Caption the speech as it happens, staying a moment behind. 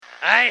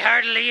I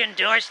heartily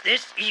endorse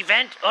this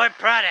event or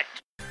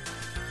product.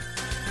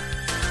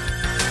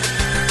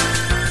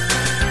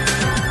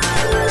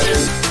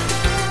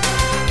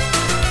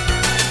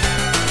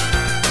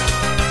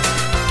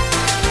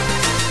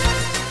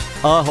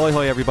 Ahoy,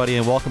 hoy, everybody,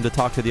 and welcome to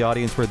Talk to the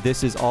Audience, where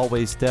this is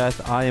always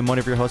death. I am one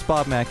of your hosts,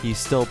 Bob Mackey,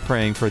 still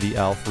praying for the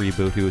ALF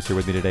reboot, who is here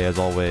with me today, as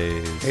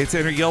always. Hey, it's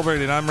Henry Gilbert,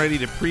 and I'm ready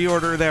to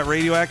pre-order that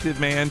Radioactive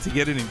Man to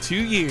get it in 2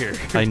 years.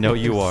 I know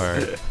you are.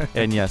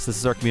 And yes, this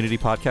is our community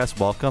podcast.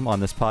 Welcome. On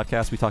this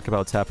podcast, we talk about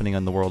what's happening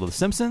in the world of The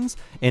Simpsons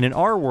and in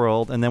our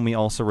world, and then we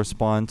also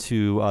respond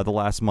to the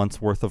last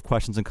month's worth of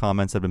questions and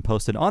comments that have been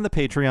posted on the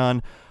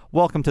Patreon.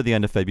 Welcome to the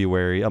end of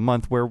February, a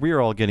month where we're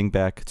all getting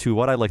back to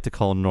what I like to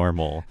call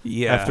normal.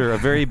 Yeah. After a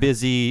very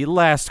busy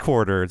last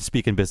quarter, to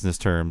speak in business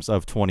terms,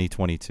 of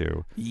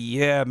 2022.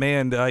 Yeah,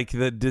 man, like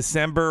the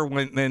December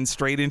went then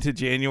straight into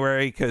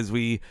January because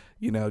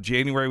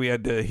January we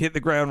had to hit the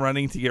ground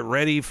running to get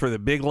ready for the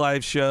big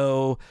live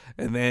show.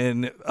 And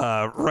then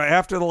right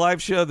after the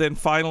live show, then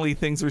finally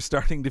things were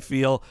starting to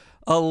feel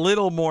a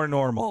little more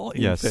normal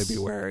in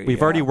February.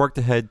 We've already worked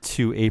ahead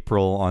to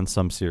April on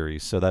some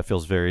series, so that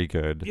feels very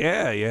good.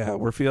 Yeah,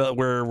 we're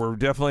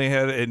definitely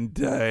ahead,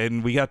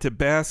 and we got to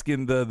bask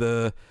in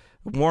the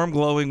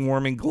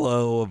warming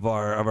glow of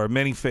our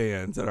many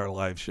fans at our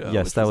live show.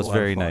 Yes, that was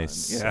very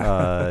nice.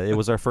 Yeah. It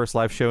was our first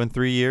live show in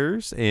 3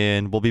 years,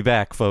 and we'll be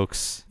back,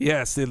 folks.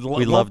 Yes, we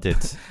loved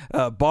it.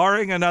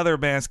 Barring another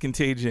mass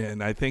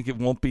contagion, I think it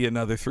won't be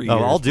another 3 years.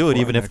 Oh, I'll do it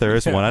even if there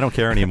is one. I don't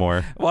care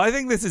anymore. Well, I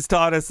think this has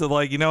taught us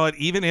that, you know what,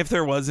 even if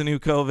there was a new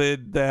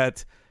COVID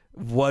that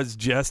was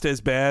just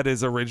as bad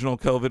as original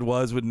COVID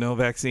was with no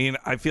vaccine,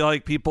 I feel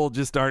like people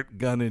just aren't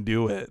gonna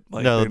do it.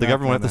 No, the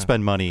government will have to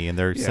spend money, and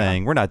they're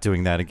saying we're not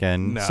doing that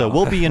again. No. So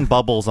we'll be in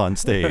bubbles on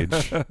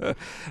stage. Do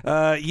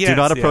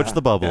not approach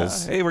the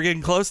bubbles. Yeah. Hey, we're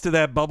getting close to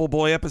that Bubble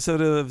Boy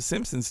episode of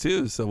Simpsons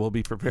too, so we'll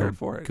be prepared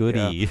for it.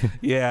 Goody.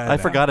 Yeah, I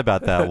forgot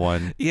about that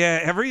one.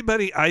 Yeah,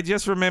 everybody. I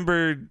just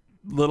remembered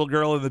little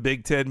girl in the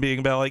Big Ten being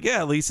about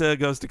Lisa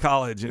goes to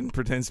college and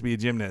pretends to be a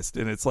gymnast,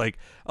 and it's like,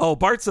 oh,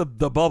 Bart's the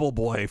Bubble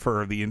Boy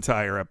for the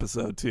entire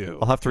episode too.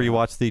 I'll have to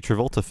rewatch the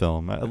Travolta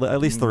film, at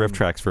least the Riff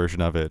Tracks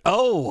version of it.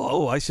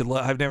 I should.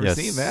 I've never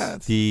seen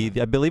that.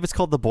 I believe it's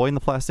called The Boy in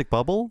the Plastic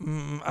Bubble.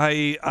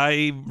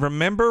 I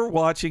remember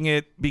watching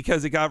it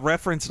because it got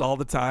referenced all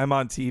the time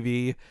on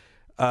TV.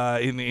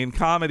 In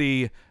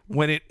comedy,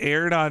 when it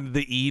aired on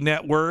the E!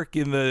 Network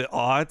in the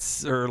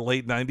aughts or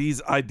late 90s,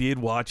 I did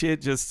watch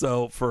it just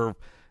to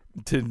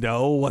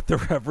know what the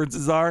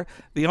references are.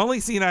 The only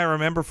scene I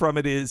remember from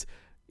it is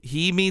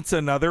he meets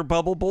another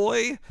Bubble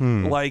Boy.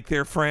 Like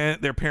their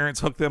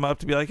parents hook them up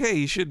to be like, hey,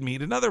 you should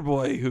meet another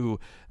boy who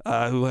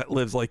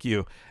lives like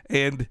you.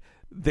 And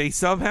they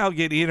somehow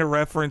get in a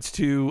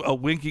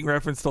winking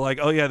reference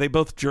to they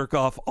both jerk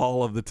off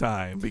all of the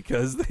time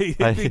because they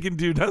can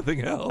do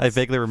nothing else. I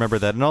vaguely remember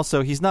that. And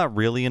also, he's not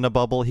really in a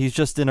bubble. He's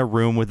just in a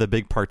room with a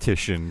big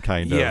partition,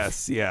 kind of.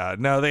 Yes, yeah.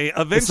 No, they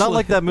eventually... It's not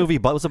like that movie,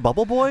 but was it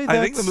Bubble Boy?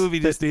 I think the movie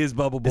just is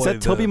Bubble Boy. Is that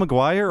Tobey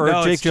Maguire or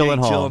no, Jake it's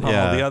Gyllenhaal?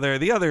 Yeah.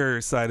 The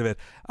other side of it.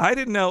 I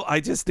didn't know.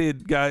 I just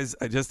did a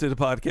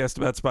podcast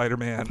about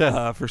Spider-Man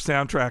for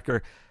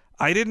Soundtracker.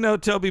 I didn't know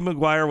Tobey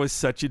Maguire was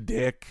such a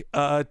dick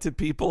to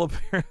people,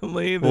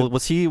 apparently. Well,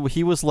 was he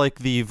was like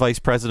the vice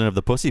president of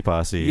the Pussy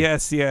Posse.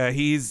 Yes, yeah.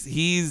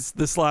 He's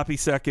the sloppy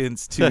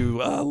seconds to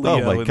Leo.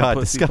 Oh, my God,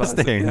 the Pussy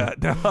disgusting. Posse.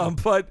 Yeah,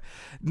 but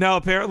no,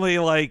 apparently,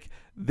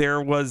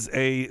 there was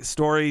a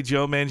story,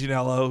 Joe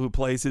Manganiello, who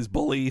plays his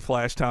bully,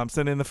 Flash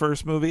Thompson, in the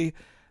first movie,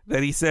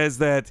 that he says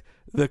that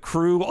the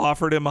crew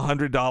offered him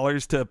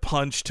 $100 to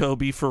punch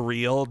Toby for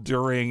real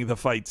during the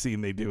fight scene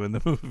they do in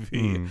the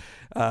movie.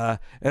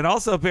 And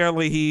also,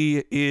 apparently,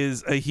 he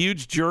is a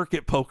huge jerk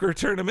at poker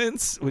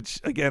tournaments, which,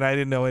 again, I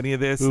didn't know any of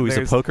this. Ooh, he's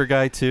a poker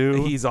guy,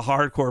 too? He's a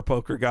hardcore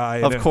poker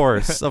guy. Of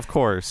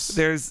course.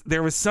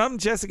 There was some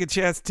Jessica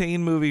Chastain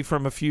movie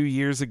from a few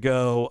years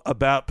ago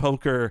about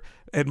poker,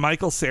 and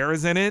Michael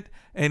Cera's in it,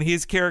 and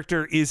his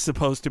character is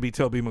supposed to be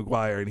Tobey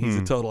Maguire, and he's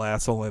a total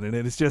asshole in it.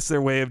 And it's just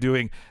their way of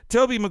doing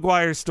Tobey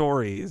Maguire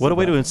stories. What a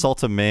way to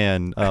insult a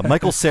man.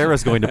 Michael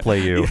Cera's going to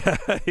play you.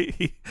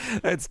 Yeah,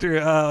 that's true.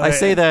 I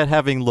say that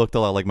having looked a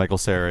lot like Michael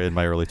Cera in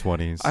my early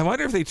 20s. I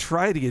wonder if they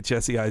tried to get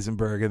Jesse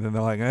Eisenberg, and then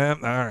they're like, all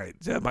right,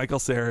 Michael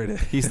Cera.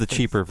 He's the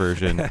cheaper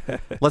version.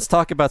 Let's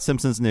talk about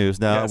Simpsons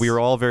news. Now, we were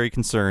all very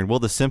concerned. Will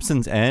The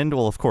Simpsons end?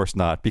 Well, of course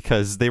not,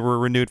 because they were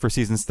renewed for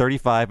seasons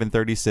 35 and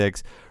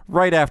 36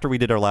 right after we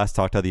did our last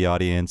Talk to the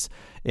Audience,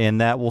 and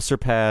that will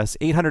surpass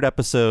 800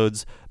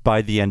 episodes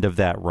by the end of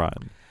that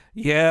run.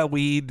 Yeah,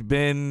 we'd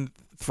been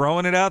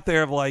throwing it out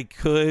there of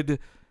could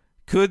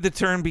the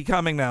turn be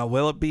coming now?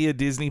 Will it be a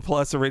Disney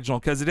Plus original?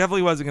 Because it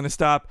definitely wasn't going to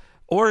stop.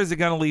 Or is it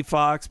going to leave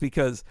Fox?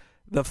 Because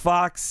the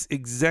Fox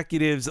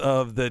executives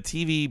of the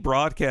TV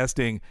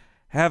broadcasting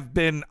have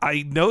been,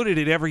 I noted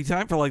it every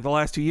time for the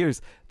last 2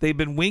 years, they've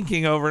been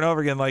winking over and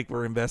over again,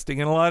 we're investing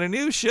in a lot of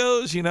new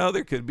shows.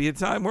 There could be a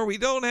time where we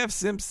don't have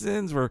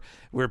Simpsons.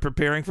 We're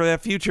preparing for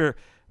that future.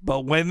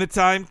 But when the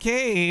time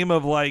came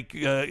of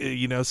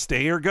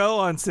stay or go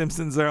on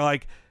Simpsons, they're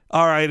like,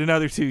 all right,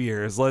 another 2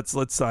 years. Let's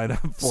sign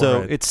up for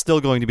So it. it's still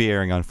going to be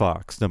airing on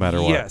Fox, no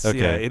matter what. Yes, Okay.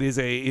 yeah, it is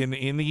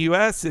in the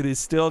U.S. It is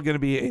still going to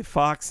be a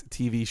Fox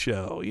TV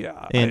show.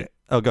 Yeah. And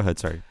go ahead.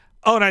 Sorry.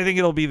 And I think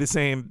it'll be the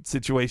same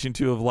situation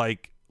too, of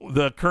like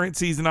the current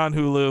season on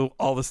Hulu,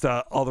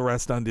 all the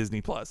rest on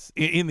Disney Plus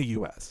in the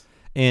U.S.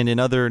 And in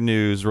other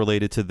news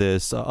related to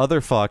this,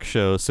 other Fox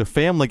shows, so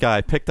Family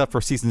Guy picked up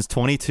for seasons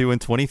 22 and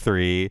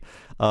 23.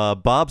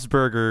 Bob's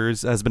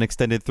Burgers has been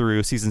extended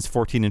through seasons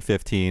 14 and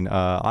 15.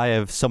 I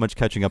have so much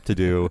catching up to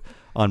do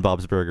on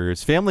Bob's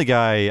Burgers. Family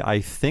Guy,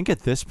 I think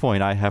at this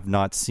point I have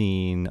not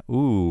seen,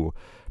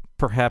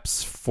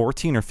 perhaps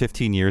 14 or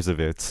 15 years of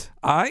it.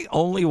 I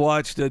only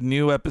watched a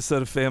new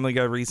episode of Family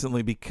Guy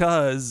recently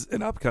because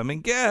an upcoming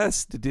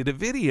guest did a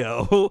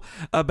video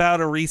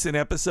about a recent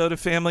episode of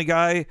Family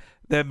Guy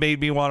that made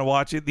me want to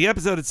watch it. The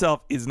episode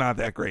itself is not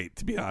that great,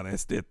 to be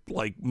honest. It,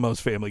 like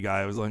most Family Guy,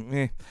 I was like,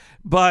 eh.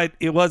 But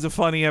it was a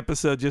funny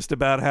episode just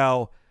about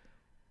how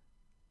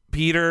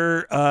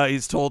Peter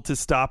is told to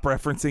stop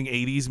referencing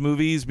 80s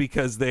movies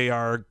because they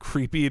are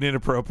creepy and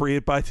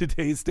inappropriate by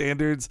today's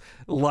standards,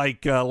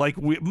 like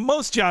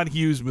most John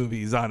Hughes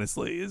movies,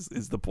 honestly,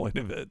 is the point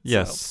of it.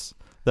 Yes.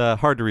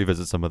 Hard to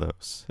revisit some of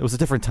those. It was a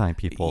different time,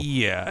 people.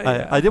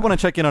 Yeah. I did want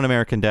to check in on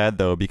American Dad,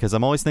 though, because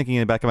I'm always thinking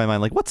in the back of my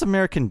mind, like, what's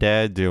American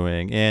Dad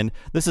doing? And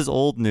this is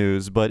old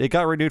news, but it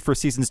got renewed for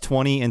seasons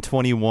 20 and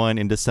 21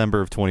 in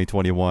December of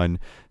 2021.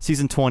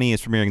 Season 20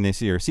 is premiering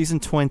this year. Season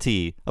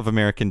 20 of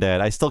American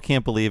Dad. I still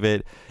can't believe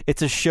it.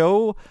 It's a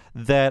show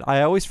that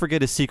I always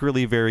forget is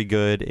secretly very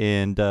good.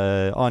 And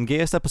on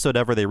Gayest Episode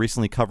Ever, they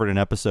recently covered an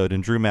episode,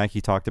 and Drew Mackey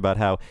talked about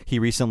how he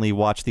recently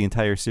watched the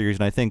entire series.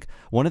 And I think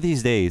one of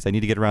these days I need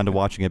to get around to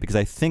watching it because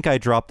I think I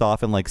dropped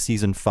off in like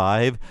season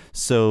 5.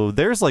 So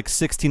there's like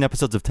 16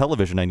 episodes of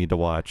television I need to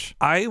watch.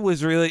 I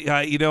was really,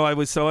 I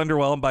was so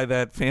underwhelmed by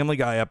that Family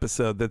Guy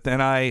episode that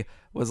then I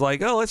was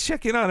like, oh, let's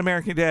check in on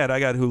American Dad.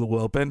 I got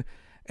Hulu open.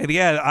 And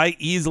yeah, I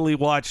easily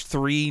watched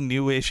 3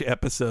 newish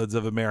episodes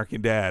of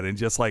American Dad and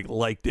just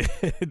liked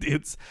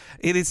it.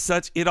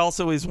 It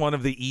also is one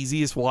of the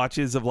easiest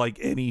watches of like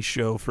any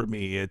show for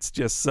me. It's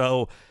just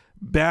so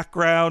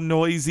background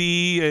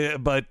noisy,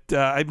 but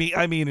I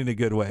mean in a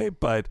good way.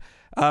 But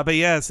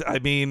yes, I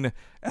mean,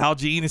 Al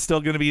Jean is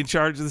still going to be in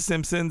charge of The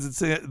Simpsons.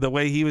 It's the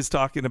way he was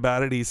talking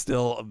about it. He's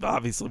still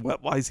obviously.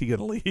 Why is he going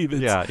to leave?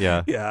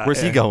 Yeah.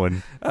 Where's he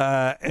going?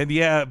 And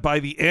yeah, by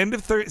the end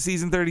of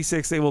season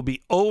 36, they will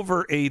be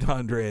over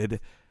 800.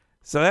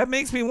 So that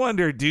makes me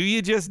wonder: do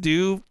you just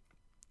do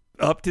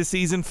up to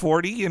season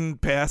 40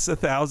 and pass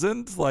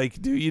 1,000? Like,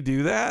 do you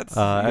do that?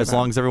 As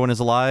long as everyone is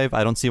alive,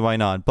 I don't see why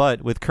not.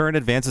 But with current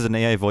advances in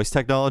AI voice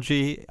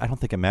technology, I don't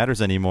think it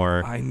matters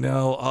anymore. I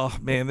know. Oh,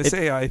 man, this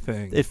AI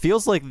thing. It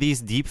feels like these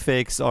deep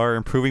fakes are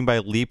improving by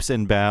leaps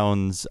and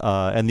bounds,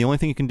 and the only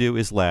thing you can do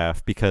is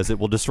laugh because it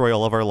will destroy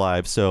all of our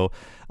lives. So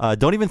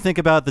don't even think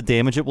about the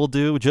damage it will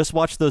do. Just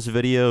watch those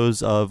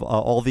videos of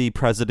all the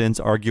presidents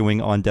arguing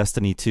on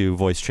Destiny 2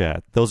 voice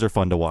chat. Those are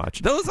fun to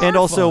watch. And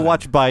also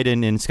watch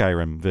Biden in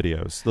Skyrim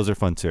videos. Those are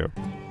fun too.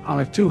 I'll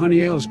have 2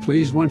 honey ales,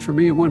 please. One for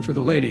me and one for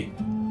the lady,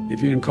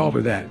 if you can call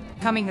her that.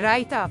 Coming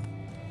right up.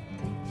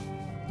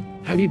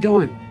 How you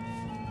doing?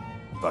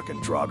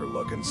 Fucking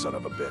Draugr-looking son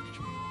of a bitch.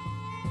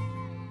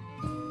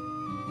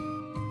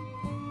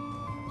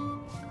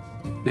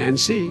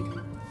 Nancy?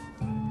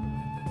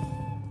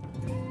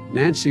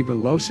 Nancy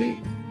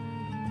Pelosi?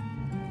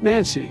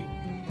 Nancy,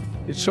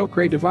 it's so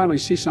great to finally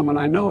see someone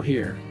I know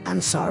here.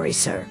 I'm sorry,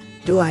 sir.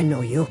 Do I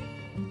know you?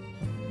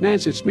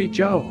 Nancy, it's me,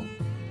 Joe.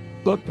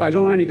 Look, I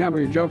don't want any kind of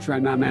your jokes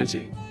right now,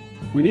 Nancy.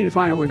 We need to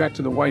find our way back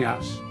to the White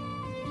House.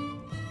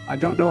 I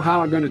don't know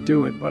how I'm going to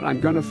do it, but I'm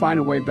going to find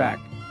a way back.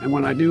 And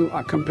when I do,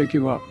 I'll come pick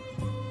you up.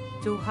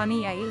 2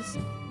 honey ales.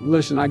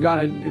 Listen, I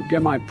got to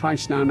get my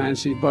price now,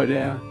 Nancy, but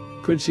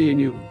good seeing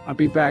you. I'll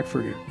be back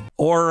for you.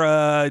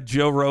 Or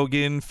Joe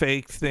Rogan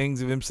faked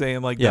things of him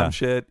saying like dumb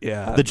shit.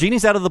 Yeah. The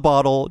genie's out of the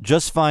bottle.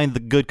 Just find the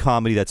good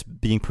comedy that's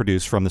being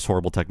produced from this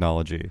horrible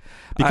technology.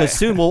 Because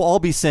soon we'll all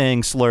be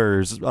saying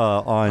slurs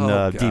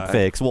on deep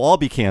fakes. We'll all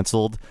be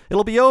canceled.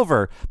 It'll be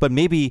over. But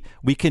maybe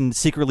we can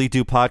secretly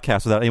do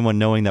podcasts without anyone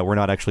knowing that we're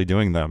not actually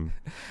doing them.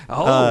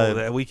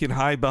 That we can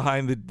hide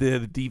behind the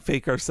deep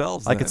fake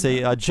ourselves. I could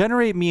say,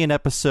 generate me an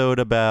episode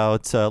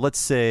about, let's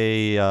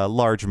say,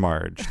 Large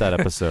Marge, that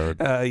episode.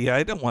 Yeah,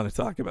 I don't want to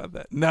talk about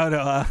that. No.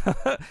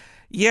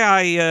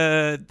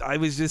 Yeah, I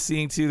was just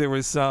seeing too. There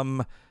was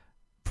some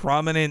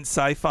prominent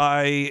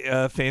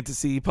sci-fi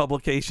fantasy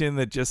publication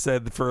that just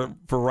said for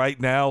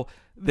right now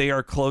they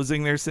are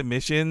closing their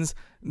submissions,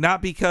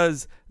 not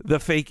because the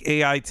fake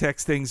AI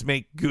text things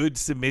make good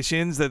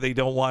submissions that they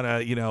don't want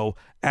to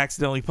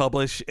accidentally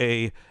publish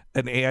an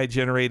AI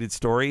generated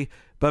story,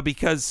 but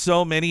because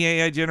so many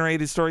AI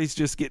generated stories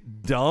just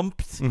get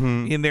dumped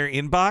in their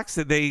inbox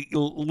that they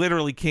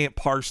literally can't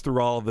parse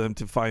through all of them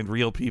to find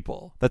real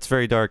people. That's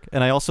very dark.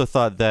 And I also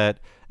thought that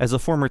as a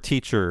former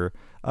teacher,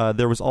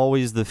 there was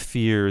always the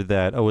fear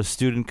that, a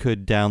student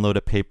could download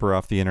a paper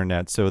off the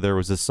internet. So there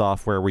was this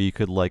software where you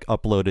could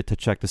upload it to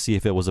check to see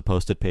if it was a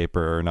posted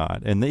paper or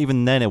not. And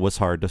even then it was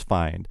hard to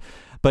find.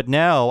 But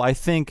now I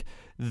think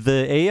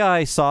the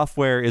AI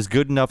software is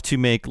good enough to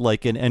make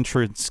like an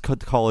entrance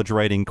college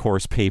writing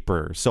course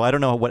paper. So I don't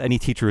know what any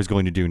teacher is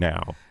going to do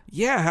now.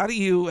 Yeah, how do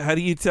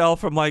you tell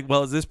from like,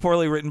 well, is this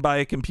poorly written by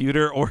a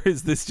computer, or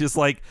is this just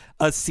like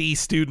a C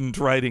student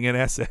writing an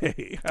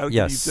essay? How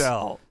can you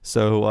tell?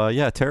 So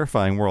yeah,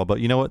 terrifying world. But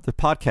you know what? The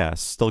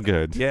podcast's still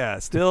good. Yeah,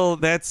 still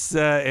that's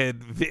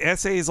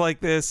essays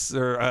like this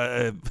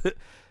or.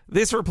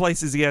 This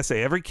replaces the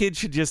essay. Every kid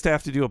should just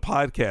have to do a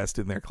podcast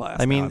in their class.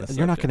 I mean,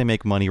 you're not going to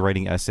make money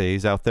writing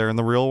essays out there in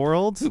the real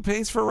world. Who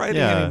pays for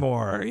writing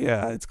anymore?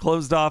 Yeah, it's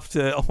closed off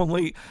to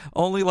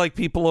only like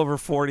people over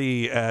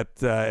 40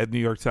 at New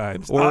York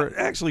Times, or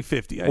actually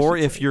 50. Or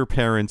if your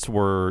parents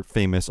were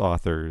famous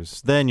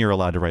authors, then you're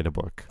allowed to write a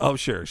book. Oh,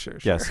 sure.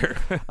 Yes.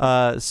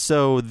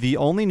 So the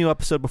only new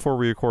episode before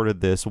we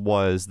recorded this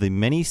was the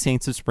Many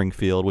Saints of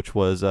Springfield, which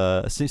was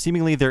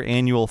seemingly their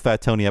annual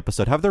Fat Tony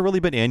episode. Have there really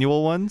been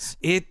annual ones?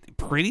 It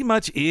pretty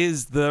much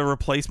is the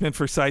replacement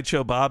for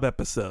Sideshow Bob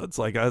episodes.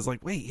 Like, I was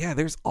like, wait, yeah,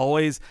 there's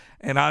always,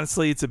 and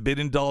honestly, it's a bit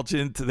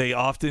indulgent.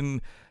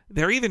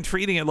 They're even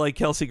treating it like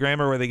Kelsey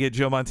Grammer, where they get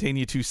Joe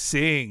Mantegna to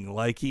sing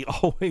like he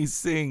always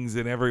sings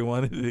in every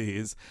one of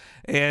these.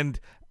 And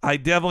I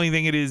definitely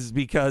think it is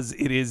because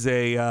it is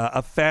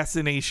a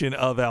fascination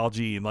of Al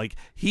Jean. Like,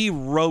 he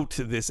wrote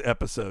this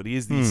episode. He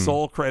is the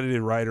sole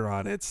credited writer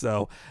on it.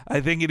 So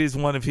I think it is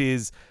one of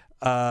his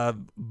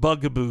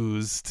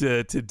bugaboos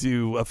to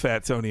do a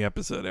Fat Tony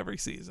episode every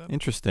season.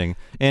 Interesting.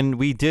 And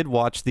we did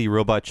watch the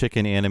Robot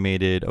Chicken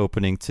animated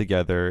opening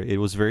together. It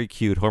was very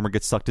cute. Homer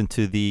gets sucked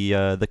into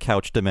the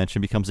couch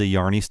dimension, becomes a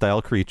Yarny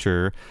style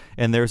creature,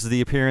 and there's the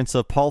appearance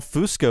of Paul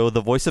Fusco,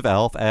 the voice of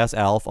Alf, as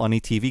Alf on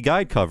a TV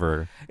guide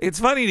cover. It's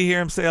funny to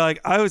hear him say, like,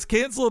 I was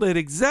canceled at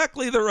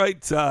exactly the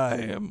right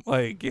time.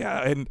 Like,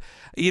 yeah. And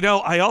you know,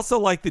 I also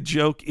like the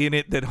joke in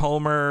it that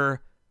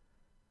Homer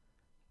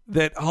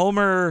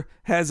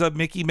has a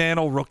Mickey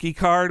Mantle rookie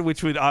card,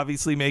 which would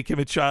obviously make him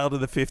a child of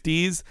the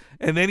 50s.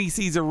 And then he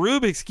sees a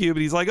Rubik's Cube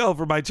and he's like, oh,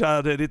 for my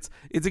childhood. It's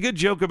a good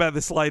joke about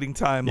the sliding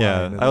timeline.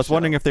 Yeah, I was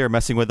wondering if they were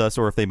messing with us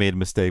or if they made a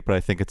mistake, but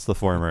I think it's the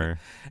former.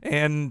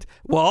 And,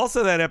 well,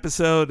 also that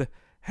episode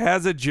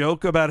has a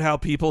joke about how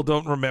people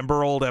don't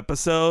remember old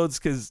episodes,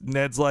 because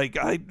Ned's like,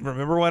 I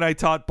remember when I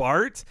taught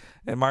Bart.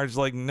 And Marge's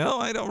like, no,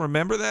 I don't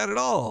remember that at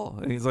all.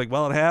 And he's like,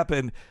 well, it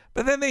happened.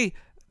 But then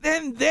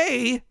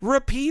they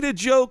repeat a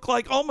joke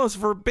like almost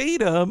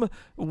verbatim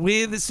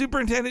with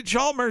Superintendent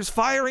Chalmers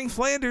firing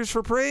Flanders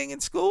for praying in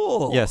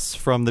school. Yes,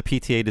 from the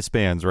PTA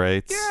disbands,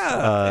 right?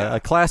 Yeah. A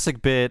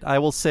classic bit. I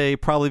will say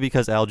probably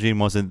because Al Jean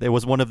wasn't. It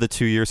was one of the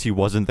 2 years he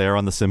wasn't there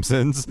on The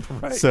Simpsons,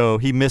 right. So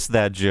he missed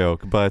that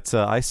joke. But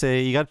I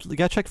say you got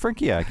to check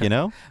Frankiac, you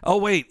know? Oh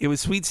wait, it was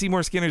Sweet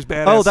Seymour Skinner's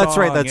badass. Oh, that's song.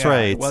 right. That's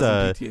right. It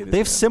wasn't PTA they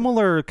have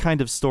similar kind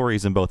of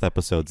stories in both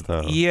episodes,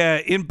 though. Yeah,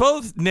 in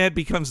both, Ned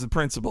becomes the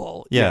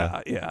principal.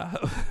 Yeah.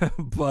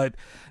 But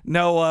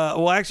no,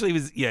 well, actually,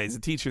 he's a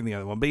teacher in the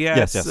other one. But yeah,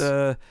 yes.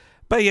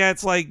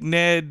 It's like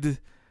Ned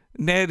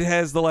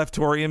has the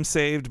Leftorium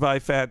saved by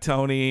Fat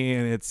Tony,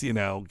 and it's, you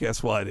know,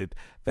 guess what?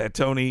 Fat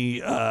Tony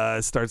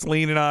starts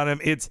leaning on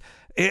him.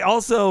 It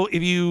also,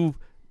 if you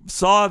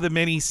saw the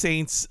Many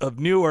Saints of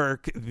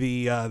Newark,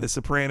 the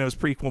Sopranos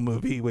prequel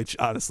movie, which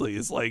honestly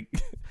is like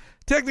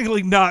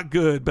technically not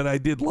good, but I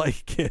did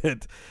like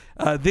it.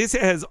 This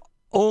has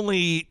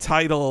only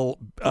title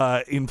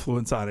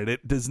influence on it.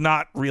 It does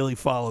not really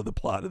follow the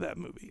plot of that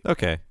movie.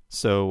 Okay.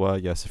 So,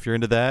 yes, if you're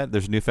into that,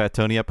 there's a new Fat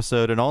Tony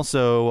episode. And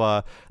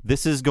also,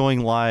 this is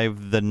going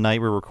live the night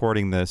we're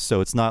recording this,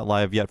 so it's not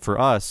live yet for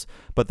us.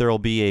 But there will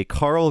be a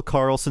Carl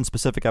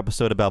Carlson-specific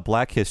episode about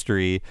Black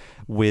history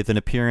with an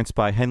appearance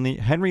by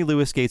Henry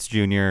Louis Gates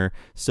Jr.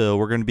 So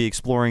we're going to be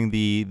exploring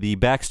the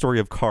backstory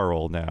of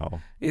Carl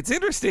now. It's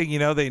interesting, you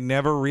know, they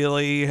never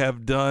really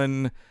have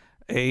done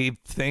a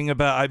thing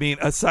about, I mean,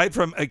 aside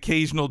from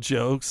occasional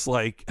jokes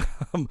like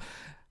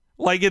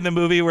in the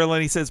movie where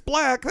Lenny says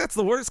black, that's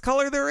the worst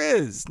color there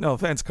is. No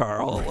offense,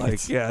 Carl. Right.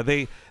 Like, yeah,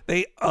 they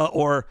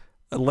or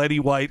Letty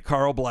White,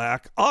 Carl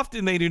Black.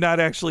 Often they do not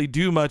actually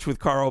do much with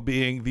Carl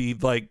being the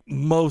like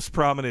most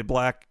prominent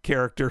black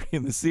character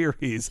in the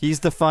series. He's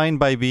defined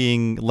by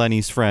being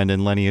Lenny's friend,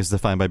 and Lenny is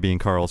defined by being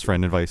Carl's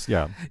friend and vice.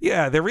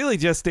 Yeah, they're really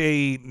just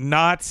a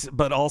not,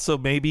 but also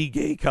maybe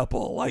gay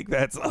couple. Like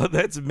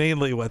that's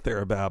mainly what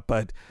they're about.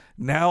 But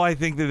now I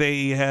think that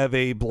they have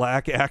a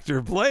black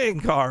actor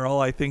playing Carl.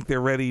 I think they're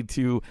ready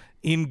to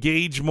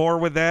engage more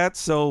with that.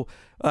 So.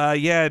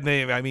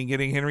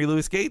 Getting Henry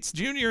Louis Gates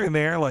Jr. in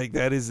there, like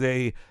that is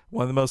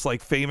one of the most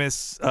like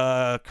famous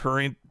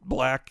current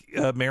black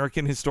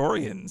American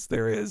historians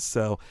there is.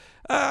 So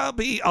I'll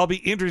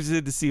be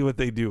interested to see what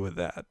they do with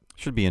that.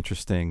 Should be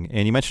interesting.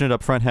 And you mentioned it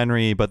up front,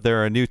 Henry, but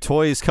there are new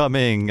toys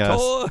coming.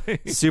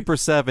 Super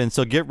 7.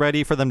 So get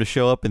ready for them to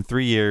show up in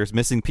 3 years,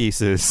 missing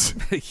pieces.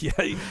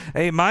 Yeah.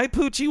 Hey, my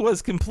Poochie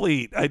was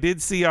complete. I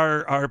did see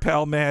our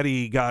pal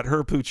Maddie got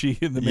her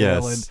Poochie in the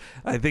mail, and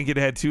I think it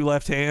had 2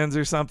 left hands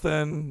or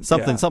something.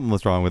 Something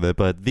was wrong with it.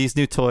 But these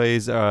new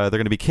toys, they're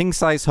going to be King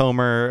Size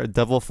Homer,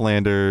 Devil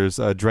Flanders,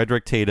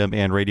 Dredrick Tatum,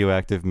 and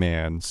Radioactive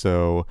Man.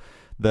 So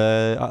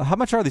How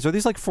much are these? Are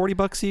these like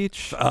 $40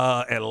 each?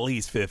 At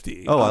least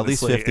 50. Oh, honestly. at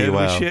least 50. And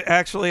Wow.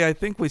 Actually, I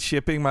think with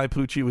shipping, my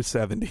Poochie was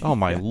 70. Oh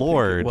my I think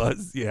Lord. it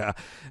was, yeah.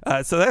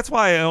 So that's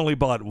why I only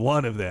bought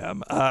one of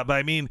them. But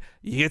I mean,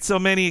 you get so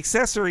many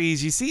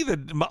accessories. You see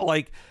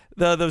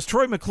those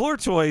Troy McClure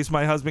toys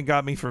my husband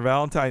got me for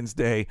Valentine's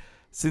Day.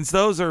 Since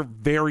those are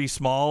very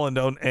small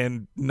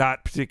and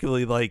not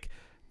particularly like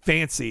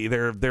fancy,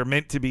 they're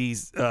meant to be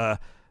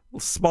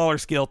smaller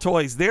scale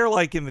toys. They're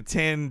like in the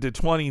 $10 to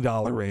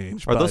 $20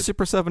 range. Are those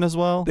Super 7 as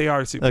well? They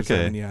are Super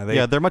 7,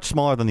 yeah. They're much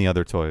smaller than the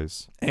other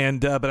toys. And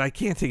but I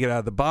can't take it out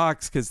of the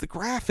box because the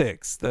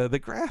graphics, the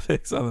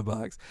graphics on the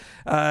box.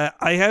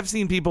 I have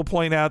seen people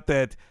point out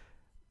that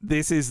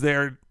this is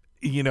their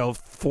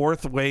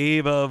fourth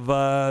wave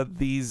of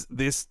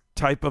this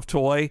type of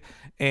toy,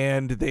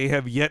 and they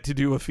have yet to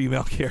do a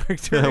female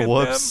character. in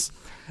Whoops.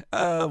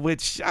 them.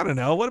 Which I don't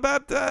know. What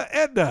about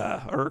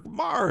Edna or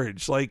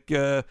Marge? Like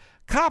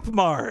Cop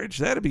Marge,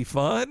 that'd be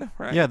fun,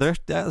 right? Yeah, there's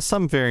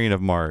some variant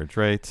of Marge,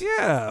 right?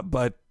 Yeah,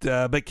 but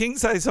King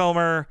Size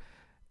Homer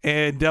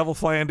and Devil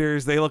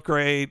Flanders, they look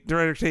great.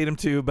 Director Tatum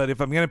too, but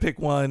if I'm gonna pick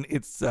one,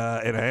 it's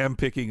and I am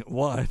picking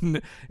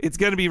one, it's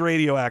gonna be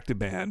Radioactive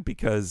Man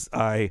because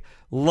I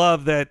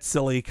love that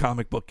silly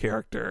comic book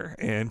character,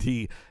 and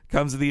he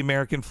comes with the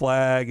American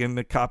flag and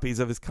the copies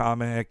of his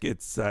comic.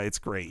 It's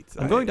great.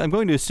 I'm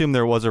going to assume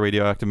there was a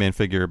Radioactive Man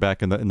figure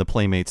back in the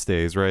Playmates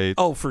days, right?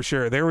 Oh, for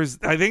sure.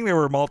 I think there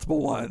were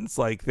multiple ones.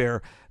 Like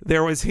there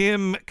was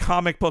him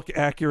comic book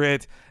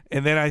accurate,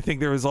 and then I think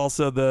there was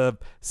also the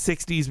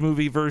 60s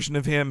movie version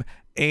of him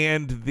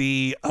and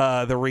the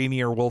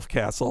Rainier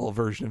Wolfcastle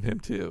version of him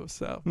too.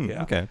 So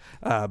yeah. Okay.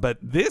 But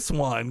this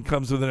one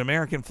comes with an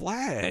American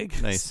flag.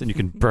 Nice, and you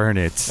can burn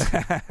it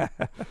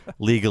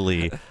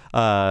legally.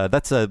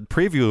 That's a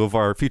preview of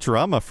our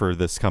Futurama for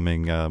this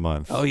coming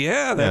month. Oh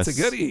yeah, that's Yes,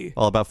 a goodie.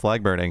 all about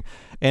flag burning.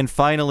 And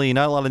finally,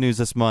 not a lot of news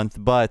this month,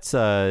 but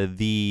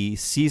the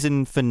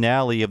season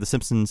finale of The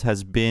Simpsons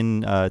has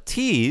been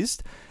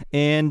teased,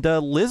 and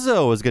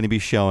Lizzo is going to be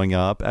showing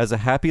up as a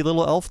happy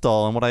little elf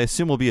doll in what I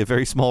assume will be a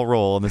very small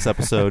role in this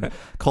episode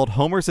called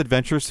Homer's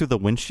Adventures Through the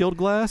Windshield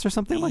Glass or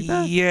something like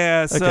that?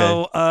 Yeah,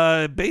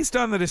 so based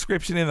on the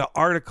description in the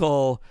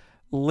article,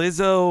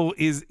 Lizzo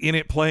is in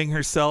it playing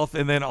herself,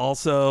 and then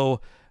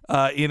also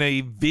in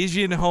a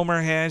vision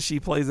Homer has,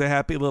 she plays a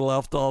happy little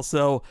elf doll.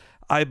 So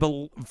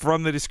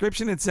from the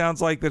description, it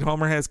sounds like that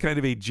Homer has kind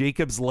of a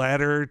Jacob's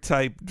Ladder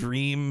type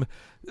dream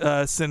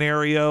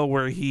scenario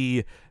where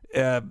he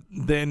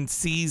then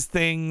sees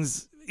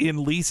things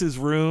in Lisa's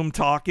room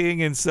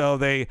talking, and so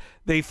they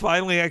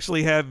finally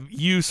actually have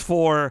use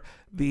for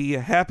the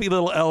happy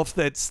little elf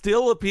that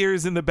still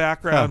appears in the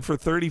background for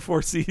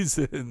 34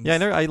 seasons. Yeah,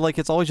 I like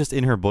it's always just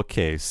in her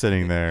bookcase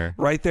sitting there.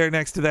 Right there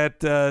next to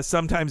that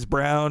sometimes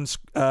brown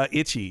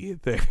Itchy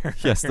there.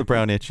 Yes, the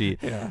brown Itchy.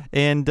 Yeah.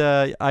 And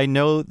I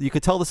know you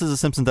could tell this is a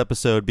Simpsons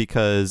episode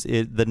because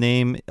the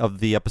name of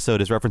the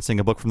episode is referencing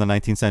a book from the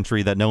 19th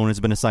century that no one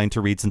has been assigned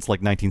to read since like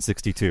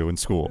 1962 in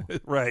school.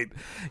 Right.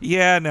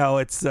 Yeah, no,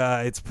 it's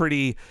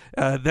pretty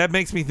that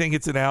makes me think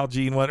it's an Al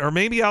Jean one, or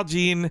maybe Al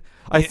Jean.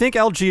 I think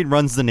Al Jean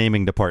runs the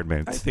naming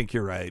department. I think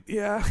you're right.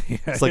 Yeah.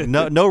 It's like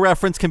no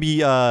reference can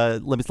be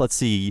let's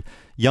see,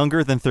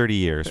 younger than 30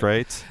 years,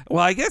 right?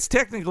 Well, I guess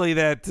technically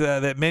that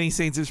Many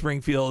Saints of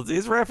Springfield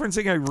is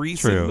referencing a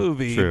recent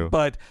movie, true.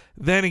 But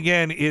then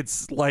again,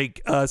 it's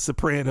like a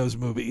Sopranos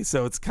movie,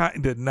 so it's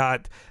kind of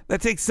not.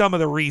 That takes some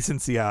of the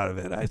recency out of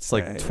it. It's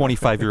like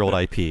 25-year-old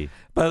IP.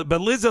 But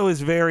Lizzo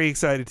is very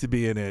excited to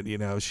be in it. You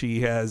know,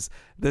 she has,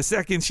 the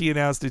second she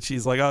announced it,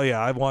 she's like, oh yeah,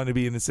 I've wanted to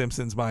be in The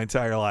Simpsons my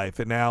entire life,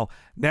 and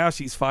now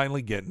she's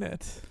finally getting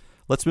it.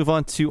 Let's move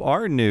on to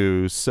our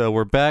news. So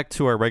we're back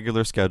to our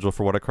regular schedule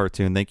for What a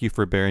Cartoon. Thank you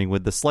for bearing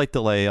with the slight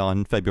delay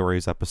on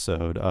February's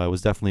episode. It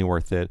was definitely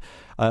worth it.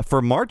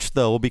 For March,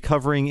 though, we'll be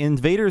covering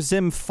Invader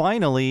Zim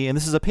finally, and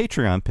this is a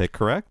Patreon pick,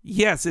 correct?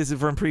 Yes, this is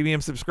from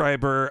premium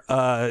subscriber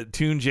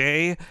Toon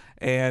J.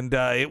 And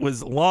it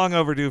was long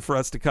overdue for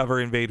us to cover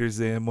Invader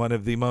Zim, one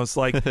of the most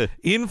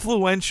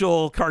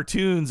influential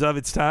cartoons of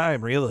its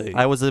time, really.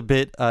 I was a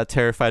bit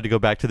terrified to go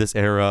back to this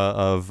era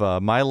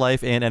of my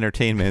life and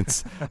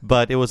entertainment,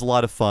 but it was a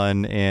lot of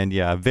fun and,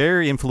 yeah,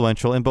 very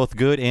influential in both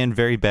good and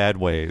very bad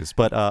ways,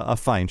 but a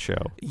fine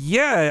show.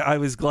 Yeah, I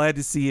was glad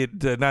to see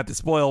it, not to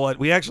spoil what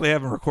we actually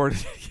haven't recorded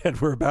it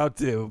yet. We're about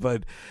to,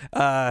 but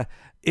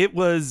it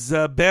was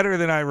better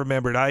than I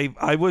remembered.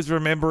 I was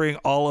remembering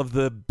all of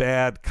the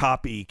bad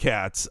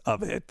copycats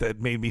of it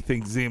that made me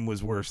think Zim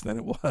was worse than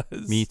it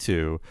was. Me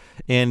too.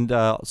 And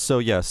so,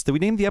 yes, did we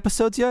name the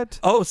episodes yet?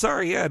 Oh,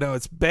 sorry. Yeah, no,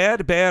 it's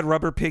Bad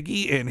Rubber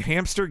Piggy and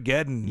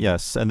Hamstergeddon.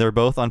 Yes, and they're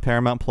both on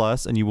Paramount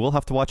Plus, and you will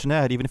have to watch an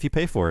ad even if you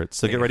pay for it,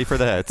 so get ready for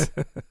that.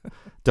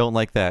 Don't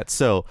like that.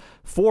 So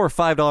for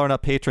 $5 and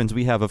up patrons,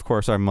 we have, of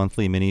course, our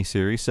monthly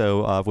mini-series.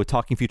 So with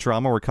Talking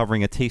Futurama, we're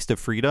covering A Taste of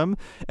Freedom,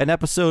 an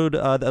episode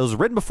that was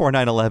written before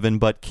 9/11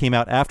 but came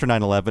out after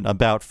 9/11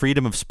 about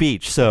freedom of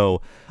speech.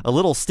 So a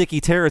little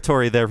sticky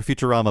territory there for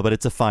Futurama, but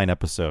it's a fine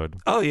episode.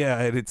 Oh, yeah,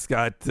 and it's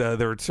got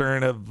the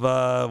return of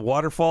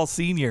Waterfall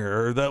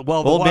Senior, or the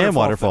Old Man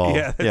Waterfall.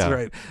 Yeah, that's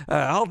right.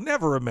 I'll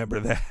never remember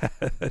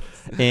that.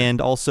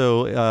 And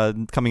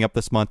also coming up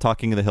this month,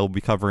 Talking of the Hill will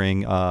be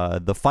covering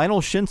the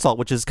final Shinsault,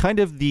 which is kind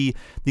of the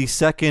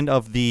second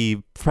of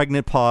the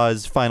Pregnant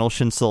Pause final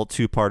Shinsault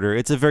two-parter.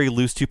 It's a very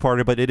loose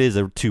two-parter, but it is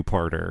a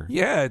two-parter.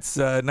 Yeah, it's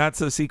not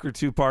so secret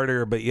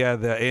two-parter, but yeah,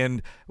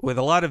 and with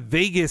a lot of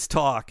Vegas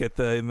talk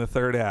in the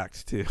third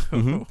act too.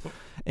 Mm-hmm.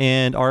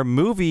 And our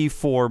movie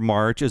for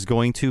March is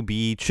going to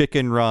be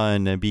Chicken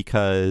Run,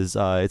 because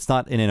it's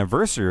not an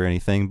anniversary or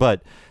anything,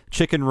 but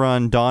Chicken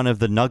Run Dawn of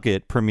the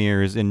Nugget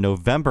premieres in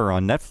November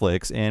on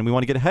Netflix, and we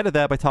want to get ahead of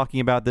that by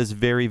talking about this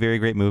very, very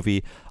great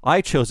movie.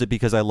 I chose it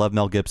because I love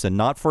Mel Gibson,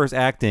 not for his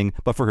acting,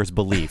 but for his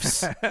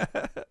beliefs.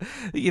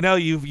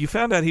 You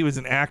found out he was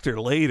an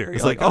actor later.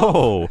 It's like,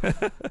 oh,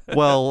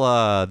 well,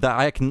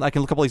 I can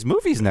look up all these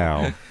movies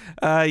now.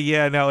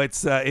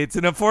 It's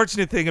an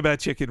unfortunate thing about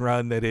Chicken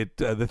Run that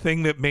the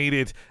thing that made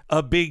it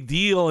a big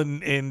deal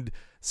and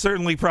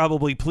certainly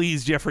probably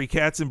pleased Jeffrey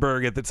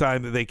Katzenberg at the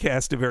time that they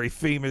cast a very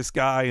famous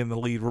guy in the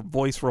lead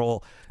voice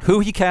role.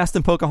 Who he cast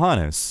in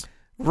Pocahontas.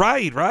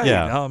 Right.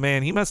 Yeah. Oh,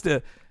 man, he must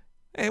have...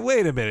 Hey,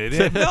 wait a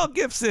minute. Mel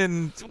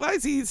Gibson, why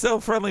is he so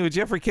friendly with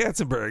Jeffrey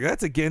Katzenberg?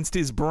 That's against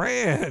his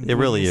brand. It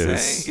really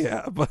is.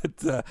 Yeah,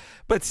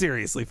 but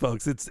seriously,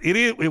 folks,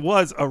 it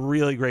was a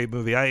really great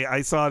movie.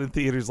 I saw it in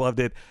theaters, loved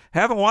it.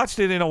 Haven't watched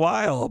it in a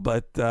while,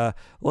 but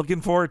looking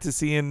forward to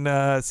seeing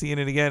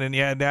it again. And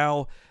yeah,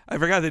 now I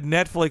forgot that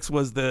Netflix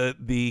was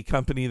the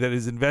company that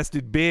is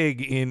invested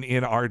big in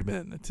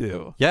Aardman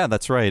too. Yeah,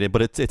 that's right.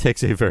 But it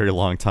takes a very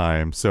long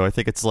time. So I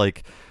think it's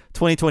like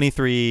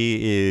 2023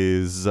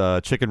 is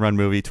Chicken Run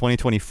movie.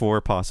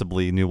 2024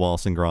 possibly new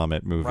Wallace and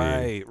Gromit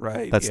movie.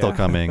 Right. That's still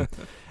coming.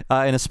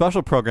 In a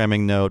special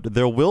programming note,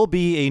 there will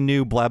be a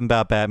new Blab and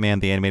About Batman,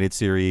 the animated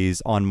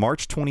series, on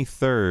March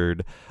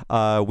 23rd.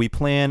 We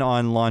plan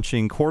on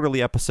launching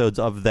quarterly episodes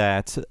of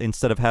that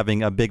instead of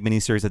having a big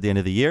miniseries at the end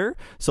of the year.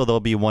 So there'll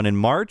be one in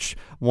March,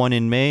 one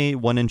in May,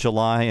 one in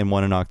July, and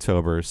one in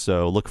October.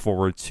 So look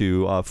forward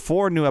to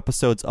 4 new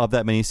episodes of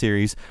that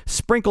miniseries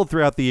sprinkled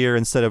throughout the year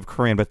instead of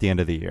crammed at the end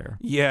of the year.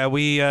 Yeah,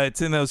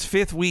 it's in those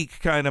fifth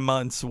week kind of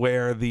months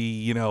where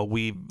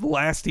we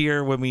last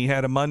year when we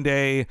had a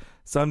Monday.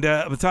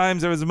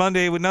 Sometimes there was a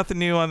Monday with nothing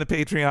new on the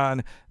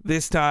Patreon.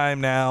 This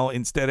time now,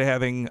 instead of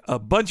having a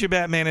bunch of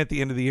Batman at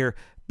the end of the year,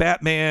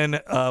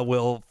 Batman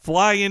will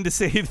fly in to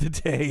save the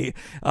day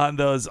on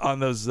those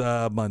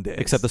Mondays.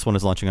 Except this one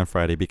is launching on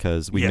Friday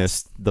because we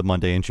missed the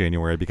Monday in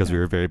January because we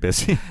were very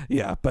busy.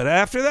 Yeah, but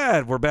after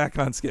that, we're back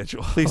on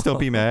schedule. Please don't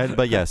be mad.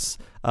 But yes,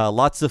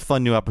 lots of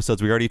fun new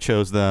episodes. We already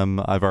chose them.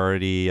 I've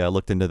already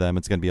looked into them.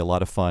 It's going to be a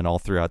lot of fun all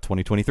throughout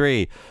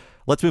 2023.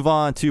 Let's move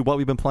on to what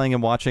we've been playing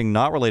and watching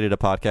not related to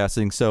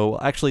podcasting. So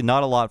actually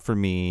not a lot for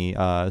me.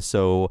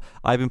 So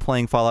I've been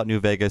playing Fallout New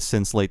Vegas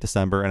since late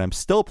December, and I'm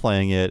still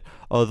playing it,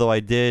 although I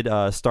did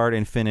start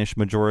and finish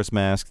Majora's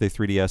Mask, the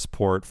 3DS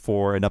port,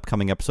 for an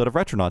upcoming episode of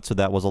Retronauts. So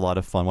that was a lot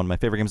of fun. One of my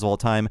favorite games of all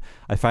time.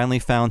 I finally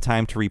found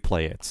time to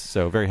replay it.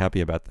 So very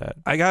happy about that.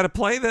 I got to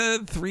play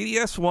the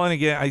 3DS one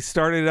again. I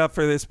started it up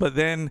for this, but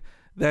then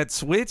that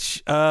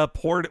Switch but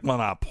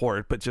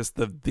just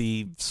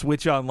the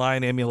Switch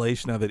Online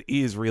emulation of it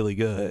is really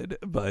good.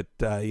 But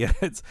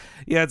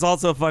it's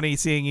also funny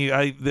seeing you.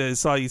 I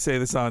saw you say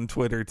this on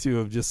Twitter too,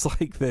 of just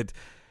like that.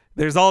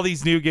 There's all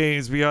these new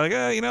games. Be like,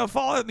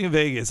 Fallout New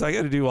Vegas. I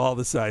got to do all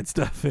the side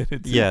stuff in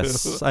it too.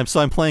 Yes, I'm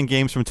playing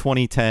games from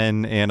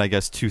 2010 and I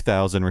guess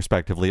 2000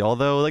 respectively.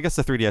 Although I guess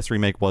the 3DS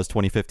remake was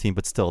 2015,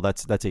 but still,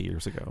 that's 8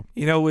 years ago.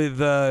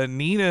 With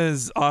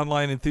Nina's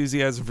online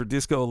enthusiasm for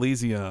Disco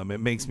Elysium, it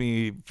makes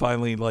me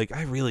finally like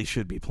I really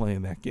should be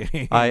playing that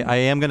game. I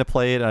am going to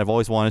play it, and I've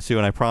always wanted to,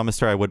 and I promised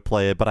her I would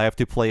play it, but I have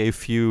to play a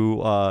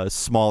few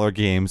smaller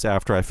games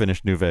after I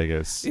finish New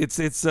Vegas.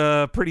 It's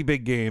a pretty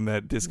big game,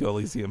 that Disco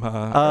Elysium,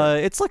 huh?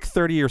 It's like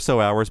 30 or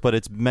so hours, but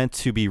it's meant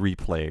to be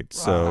replayed.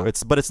 So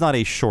it's not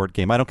a short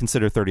game. I don't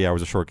consider 30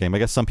 hours a short game. I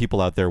guess some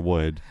people out there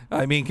would.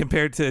 I mean,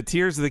 compared to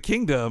Tears of the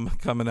Kingdom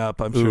coming up,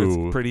 I'm sure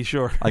it's pretty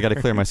short. I got to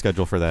clear my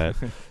schedule for that.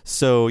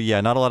 So yeah,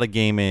 not a lot of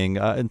gaming.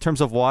 In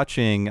terms of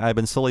watching, I've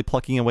been slowly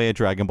plucking away at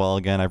Dragon Ball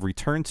again. I've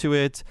returned to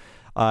it.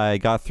 I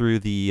got through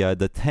the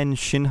Ten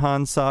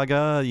Shinhan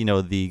saga,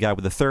 the guy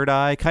with the third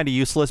eye, kind of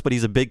useless, but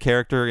he's a big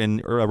character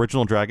in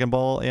original Dragon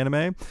Ball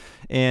anime.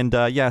 And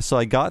so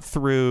I got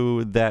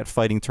through that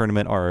fighting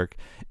tournament arc.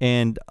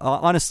 And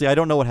honestly, I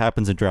don't know what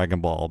happens in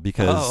Dragon Ball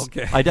because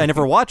I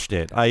never watched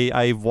it.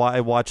 I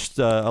watched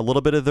a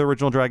little bit of the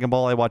original Dragon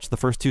Ball. I watched the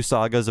first 2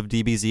 sagas of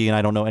DBZ, and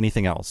I don't know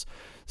anything else.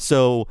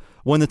 So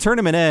when the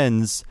tournament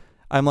ends,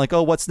 I'm like,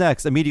 oh, what's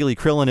next? Immediately,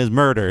 Krillin is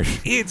murdered.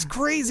 It's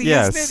crazy,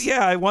 Yes. isn't it?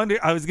 Yeah, I wonder.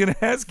 I was going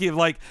to ask you,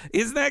 like,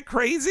 isn't that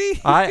crazy?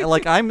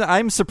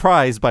 I'm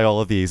surprised by all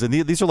of these, and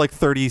these are like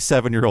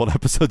 37-year-old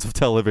episodes of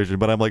television.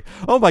 But I'm like,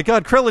 oh my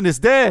god, Krillin is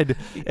dead.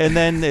 And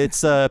then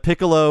it's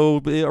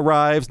Piccolo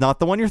arrives, not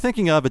the one you're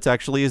thinking of. It's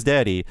actually his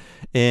daddy,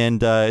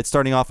 and it's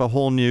starting off a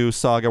whole new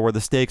saga where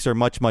the stakes are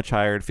much, much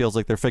higher. It feels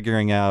like they're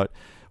figuring out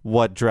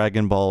what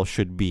Dragon Ball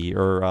should be,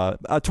 or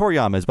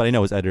Toriyama's, but I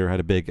know his editor had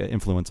a big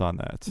influence on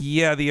that.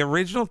 Yeah, the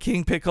original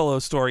King Piccolo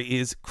story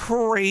is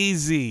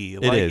crazy.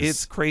 It is.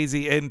 It's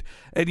crazy, and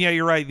yeah,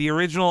 you're right. The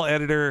original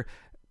editor,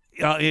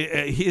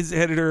 his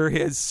editor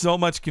has so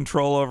much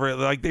control over it.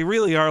 Like, they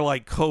really are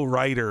like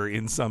co-writer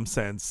in some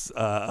sense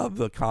of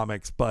the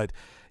comics. But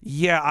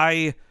yeah,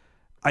 I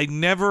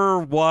never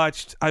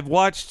watched. I've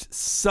watched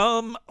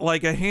some,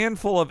 like a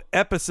handful of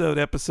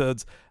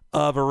episodes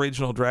of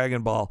original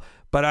Dragon Ball.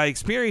 But I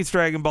experienced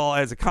Dragon Ball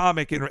as a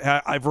comic, and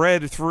I've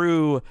read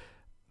through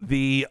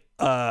the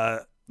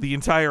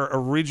entire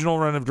original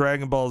run of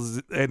Dragon Ball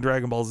and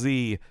Dragon Ball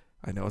Z.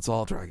 I know it's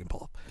all Dragon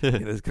Ball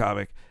in this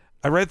comic.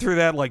 I read through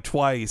that like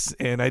twice,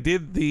 and I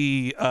did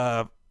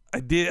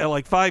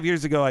like 5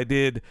 years ago. I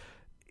did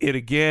it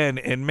again,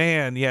 and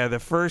man, yeah,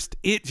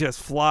 it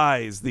just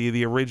flies.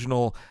 The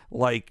original,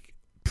 like,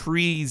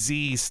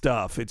 pre-Z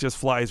stuff, it just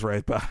flies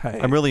right by.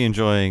 I'm really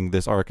enjoying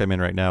this arc I'm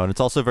in right now, and it's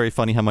also very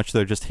funny how much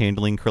they're just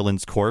handling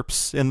Krillin's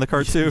corpse in the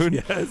cartoon.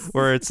 Yes.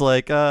 Where it's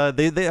like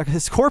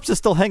his corpse is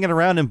still hanging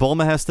around, and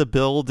Bulma has to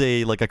build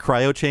a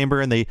cryo chamber,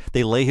 and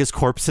they lay his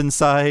corpse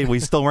inside.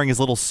 He's still wearing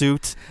his little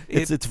suit.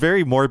 It's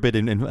very morbid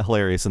and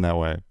hilarious in that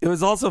way. It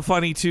was also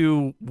funny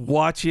to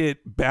watch it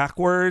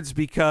backwards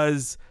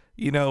because,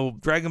 you know,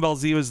 Dragon Ball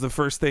Z was the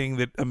first thing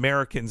that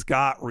Americans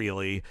got,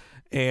 really.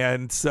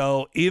 And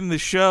so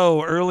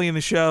early in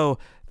the show,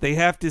 they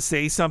have to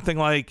say something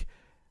like,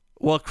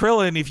 well,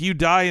 Krillin, if you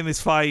die in this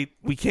fight,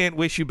 we can't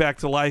wish you back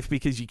to life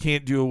because you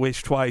can't do a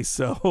wish twice.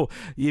 So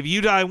if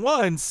you die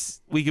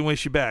once, we can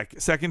wish you back.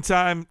 Second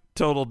time,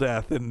 total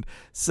death. And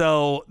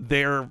so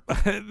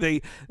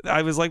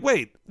I was like,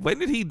 wait, when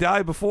did he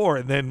die before?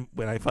 And then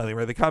when I finally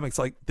read the comics,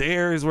 like,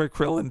 there's where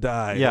Krillin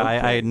died. Yeah, Okay.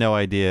 I had no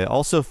idea.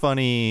 Also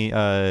funny,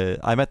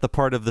 I'm at the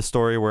part of the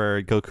story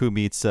where Goku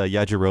meets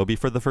Yajirobe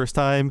for the first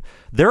time.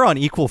 They're on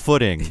equal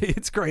footing.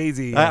 It's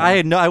crazy. Yeah. I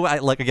had no,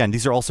 like, again,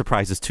 these are all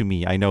surprises to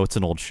me. I know it's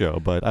an old show,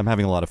 but I'm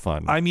having a lot of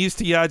fun. I'm used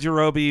to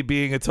Yajirobe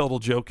being a total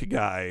joke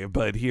guy,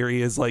 but here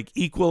he is, like,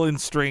 equal in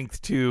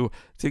strength to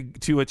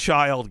a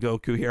child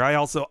Goku here.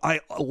 I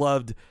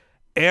loved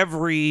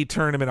every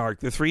tournament arc.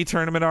 The 3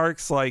 tournament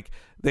arcs, like,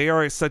 they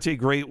are such a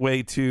great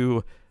way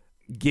to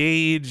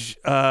gauge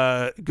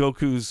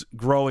Goku's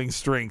growing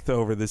strength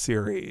over the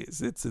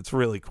series. It's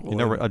really cool. You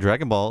know, a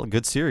Dragon Ball,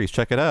 good series.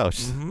 Check it out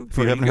if you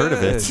Pretty haven't heard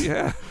of it. good,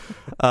 Yeah.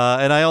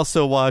 And I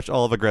also watched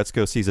all of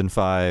Agretzko season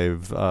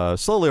 5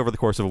 slowly over the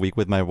course of a week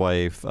with my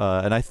wife,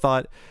 and I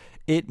thought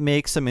it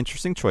makes some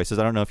interesting choices.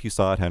 I don't know if you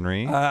saw it,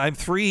 Henry. I'm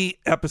 3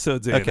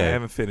 episodes in. Okay. I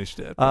haven't finished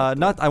it.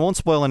 I won't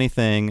spoil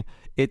anything.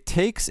 It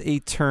takes a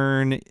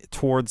turn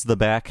towards the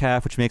back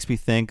half, which makes me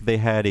think they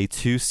had a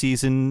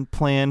 2-season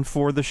plan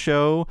for the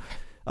show.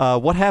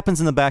 What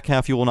happens in the back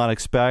half you will not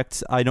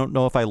expect. I don't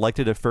know if I liked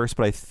it at first,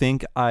 but I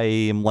think I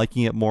am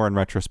liking it more in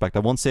retrospect. I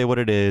won't say what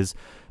it is,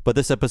 but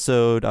this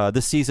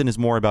season is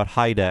more about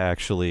Haida,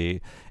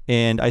 actually.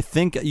 And I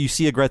think you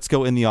see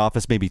Agretzko in the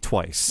office maybe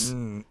twice.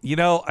 You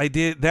know,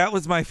 that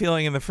was my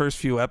feeling in the first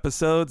few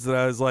episodes, that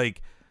I was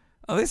like,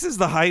 oh, this is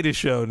the Haida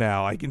show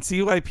now. I can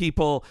see why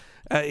people...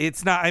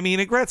 it's not... I mean,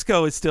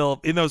 Agretzko is still...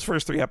 In those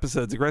first 3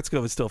 episodes,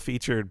 Agretzko is still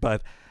featured,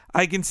 but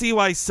I can see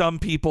why some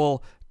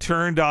people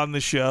turned on the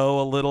show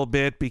a little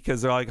bit,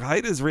 because they're like,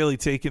 Haida's really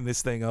taking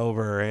this thing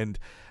over. And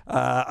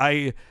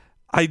I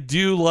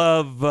do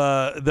love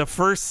the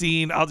first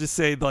scene. I'll just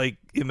say, like,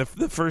 in the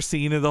first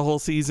scene of the whole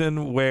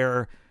season,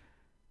 where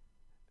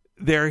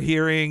they're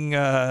hearing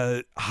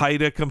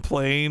Haida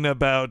complain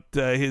about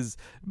his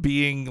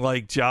being,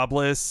 like,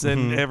 jobless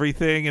and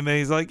everything, and then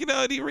he's like, you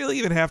know, do you really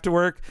even have to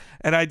work?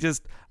 And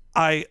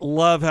I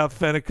love how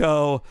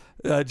Fenico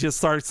just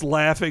starts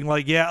laughing,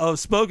 like,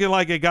 spoken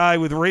like a guy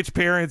with rich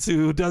parents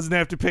who doesn't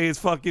have to pay his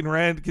fucking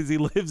rent because he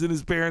lives in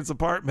his parents'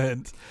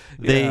 apartment.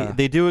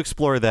 They do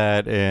explore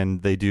that,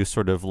 and they do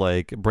sort of,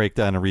 like, break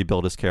down and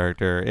rebuild his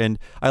character. And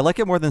I like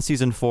it more than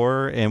season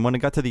 4. And when it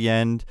got to the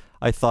end,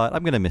 I thought,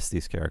 I'm going to miss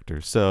these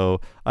characters.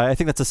 So I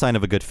think that's a sign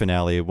of a good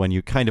finale, when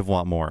you kind of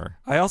want more.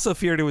 I also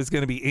feared it was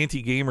going to be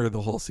anti-gamer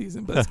the whole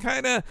season, but it's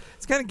kind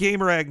of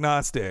gamer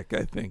agnostic,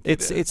 I think.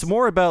 It's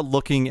more about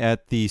looking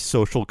at the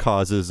social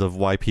causes of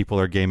why people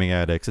are gaming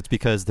addicts. It's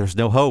because there's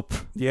no hope.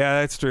 Yeah,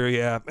 that's true.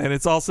 Yeah, and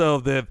it's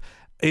also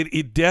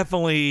it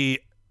definitely,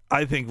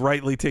 I think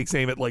rightly takes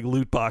aim at like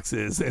loot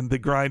boxes and the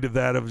grind of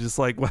that of just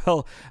like,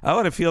 well, I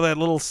want to feel that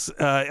little.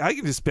 I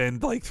can just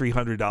spend like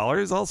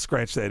 $300. I'll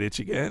scratch that itch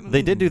again.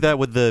 They did do that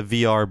with the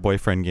VR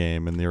boyfriend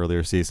game in the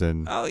earlier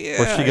season. Oh yeah,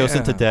 where she goes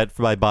into debt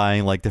by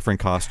buying like different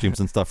costumes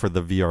and stuff for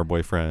the VR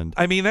boyfriend.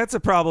 I mean, that's a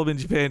problem in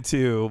Japan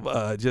too,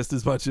 just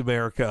as much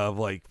America of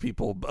like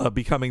people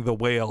becoming the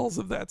whales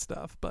of that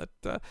stuff. But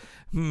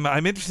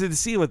I'm interested to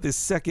see what this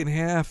second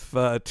half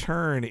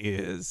turn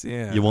is.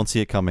 Yeah, you won't see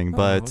it coming,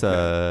 but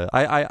okay.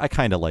 I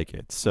kind of like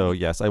it. So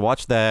yes, I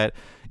watched that.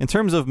 In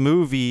terms of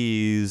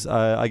movies,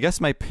 I guess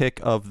my pick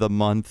of the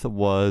month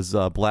was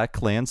Black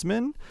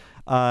Klansman.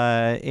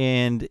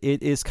 And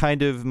it is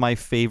kind of my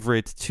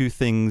favorite two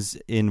things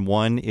in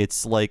one.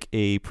 It's like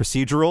a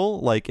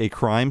procedural, like a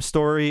crime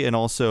story, and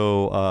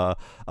also a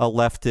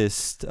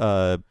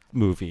leftist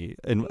movie.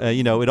 And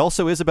it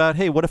also is about,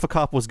 hey, what if a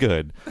cop was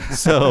good?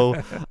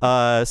 So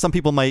some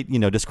people might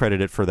discredit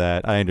it for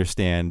that. I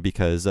understand,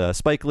 because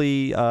Spike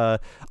Lee,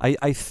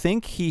 I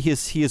think he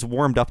has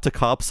warmed up to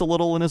cops a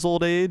little in his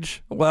old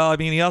age. Well, I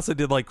mean, he also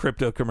did like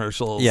crypto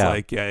commercials. Yeah,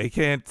 he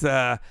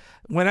can't.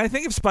 When I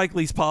think of Spike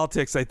Lee's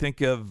politics, I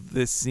think of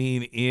this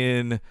scene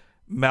in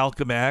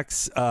Malcolm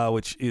X,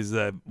 which is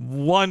a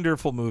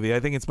wonderful movie. I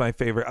think it's my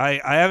favorite. I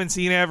haven't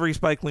seen every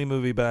Spike Lee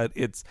movie, but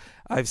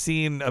I've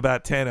seen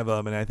about 10 of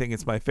them, and I think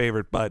it's my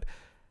favorite. But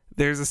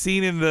there's a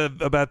scene in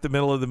about the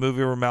middle of the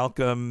movie where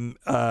Malcolm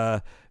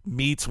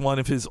meets one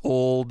of his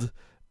old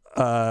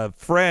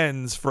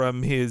friends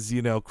from his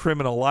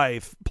criminal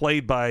life,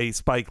 played by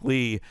Spike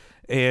Lee.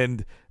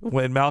 And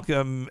when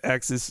Malcolm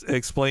X is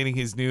explaining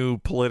his new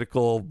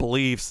political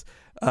beliefs,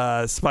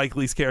 Spike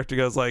Lee's character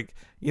goes like,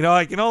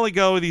 I can only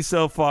go with you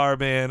so far,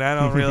 man. I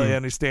don't really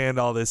understand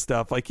all this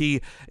stuff. Like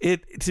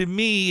to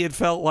me, it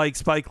felt like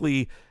Spike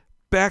Lee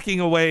backing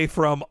away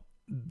from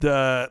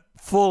the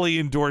fully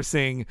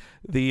endorsing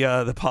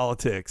the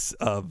politics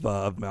of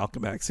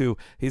Malcolm X, who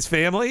his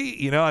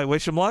family, I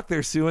wish him luck.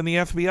 They're suing the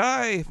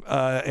FBI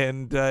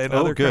and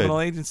other criminal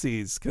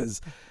agencies because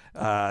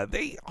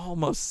they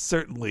almost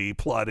certainly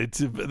plotted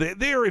to.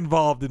 They're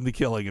involved in the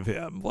killing of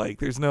him. Like,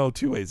 there's no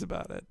two ways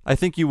about it. I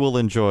think you will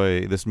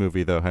enjoy this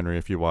movie, though, Henry,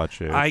 if you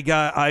watch it.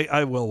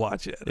 I will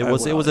watch it. It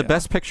was a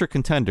Best Picture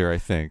contender, I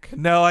think.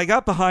 No, I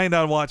got behind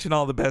on watching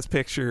all the Best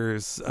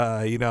Pictures,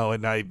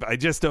 and I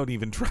just don't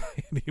even try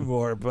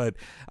anymore. But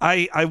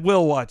I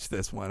will watch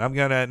this one. I'm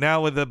gonna,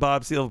 now with the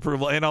Bob seal of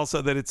approval, and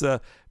also that it's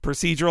a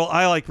procedural.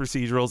 I like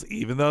procedurals,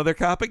 even though they're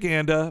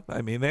propaganda.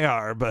 I mean, they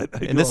are,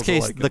 but in this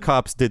case, the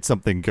cops did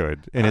something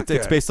good, and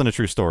it's based on a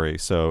true story,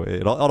 so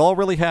it all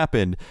really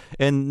happened.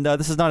 And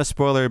this is not a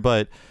spoiler,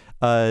 but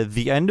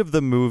the end of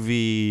the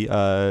movie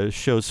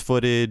shows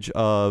footage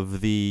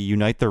of the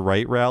Unite the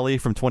Right rally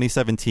from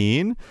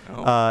 2017,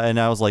 and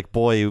I was like,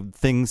 boy,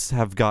 things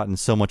have gotten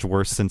so much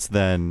worse since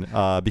then,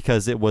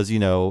 because it was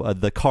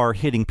the car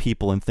hitting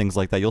people and things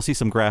like that. You'll see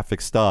some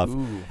graphic stuff.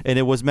 Ooh. And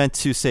it was meant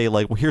to say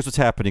like, well, here's what's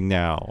happening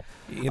now.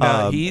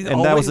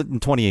 That was in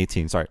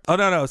 2018. Sorry. Oh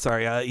no,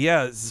 sorry.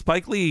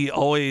 Spike Lee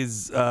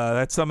always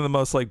that's some of the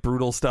most like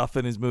brutal stuff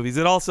in his movies.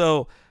 And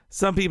also,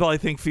 some people I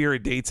think fear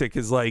it dates it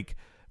because like.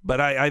 But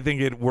I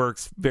think it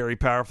works very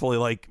powerfully.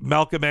 Like,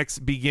 Malcolm X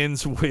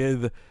begins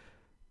with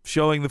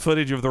showing the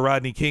footage of the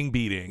Rodney King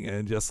beating,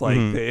 and just like,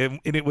 and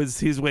it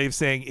was his way of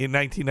saying in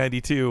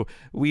 1992,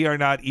 we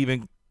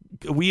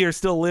are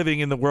still living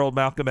in the world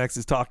Malcolm X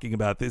is talking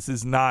about. This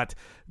is not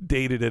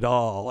dated at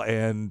all.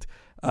 And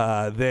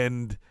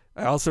then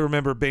I also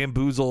remember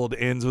Bamboozled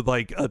ends with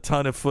like a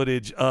ton of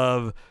footage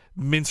of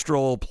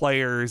minstrel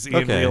players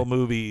in real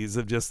movies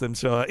of just them,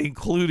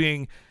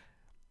 including.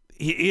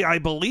 I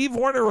believe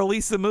Warner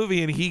released the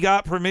movie and he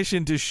got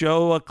permission to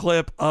show a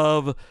clip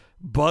of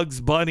Bugs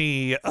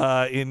Bunny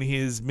in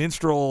his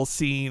minstrel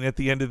scene at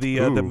the end of the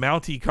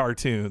Mountie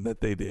cartoon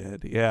that they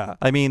did. Yeah.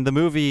 I mean, the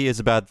movie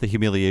is about the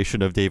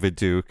humiliation of David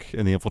Duke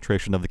and the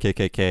infiltration of the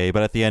KKK,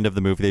 but at the end of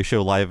the movie, they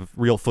show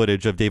real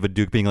footage of David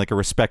Duke being like a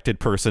respected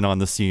person on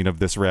the scene of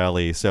this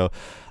rally. So,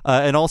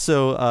 and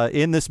also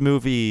in this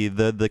movie,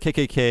 the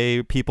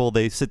KKK people,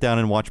 they sit down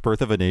and watch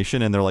Birth of a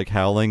Nation and they're like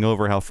howling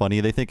over how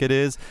funny they think it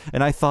is.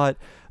 And I thought,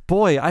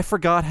 boy, I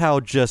forgot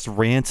how just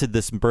rancid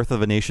this Birth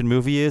of a Nation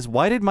movie is.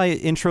 Why did my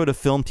intro to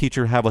film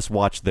teacher have us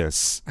watch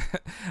this?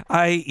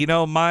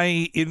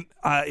 In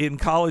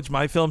college,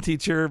 my film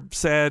teacher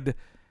said,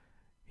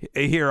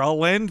 here, I'll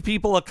lend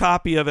people a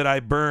copy of it I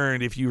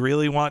burned if you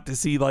really want to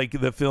see like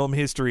the film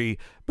history,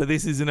 but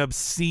this is an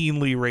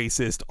obscenely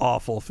racist,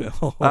 awful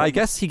film. I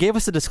guess he gave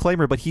us a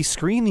disclaimer, but he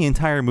screened the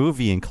entire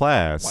movie in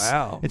class.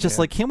 Wow. It's just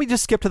like, can't we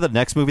just skip to the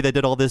next movie that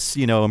did all this,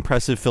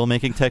 impressive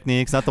filmmaking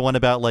techniques? Not the one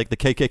about like the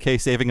KKK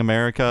saving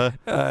America.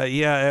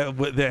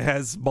 That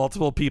has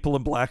multiple people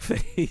in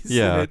blackface.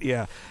 Yeah.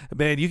 Yeah.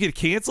 Man, you could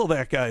cancel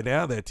that guy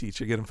now, that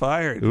teacher, get him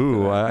fired.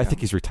 Ooh, I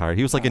think he's retired.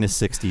 He was like in his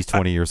 60s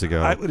 20 years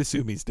ago. I would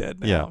assume he's dead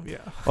now. Yeah.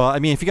 Well, I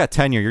mean, if you got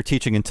tenure, you're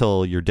teaching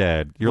until you're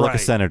dead. You're like a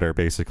senator,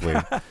 basically.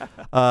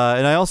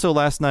 And I also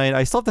last night,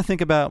 I still have to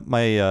think about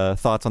my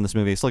thoughts on this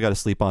movie. I still got to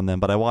sleep on them,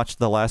 but I watched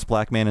The Last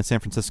Black Man in San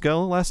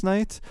Francisco last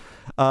night.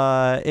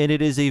 And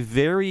it is a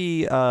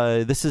very,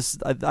 I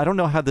don't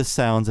know how this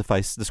sounds if I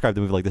describe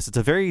the movie like this. It's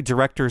a very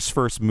director's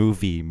first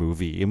movie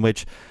in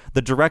which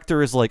the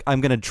director is like,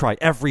 I'm going to try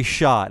every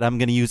shot. I'm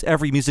going to use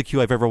every music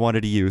cue I've ever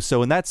wanted to use.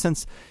 So in that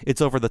sense,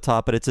 it's over the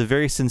top, but it's a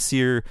very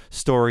sincere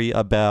story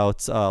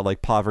about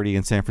like poverty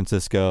in San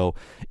Francisco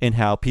and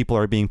how people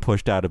are being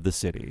pushed out of the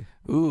city.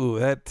 Ooh,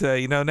 that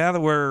now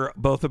that we're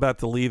both about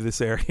to leave this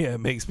area,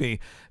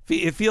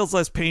 it feels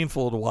less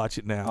painful to watch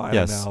it now. I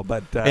don't know,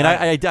 but and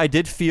I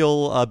did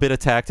feel a bit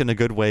attacked in a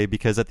good way,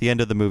 because at the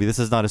end of the movie, this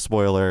is not a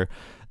spoiler,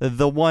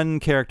 the one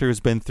character who's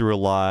been through a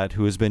lot,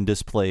 who has been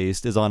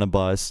displaced, is on a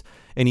bus,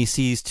 and he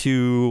sees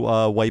two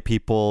white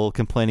people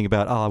complaining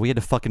about, we had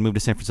to fucking move to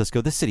San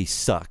Francisco. This city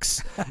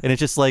sucks. And it's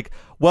just like,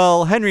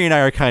 well, Henry and I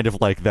are kind of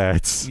like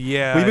that.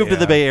 Yeah, we moved to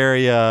the Bay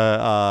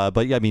Area,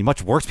 but yeah, I mean,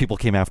 much worse people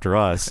came after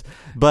us.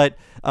 But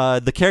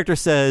the character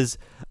says,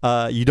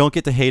 you don't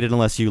get to hate it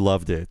unless you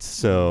loved it.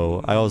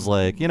 So I was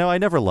like, I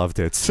never loved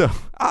it. So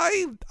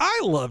I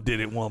loved it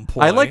at one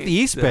point. I liked the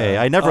East Bay.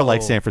 I never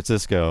liked San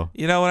Francisco.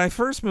 When I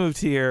first moved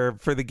here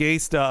for the gay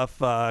stuff,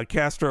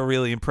 Castro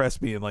really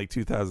impressed me in like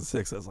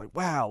 2006. I was like,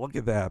 wow, look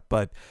at that.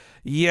 But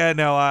yeah,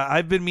 no,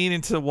 I've been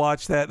meaning to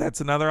watch that. That's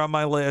another on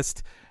my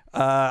list.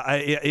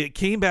 It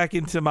came back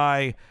into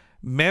my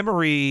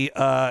memory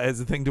as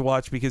a thing to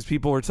watch because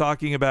people were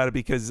talking about it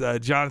because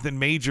Jonathan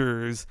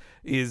Majors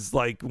is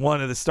like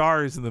one of the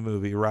stars in the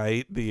movie,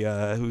 right?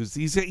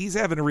 He's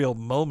having a real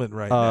moment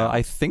right now.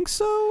 I think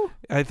so.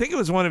 I think it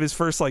was one of his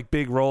first like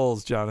big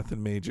roles,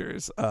 Jonathan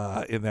Majors,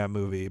 in that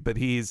movie. But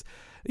he's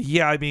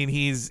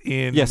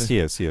in. Yes, he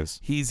is.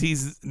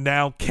 He's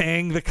now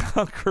Kang the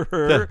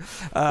Conqueror.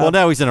 Well,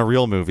 now he's in a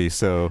real movie,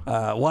 so.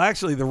 Well,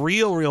 actually, the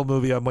real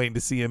movie I'm waiting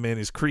to see him in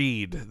is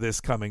Creed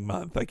this coming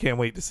month. I can't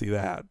wait to see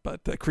that.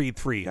 But Creed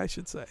 3, I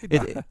should say.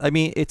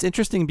 It's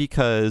interesting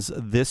because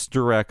this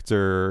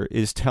director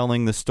is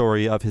telling the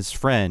story of his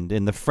friend,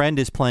 and the friend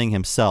is playing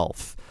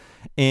himself.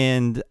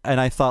 And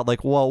I thought,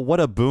 like, well, what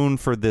a boon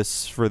for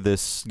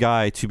this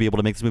guy to be able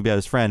to make this movie about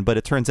his friend. But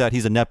it turns out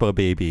he's a Nepo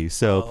baby.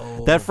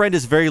 So that friend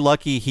is very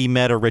lucky he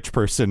met a rich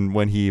person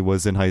when he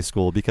was in high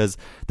school, because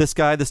this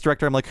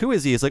director, I'm like, who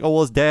is he? He's like, oh,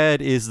 well, his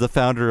dad is the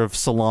founder of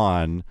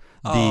Salon,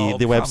 the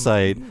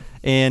website.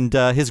 And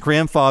his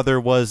grandfather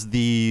was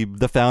the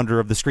founder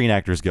of the Screen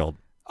Actors Guild.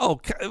 Oh,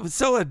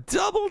 so a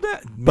double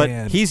net.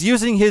 But he's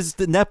using his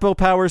Nepo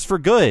powers for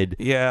good.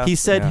 Yeah. He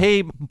said,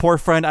 hey, poor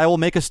friend, I will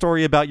make a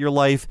story about your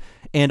life,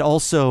 and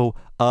also,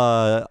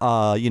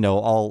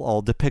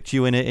 I'll depict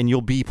you in it, and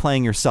you'll be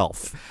playing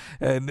yourself.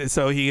 And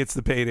so he gets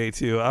the payday,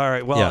 too. All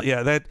right. Well,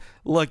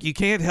 look, you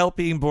can't help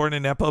being born a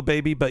Nepo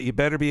baby, but you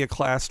better be a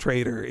class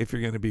traitor if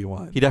you're going to be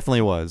one. He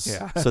definitely was.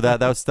 Yeah. So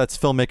that's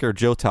filmmaker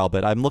Joe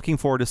Talbot. I'm looking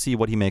forward to see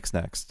what he makes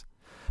next.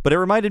 But it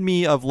reminded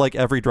me of like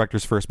every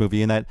director's first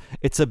movie in that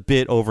it's a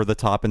bit over the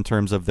top in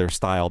terms of their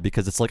style,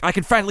 because it's like, I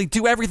can finally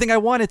do everything I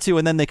wanted to,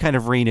 and then they kind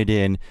of rein it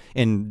in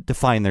and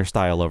define their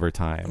style over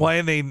time. Well,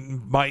 and they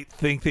might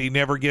think they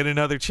never get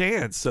another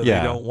chance, so they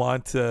don't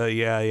want to.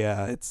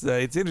 It's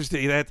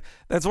interesting.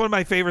 That's one of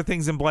my favorite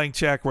things in Blank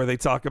Check, where they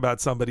talk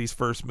about somebody's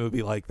first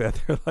movie like that.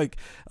 They're like,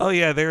 oh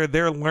yeah,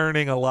 they're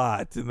learning a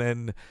lot. And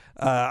then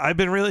I've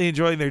been really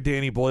enjoying their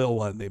Danny Boyle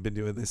one. They've been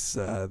doing this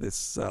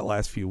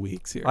last few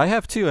weeks here. I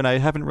have too, and I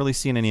haven't really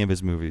seen any of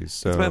his movies.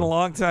 So. It's been a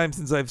long time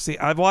since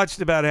I've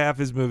watched about half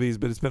his movies,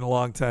 but it's been a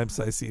long time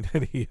since I've seen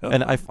any of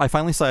them. And I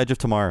finally saw Edge of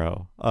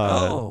Tomorrow,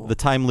 the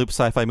time loop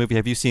sci-fi movie.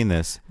 Have you seen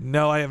this?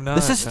 No, I have not.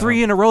 This is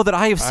 3 in a row that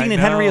I have seen,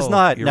 and Henry has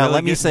not. You're now, really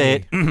let me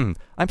say me. it.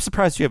 I'm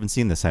surprised you haven't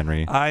seen this,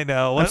 Henry. I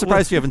know. I'm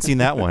surprised you haven't seen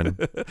that one.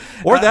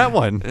 Or that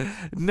one.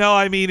 No,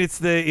 I mean,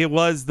 it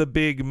was the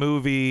big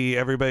movie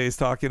everybody's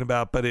talking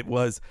about, but it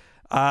was...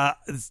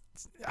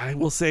 I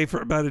will say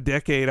for about a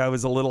decade I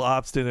was a little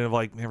obstinate of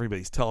like,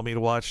 everybody's telling me to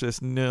watch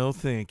this. No,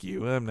 thank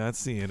you. I'm not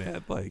seeing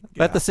it. Like,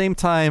 At the same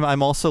time,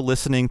 I'm also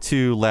listening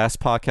to Last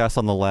Podcast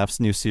on the Left's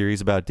new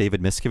series about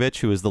David Miscavige,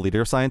 who is the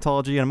leader of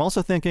Scientology, and I'm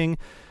also thinking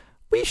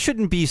we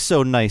shouldn't be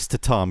so nice to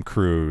Tom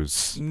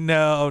Cruise.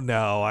 No,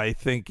 I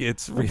think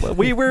it's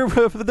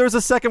there's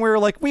a second where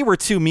we were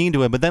too mean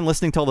to him, but then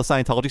listening to all the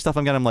Scientology stuff,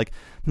 I'm like,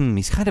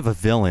 he's kind of a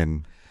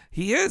villain.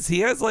 He is.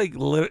 He has like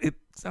it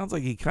sounds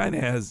like he kind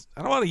of has.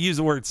 I don't want to use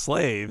the word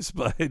slaves,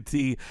 but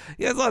he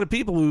has a lot of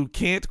people who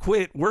can't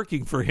quit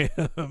working for him.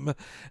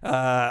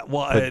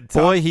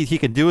 He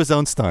can do his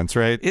own stunts,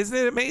 right? Isn't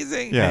it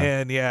amazing?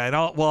 Yeah. And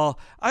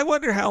I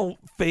wonder how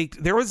fake.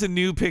 There was a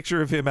new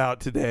picture of him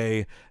out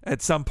today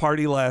at some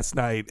party last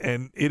night,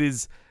 and it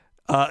is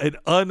an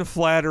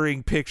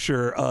unflattering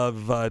picture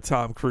of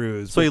Tom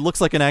Cruise. So he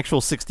looks like an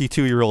actual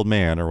 62-year-old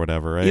man or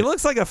whatever, right? He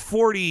looks like a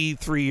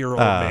 43-year-old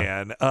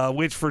man,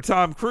 which for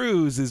Tom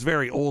Cruise is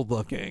very old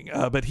looking.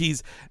 But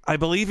I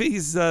believe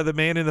he's the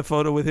man in the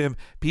photo with him.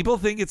 People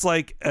think it's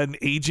like an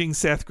aging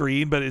Seth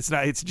Green, but it's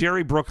not. It's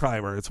Jerry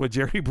Bruckheimer. It's what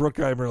Jerry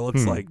Bruckheimer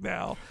looks like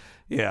now.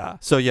 Yeah.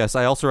 So yes,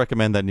 I also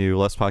recommend that new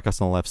Left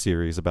Podcast on the Left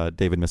series about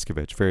David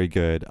Miscavige. Very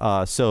good.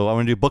 So I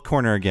want to do Book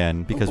Corner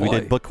again because we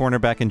did Book Corner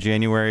back in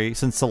January.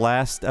 Since the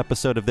last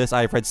episode of this,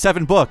 I've read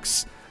 7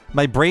 books.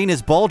 My brain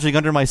is bulging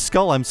under my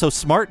skull. I'm so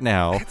smart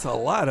now. That's a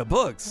lot of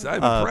books.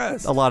 I'm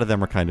impressed. A lot of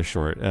them are kind of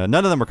short. None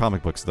of them are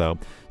comic books, though.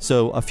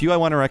 So a few I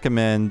want to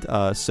recommend.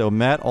 So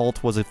Matt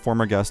Alt was a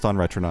former guest on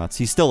Retronauts.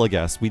 He's still a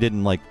guest. We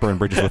didn't burn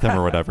bridges with him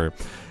or whatever.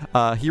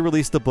 He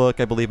released a book,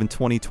 I believe, in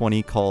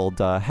 2020 called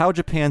How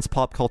Japan's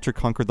Pop Culture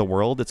Conquered the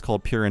World. It's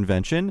called Pure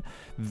Invention.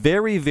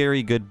 Very,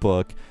 very good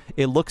book.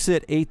 It looks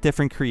at 8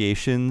 different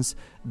creations,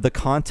 the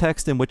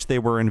context in which they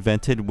were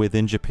invented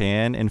within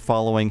Japan, and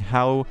following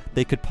how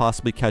they could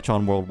possibly catch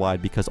on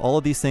worldwide, because all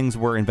of these things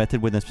were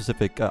invented within a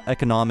specific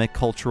economic,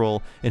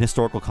 cultural, and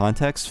historical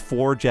context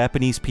for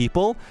Japanese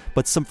people,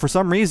 but for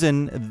some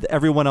reason,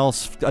 everyone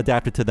else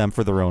adapted to them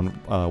for their own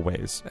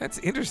ways. That's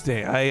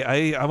interesting.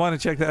 I want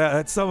to check that out.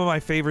 That's some of my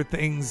favorite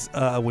things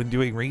when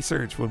doing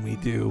research, when we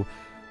do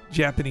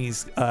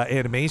Japanese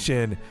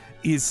animation,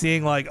 is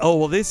seeing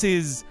this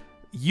is...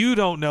 You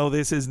don't know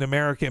this as an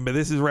American, but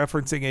this is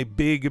referencing a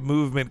big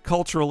movement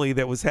culturally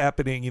that was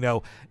happening, in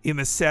the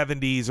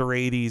 70s or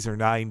 80s or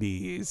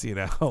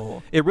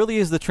 90s, It really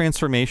is the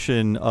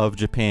transformation of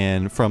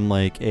Japan from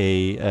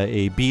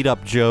a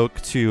beat-up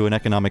joke to an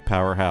economic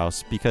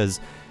powerhouse,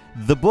 because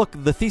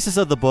the thesis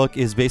of the book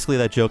is basically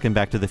that joke in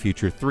Back to the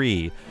Future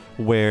 3,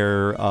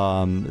 where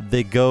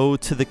they go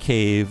to the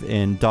cave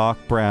and Doc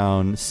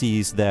Brown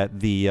sees that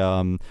the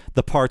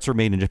parts are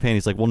made in Japan.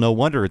 He's like, well, no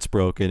wonder it's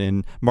broken.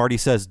 And Marty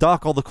says,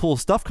 Doc, all the cool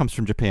stuff comes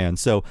from Japan.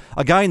 So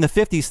a guy in the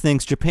 50s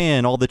thinks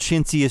Japan, all the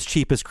chintziest,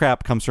 cheapest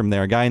crap comes from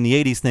there. A guy in the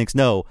 80s thinks,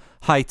 no,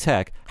 high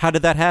tech. How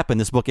did that happen?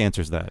 This book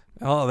answers that.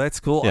 Oh, that's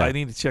cool. Yeah. I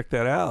need to check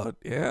that out.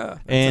 Yeah,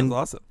 that sounds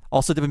awesome.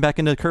 Also dipping back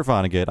into Kurt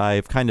Vonnegut.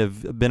 I've kind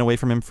of been away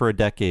from him for a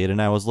decade,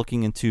 and I was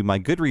looking into my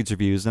Goodreads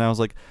reviews, and I was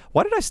like,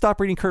 why did I stop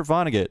reading Kurt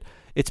Vonnegut?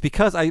 It's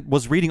because I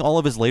was reading all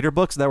of his later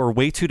books that were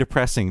way too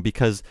depressing,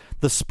 because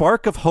the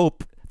spark of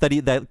hope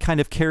that kind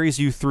of carries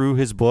you through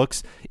his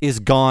books is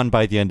gone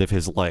by the end of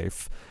his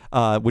life.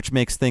 Which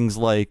makes things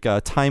like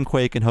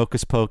Timequake and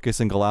Hocus Pocus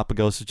and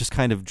Galapagos just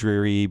kind of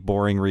dreary,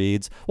 boring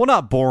reads. Well,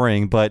 not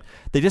boring, but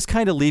they just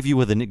kind of leave you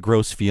with a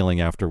gross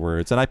feeling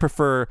afterwards. And I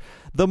prefer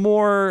the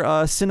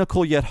more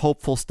cynical yet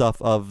hopeful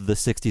stuff of the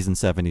 60s and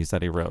 70s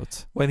that he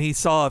wrote. When he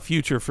saw a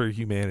future for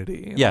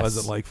humanity and yes.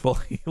 wasn't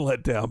fully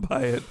let down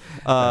by it.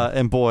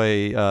 And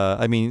boy,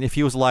 I mean, if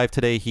he was alive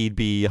today, he'd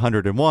be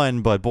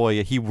 101, but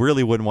boy, he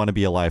really wouldn't want to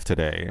be alive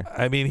today.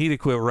 I mean, he'd have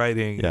quit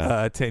writing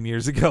 10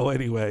 years ago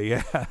anyway,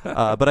 yeah.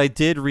 But I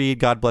did read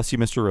God Bless You,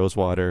 Mr.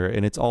 Rosewater,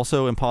 and it's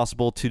also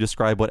impossible to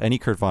describe what any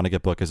Kurt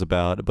Vonnegut book is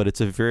about, but it's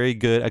a very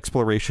good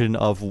exploration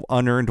of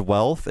unearned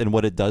wealth and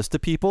what it does to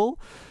people.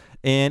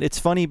 And it's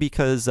funny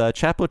because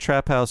Chapo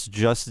Trap House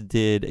just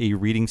did a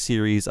reading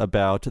series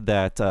about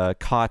that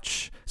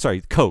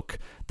Coke,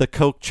 the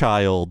Coke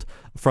child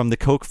from the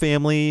Koch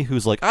family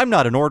who's like, I'm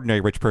not an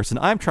ordinary rich person,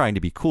 I'm trying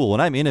to be cool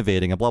and I'm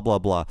innovating and blah, blah,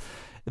 blah.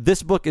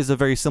 This book is a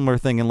very similar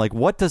thing, and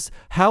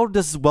how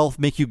does wealth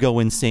make you go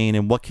insane,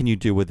 and what can you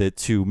do with it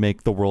to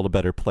make the world a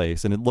better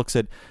place? And it looks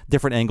at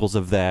different angles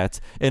of that,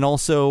 and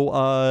also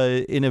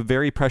in a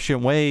very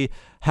prescient way,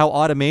 how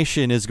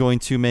automation is going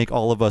to make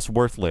all of us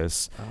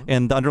worthless.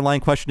 And the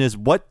underlying question is,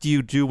 what do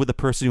you do with a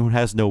person who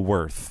has no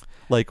worth?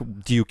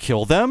 Do you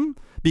kill them?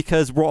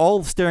 Because we're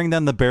all staring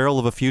down the barrel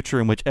of a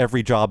future in which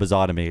every job is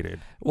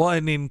automated. Well, I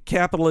mean,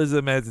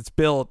 capitalism as it's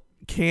built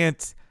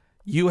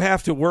you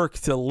have to work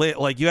to live.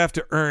 You have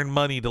to earn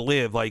money to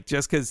live.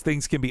 Just because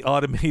things can be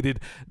automated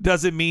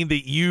doesn't mean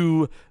that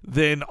you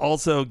then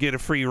also get a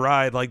free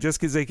ride. Just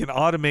because they can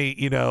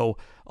automate,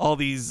 all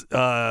these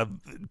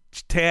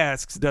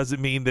tasks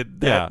doesn't mean that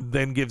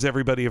then gives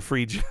everybody a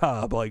free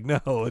job.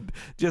 No, it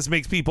just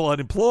makes people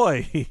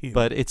unemployed.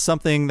 But it's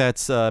something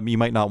that's you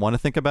might not want to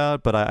think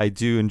about, but I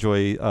do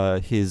enjoy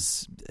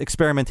his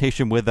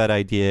experimentation with that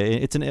idea.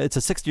 It's a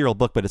 60-year-old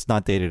book, but it's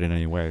not dated in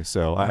any way.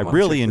 So I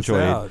really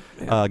enjoyed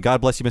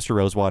God Bless You, Mr.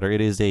 Rosewater.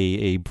 It is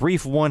a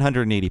brief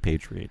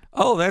 180-page read.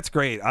 Oh, that's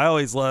great. I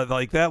always loved,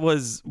 that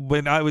was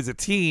when I was a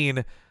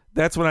teen.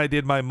 That's when I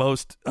did my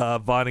most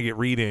Vonnegut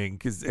reading,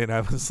 and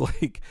I was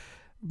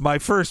my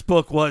first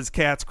book was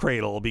Cat's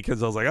Cradle,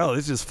 because I was like, oh,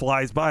 this just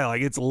flies by.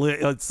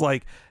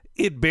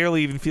 It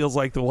barely even feels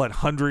like the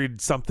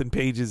 100-something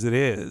pages it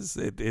is.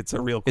 It's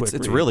a real quick read.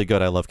 It's really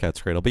good. I love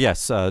Cat's Cradle. But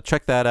yes,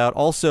 check that out.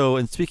 Also,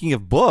 and speaking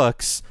of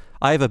books,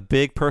 I have a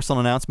big personal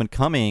announcement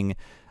coming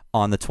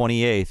on the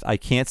 28th. I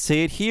can't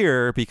say it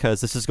here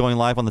because this is going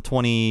live on the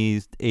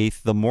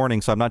 28th the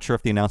morning, so I'm not sure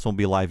if the announcement will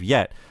be live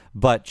yet.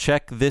 But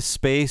check this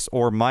space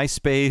or my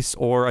space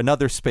or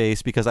another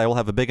space, because I will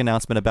have a big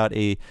announcement about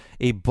a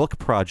book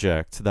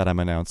project that I'm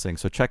announcing.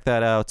 So check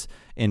that out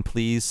and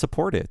please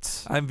support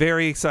it. I'm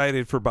very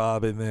excited for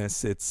Bob in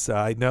this.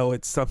 I know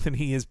it's something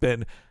he has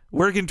been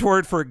working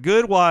toward for a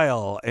good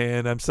while,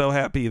 and I'm so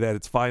happy that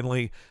it's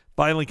finally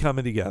finally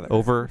coming together.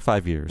 Over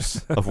 5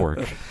 years of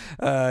work.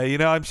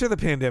 I'm sure the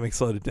pandemic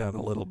slowed it down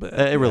a little bit.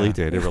 It really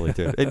did. It really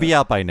did. It'd be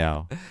out by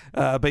now.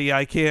 But yeah,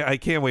 I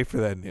can't wait for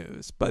that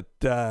news. But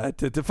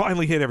to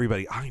finally hit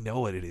everybody, I know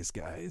what it is,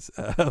 guys.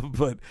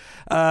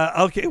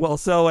 Okay. Well,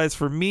 so as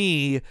for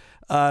me,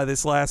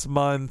 this last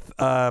month,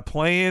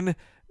 playing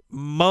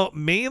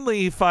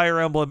mainly Fire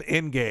Emblem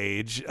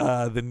Engage,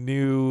 the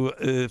new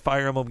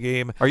Fire Emblem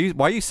game. Why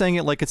are you saying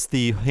it like it's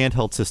the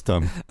handheld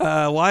system?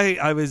 Why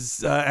I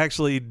was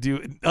actually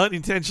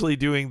unintentionally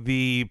doing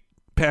the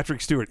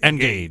Patrick Stewart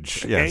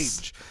Engage.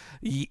 Yes.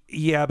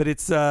 Yeah, but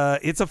it's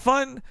a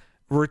fun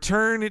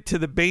return to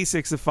the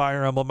basics of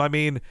Fire Emblem. I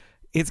mean,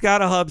 it's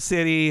got a hub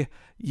city.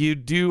 You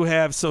do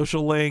have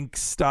social link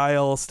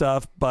style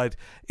stuff, but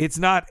it's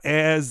not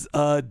as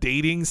a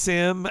dating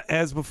sim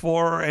as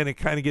before, and it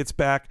kind of gets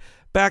back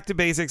to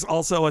basics.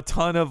 Also, a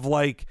ton of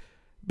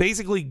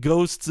basically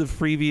ghosts of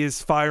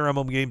previous Fire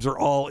Emblem games are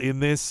all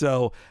in this.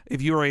 So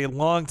if you're a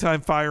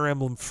longtime Fire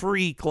Emblem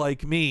freak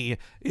like me,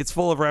 it's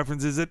full of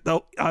references.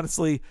 Though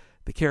honestly,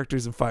 the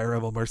characters in Fire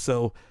Emblem are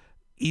so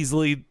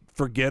easily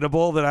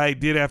forgettable that I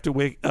did have to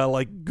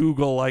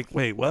Google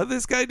wait, what did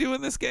this guy do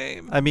in this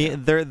game? I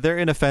mean, they're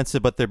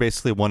inoffensive, but they're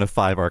basically one of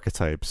 5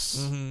 archetypes.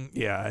 Mm-hmm.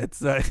 Yeah,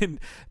 it's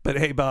but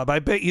hey, Bob, I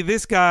bet you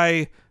this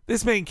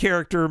main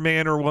character,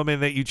 man or woman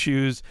that you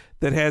choose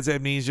that has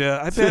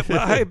amnesia,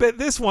 I bet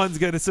this one's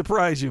going to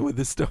surprise you with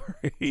the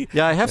story.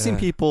 Yeah, I have seen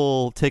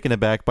people taken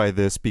aback by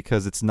this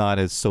because it's not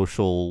as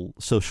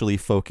socially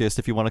focused,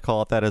 if you want to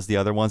call it that, as the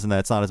other ones, and that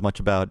it's not as much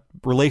about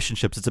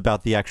relationships. It's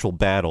about the actual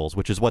battles,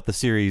 which is what the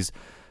series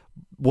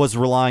was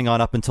relying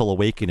on up until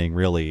Awakening,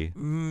 really.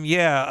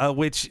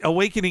 Which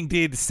Awakening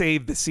did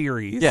save the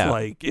series.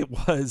 Yeah. It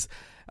was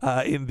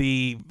in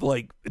the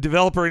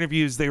developer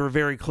interviews, they were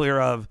very clear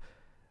of,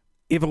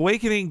 if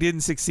Awakening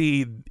didn't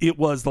succeed, it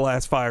was the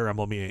last Fire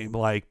Emblem game.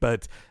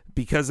 But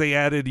because they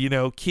added,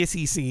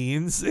 kissy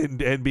scenes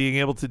and being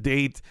able to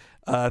date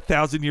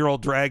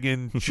 1,000-year-old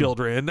dragon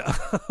children,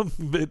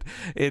 but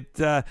it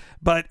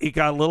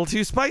got a little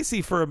too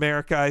spicy for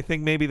America. I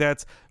think maybe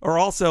or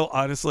also,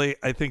 honestly,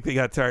 I think they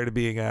got tired of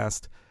being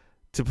asked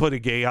to put a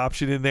gay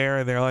option in there,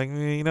 and they're like,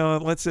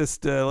 let's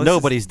just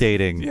nobody's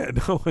dating. Yeah,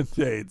 no one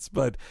dates.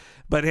 But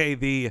hey,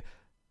 the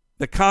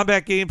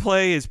combat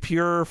gameplay is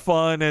pure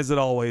fun as it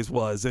always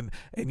was. And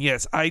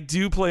yes, I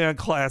do play on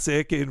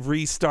classic and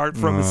restart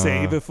from a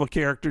save if a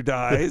character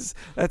dies.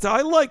 That's how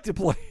I like to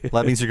play it.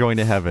 That means you're going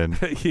to heaven.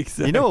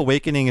 Exactly.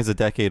 Awakening is a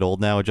decade old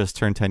now. It just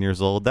turned 10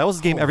 years old. That was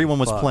a game everyone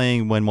was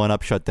playing when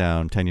 1UP shut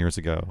down 10 years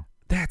ago.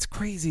 That's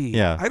crazy.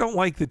 Yeah. I don't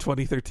like that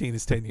 2013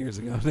 is 10 years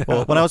ago now.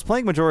 Well, when I was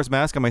playing Majora's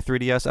Mask on my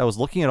 3DS, I was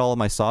looking at all of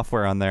my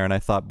software on there, and I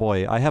thought,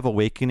 boy, I have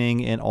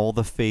Awakening and all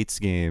the Fates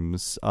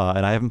games,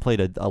 and I haven't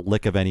played a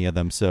lick of any of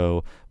them.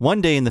 So one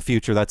day in the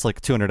future, that's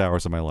like 200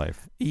 hours of my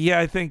life. Yeah,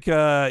 I think,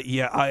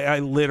 I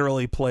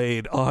literally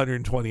played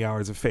 120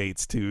 hours of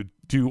Fates to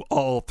do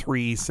all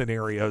 3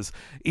 scenarios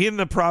in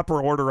the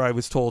proper order I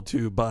was told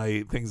to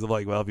by things of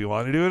if you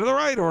want to do it in the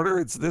right order,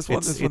 it's this one,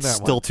 this one, that one. It's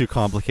still too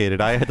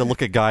complicated. I had to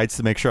look at guides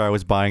to make sure I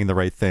was buying the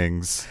right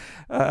things.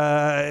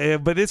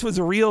 But this was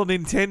a real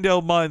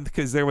Nintendo month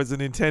because there was a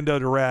Nintendo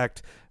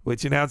Direct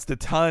which announced a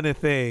ton of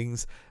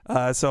things.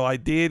 So I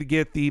did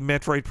get the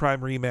Metroid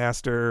Prime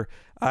Remaster.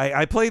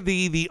 I played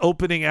the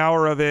opening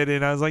hour of it,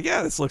 and I was like,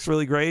 yeah, this looks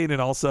really great. And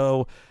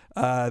also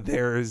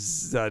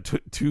there's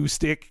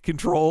 2-stick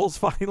controls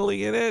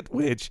finally in it,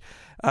 which,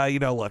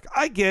 look,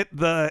 I get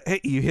hey,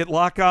 you hit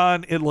lock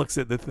on, it looks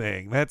at the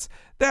thing.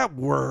 That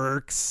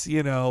works,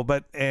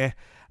 but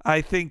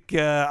I think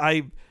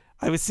I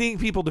was seeing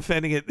people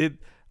defending it.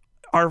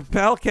 Our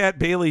pal Kat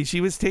Bailey,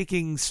 she was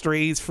taking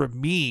strays from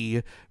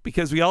me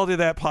because we all did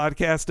that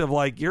podcast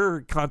of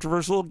your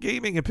controversial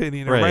gaming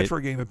opinion or retro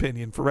game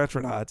opinion for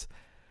Retronauts.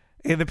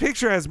 And the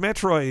picture has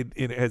Metroid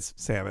in it, has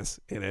Samus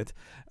in it.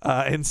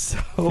 And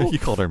so you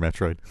called her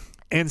Metroid.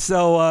 And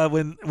so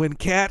when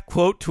Kat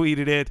quote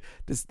tweeted it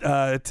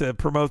to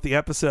promote the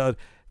episode,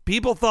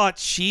 people thought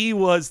she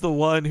was the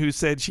one who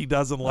said she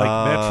doesn't like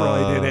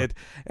Metroid in it.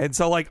 And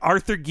so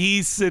Arthur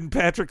Geese and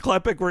Patrick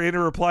Klepek were in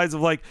her replies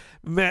of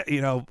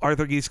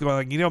Arthur Geese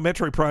going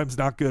Metroid Prime's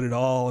not good at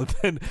all. And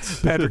then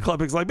Patrick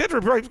Klepek's like,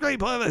 Metroid Prime's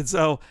great. And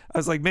so I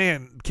was like,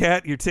 man,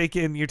 Kat, you're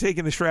taking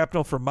the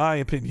shrapnel from my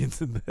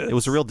opinions in this. It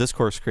was a real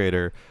discourse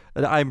creator.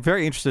 I'm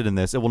very interested in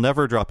this. It will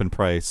never drop in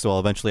price, so I'll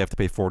eventually have to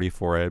pay $40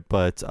 for it.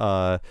 But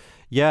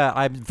yeah,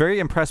 I'm very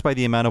impressed by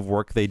the amount of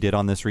work they did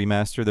on this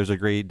remaster. There's a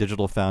great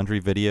Digital Foundry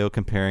video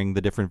comparing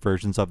the different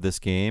versions of this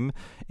game,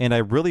 and I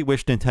really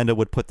wish Nintendo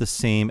would put the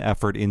same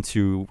effort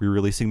into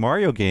re-releasing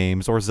Mario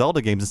games or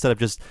Zelda games instead of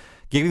just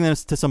giving them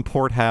to some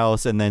port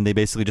house and then they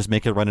basically just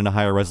make it run in a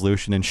higher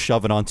resolution and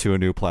shove it onto a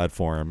new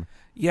platform.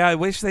 Yeah, I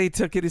wish they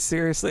took it as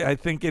seriously. I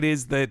think it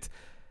is that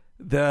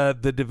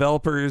the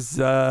developers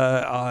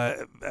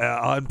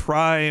on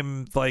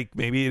Prime, like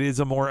maybe it is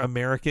a more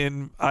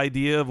American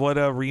idea of what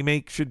a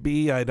remake should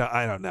be. I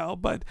don't know,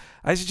 but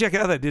I should check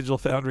out that Digital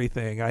Foundry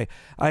thing.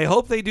 I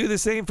hope they do the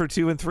same for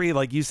 2 and 3.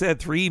 Like you said,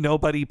 3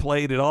 nobody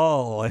played at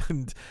all,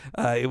 and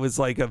it was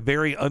like a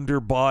very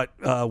underbought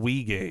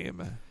Wii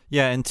game.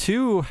 Yeah, and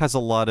 2 has a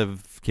lot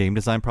of game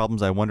design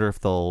problems. I wonder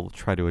if they'll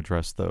try to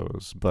address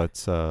those.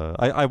 But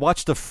I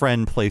watched a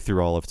friend play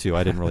through all of 2.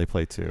 I didn't really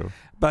play 2.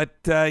 But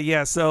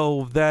yeah,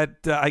 so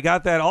that I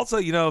got that. Also,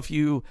 if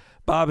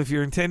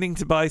you're intending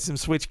to buy some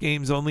Switch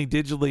games only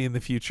digitally in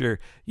the future,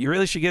 you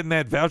really should get in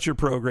that voucher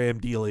program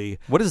dealie.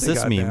 What does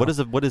this mean?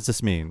 Now. What does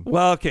this mean?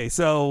 Well, okay,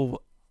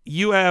 so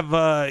you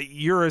have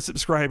you're a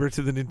subscriber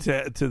to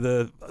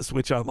the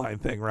Switch Online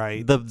thing,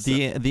 right?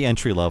 The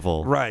entry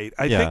level, right?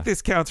 I think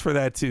this counts for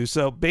that too.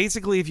 So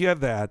basically, if you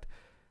have that,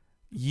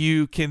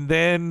 you can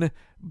then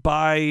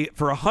buy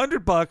for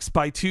 $100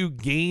 buy 2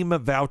 game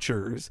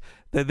vouchers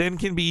that then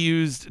can be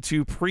used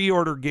to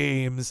pre-order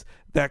games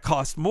that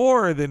cost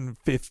more than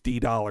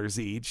 $50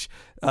 each.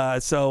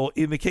 So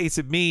in the case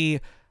of me,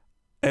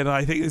 and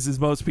I think this is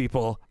most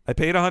people, I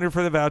paid $100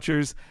 for the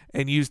vouchers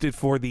and used it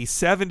for the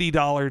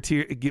 $70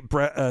 tier,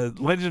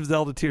 Legend of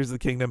Zelda Tears of the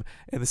Kingdom,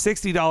 and the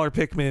 $60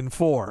 Pikmin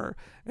 4.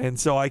 And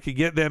so I could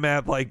get them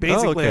at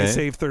basically I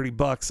saved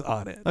 $30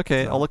 on it.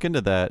 Okay, so. I'll look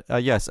into that.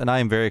 Yes, and I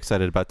am very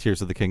excited about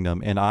Tears of the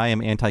Kingdom, and I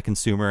am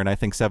anti-consumer, and I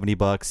think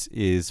 $70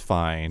 is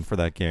fine for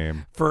that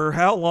game. For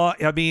how long?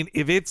 I mean,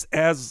 if it's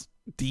as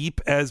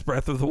deep as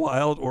Breath of the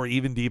Wild or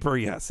even deeper,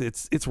 yes,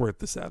 it's worth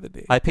the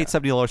 $70. I paid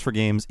 $70 for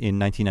games in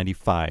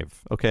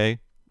 1995. Okay,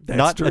 That's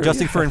not true,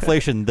 adjusting for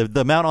inflation.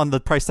 The amount on the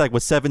price tag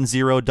was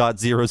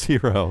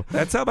 70.00.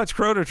 That's how much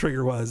Chrono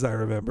Trigger was. I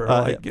remember.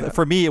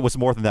 For me, it was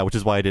more than that, which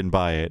is why I didn't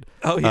buy it.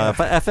 Oh yeah.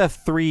 But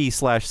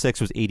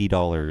FF3/6 was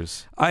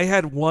 $80. I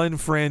had one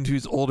friend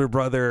whose older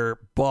brother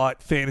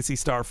bought Phantasy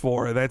Star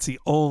 4. That's the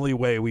only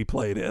way we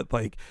played it.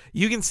 Like,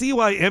 you can see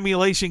why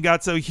emulation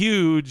got so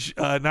huge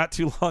not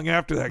too long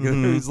after that, because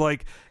it was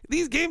like,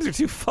 these games are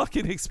too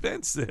fucking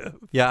expensive.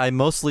 Yeah,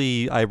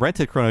 I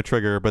rented Chrono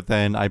Trigger, but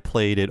then I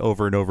played it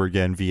over and over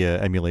again via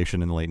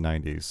emulation in the late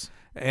 90s.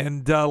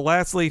 And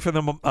lastly, for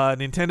the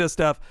Nintendo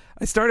stuff,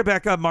 I started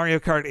back up Mario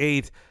Kart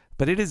 8,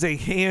 but it is a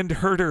hand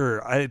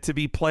herder to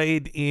be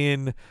played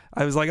in.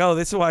 I was like, oh,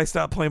 this is why I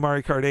stopped playing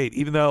Mario Kart 8,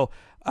 even though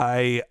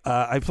I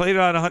played it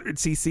on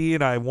 100cc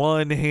and I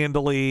won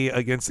handily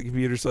against the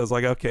computer. So I was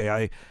like, okay,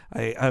 I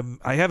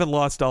haven't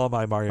lost all of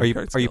my Mario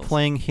Kart skills. Are you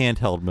playing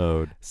handheld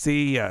mode?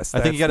 See, yes.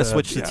 I think you got to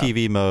switch to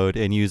TV mode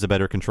and use a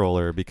better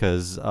controller,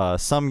 because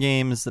some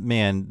games,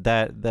 man,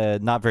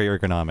 that not very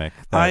ergonomic.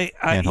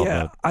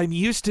 Mode. I'm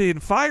used to in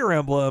Fire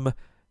Emblem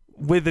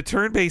with the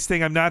turn-based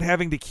thing. I'm not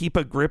having to keep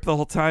a grip the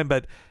whole time,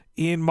 but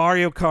in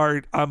Mario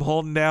Kart, I'm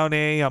holding down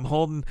A. I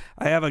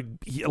have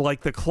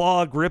the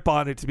claw grip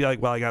on it to be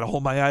like, well, I got to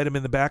hold my item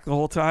in the back the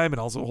whole time and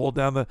also hold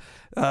down the.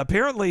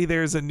 Apparently,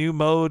 there's a new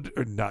mode,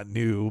 or not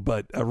new,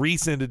 but a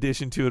recent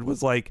addition to it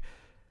was like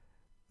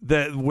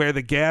where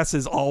the gas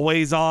is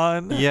always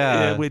on.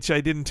 Yeah, which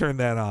I didn't turn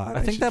that on.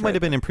 I think that might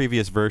have been in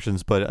previous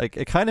versions, but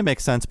it kind of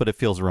makes sense, but it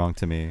feels wrong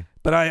to me.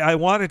 But I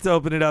wanted to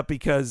open it up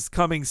because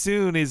coming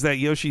soon is that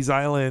Yoshi's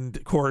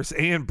Island course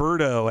and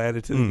Birdo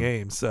added to the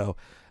game. So.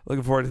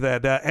 Looking forward to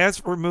that. As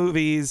for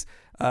movies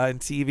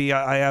and TV,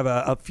 I have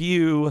a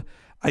few.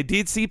 I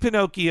did see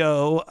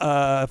Pinocchio,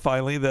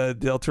 finally, the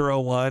Del Toro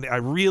one. I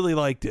really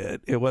liked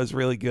it. It was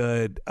really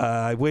good.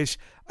 I wish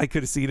I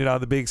could have seen it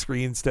on the big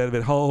screen instead of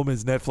at home,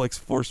 as Netflix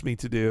forced me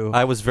to do.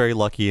 I was very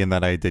lucky in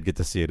that I did get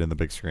to see it on the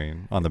big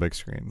screen.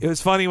 It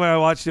was funny when I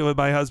watched it with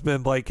my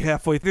husband, like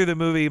halfway through the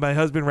movie, my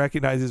husband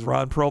recognizes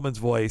Ron Perlman's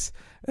voice.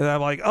 And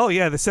I'm like, oh,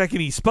 yeah, the second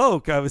he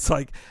spoke, I was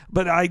like,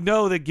 but I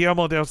know that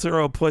Guillermo del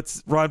Toro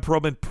puts Ron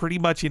Perlman pretty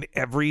much in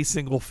every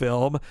single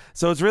film.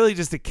 So it's really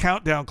just a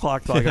countdown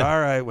clock to like, all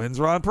right, when's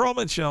Ron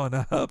Perlman showing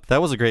up?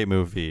 That was a great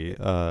movie,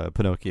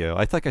 Pinocchio.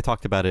 I think I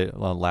talked about it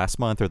last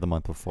month or the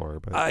month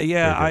before. But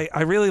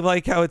I really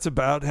like how it's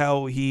about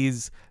how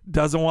he's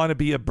doesn't want to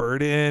be a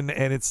burden.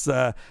 And it's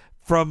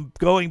from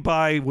going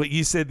by what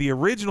you said the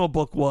original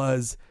book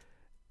was,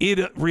 it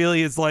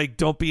really is like,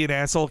 don't be an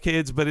asshole,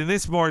 kids. But in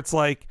this more, it's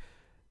like,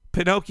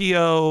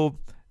 Pinocchio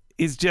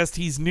is just,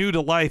 he's new to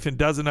life and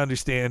doesn't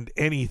understand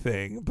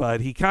anything,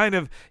 but he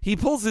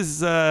pulls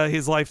his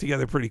life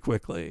together pretty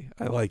quickly.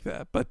 I like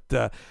that. But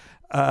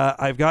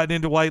I've gotten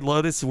into White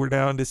Lotus. We're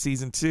down to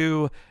season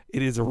 2.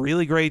 It is a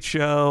really great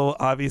show.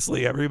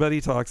 Obviously, everybody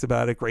talks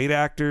about it. Great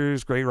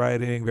actors, great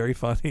writing, very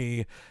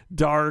funny,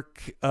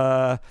 dark,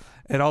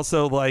 and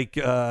also like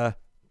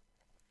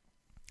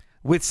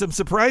with some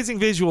surprising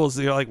visuals.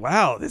 You're like,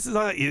 wow, this is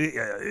on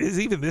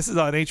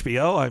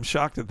HBO. I'm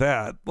shocked at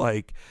that.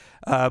 Like,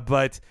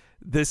 but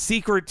the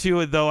secret to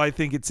it, though, I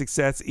think its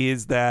success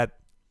is that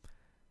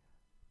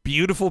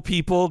beautiful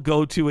people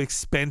go to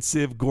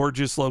expensive,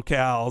 gorgeous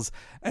locales,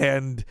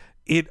 and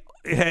it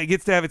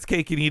gets to have its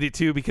cake and eat it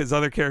too, because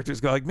other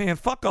characters go like, man,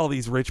 fuck all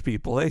these rich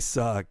people, they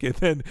suck. And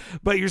then,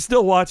 but you're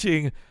still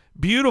watching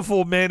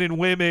beautiful men and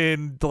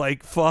women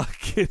like fuck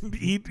and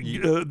eat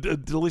a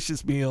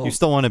delicious meal. You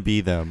still want to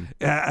be them.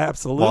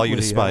 Absolutely. While you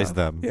despise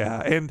them.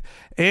 Yeah, and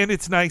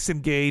it's nice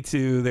and gay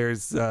too.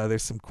 There's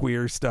some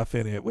queer stuff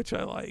in it, which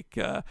I like.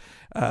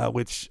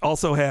 Which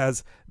also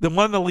has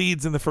one of the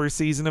leads in the first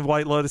season of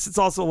White Lotus. It's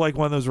also like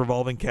one of those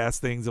revolving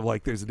cast things of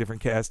like there's a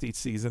different cast each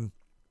season.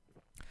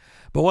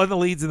 But one of the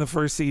leads in the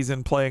first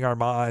season, playing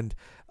Armand,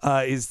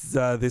 is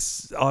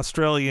this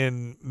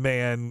Australian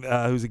man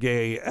who's a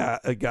gay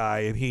guy,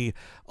 and he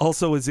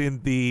also is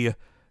in the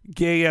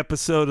gay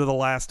episode of The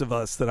Last of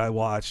Us that I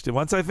watched. And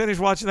once I finished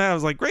watching that, I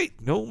was like, great,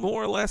 no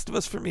more Last of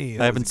Us for me.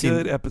 I haven't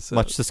seen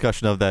much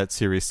discussion of that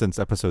series since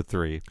episode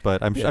 3,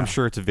 but I'm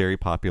sure it's very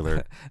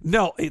popular.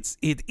 No, it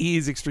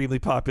is extremely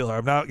popular.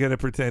 I'm not going to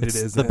pretend it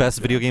is the best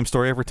video game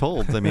story ever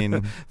told. I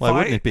mean, why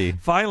wouldn't it be?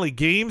 Finally,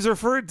 games are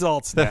for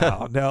adults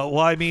now. No,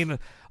 well, I mean,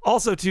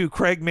 also too,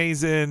 Craig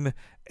Mazin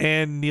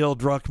and Neil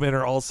Druckmann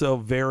are also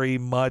very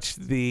much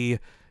the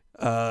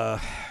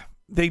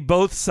they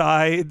both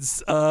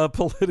sides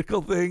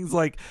political things.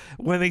 Like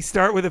when they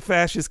start with a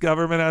fascist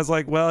government, I was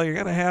like, well, you're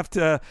gonna have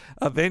to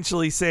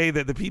eventually say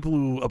that the people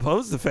who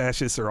oppose the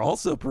fascists are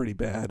also pretty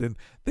bad, and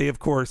they of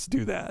course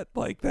do that.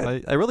 Like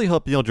that. I really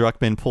hope Neil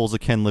Druckmann pulls a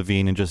Ken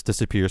Levine and just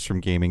disappears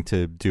from gaming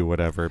to do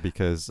whatever,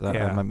 because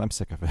I'm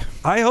sick of it.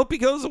 I hope he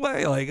goes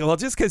away. Like, well,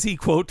 just because he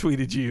quote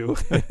tweeted you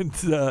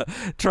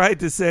and tried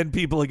to send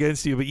people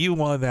against you, but you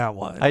won that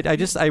one.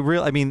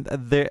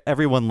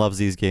 Everyone loves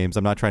these games.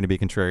 I'm not trying to be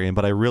contrarian,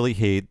 but I really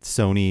hate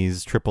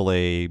Sony's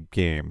AAA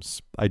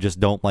games. I just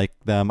don't like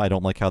them. I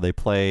don't like how they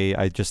play.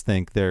 I just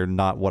think they're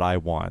not what I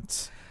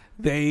want.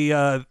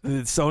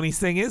 Sony's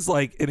thing is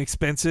like an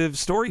expensive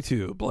story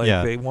tube.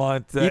 Like they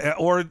want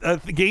or a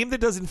game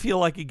that doesn't feel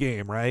like a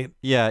game, right?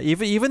 Yeah,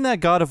 even that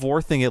God of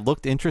War thing, it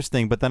looked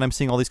interesting, but then I'm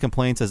seeing all these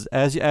complaints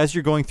as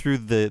you're going through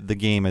the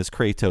game as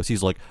Kratos.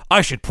 He's like, I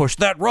should push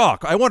that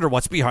rock. I wonder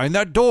what's behind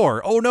that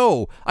door. Oh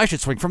no, I should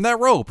swing from that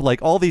rope.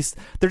 Like all these,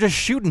 they're just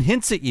shooting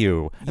hints at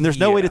you, and there's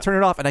no way to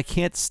turn it off, and I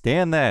can't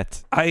stand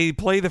that. I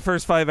played the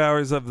first 5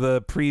 hours of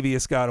the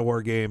previous God of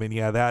War game, and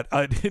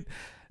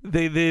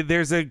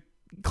there's a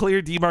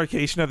clear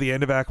demarcation of the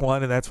end of Act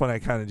 1, and that's when I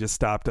kind of just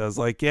stopped. I was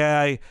like,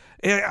 I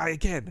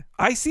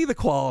see the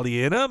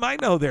quality in them. I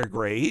know they're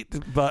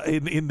great, but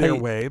in their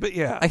way. But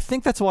yeah, I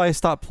think that's why I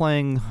stopped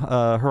playing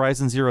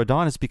Horizon Zero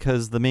Dawn, is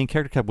because the main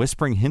character kept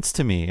whispering hints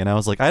to me, and I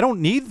was like, I don't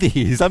need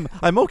these. I'm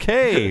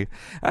okay.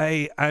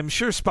 I'm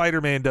sure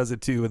Spider-Man does it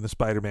too in the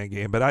Spider-Man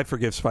game, but I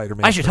forgive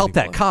Spider-Man. I should help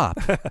that cop.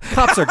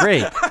 Cops are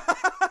great.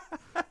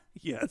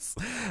 Yes,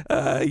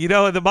 in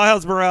the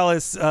Miles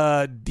Morales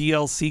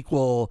DL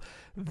sequel,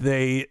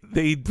 they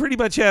pretty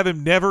much have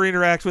him never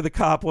interact with a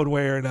cop one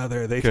way or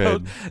another.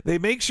 They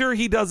make sure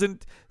he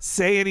doesn't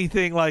say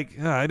anything like,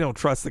 I don't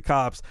trust the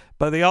cops,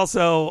 but they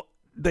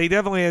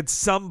definitely had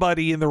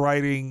somebody in the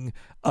writing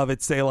of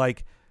it say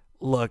like,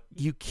 look,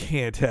 you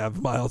can't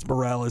have Miles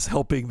Morales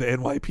helping the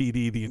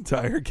NYPD the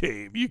entire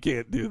game. You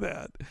can't do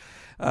that.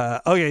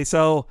 Okay,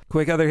 so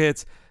quick other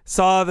hits.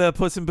 Saw the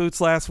Puss in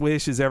Boots Last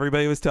Wish, as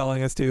everybody was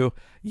telling us to.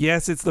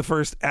 Yes, it's the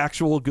first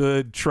actual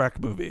good Shrek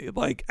movie.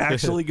 Like,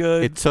 actually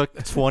good. It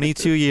took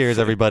 22 years,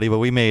 everybody, but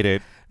we made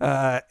it.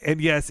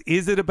 And yes,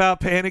 is it about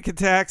panic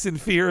attacks and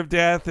fear of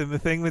death and the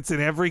thing that's in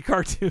every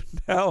cartoon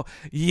now?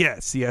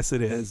 Yes,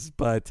 it is.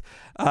 But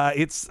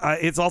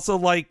it's also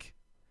like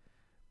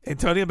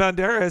Antonio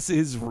Banderas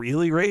is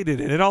really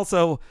rated. And it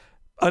also,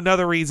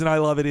 another reason I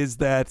love it is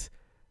that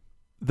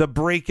the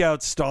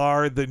breakout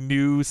star, the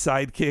new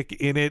sidekick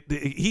in it,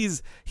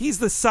 he's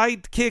the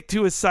sidekick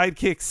to a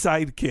sidekick's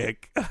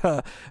sidekick,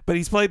 but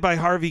he's played by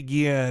Harvey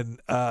Guillen,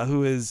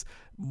 who is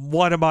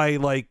one of my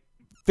like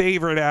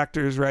favorite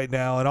actors right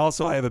now, and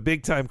also I have a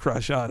big time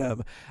crush on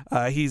him.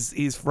 He's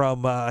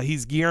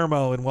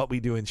Guillermo in What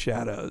We Do in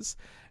Shadows.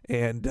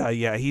 And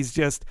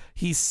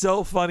he's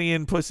so funny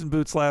in Puss in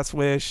Boots Last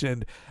Wish,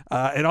 and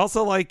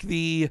also like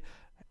the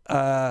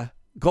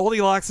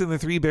Goldilocks and the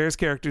Three Bears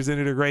characters in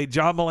it are great.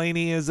 John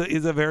Mulaney is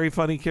a very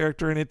funny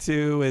character in it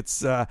too.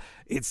 It's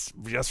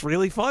just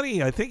really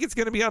funny. I think it's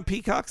going to be on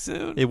Peacock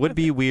soon. It would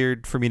be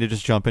weird for me to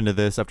just jump into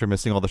this after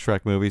missing all the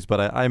Shrek movies, but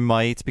I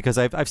might, because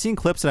I've seen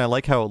clips and I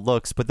like how it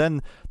looks. But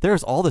then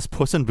there's all this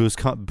Puss in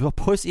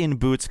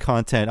Boots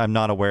content I'm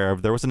not aware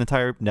of. There was an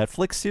entire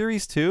Netflix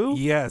series too.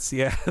 Yes,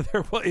 yeah.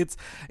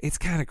 It's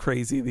kind of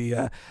crazy.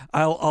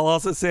 I'll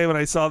also say, when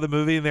I saw the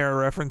movie and there are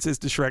references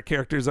to Shrek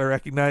characters I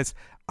recognize,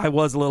 I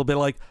was a little bit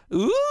like,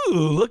 ooh,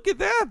 look at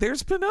that.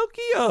 There's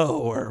Pinocchio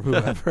or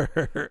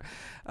whoever.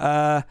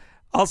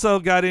 Also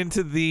got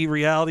into the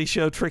reality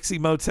show Trixie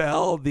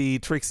Motel, the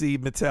Trixie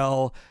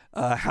Mattel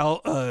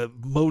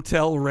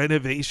motel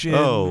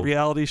renovation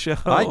reality show.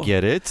 I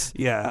get it.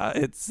 Yeah,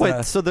 it's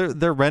so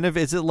they're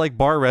is it like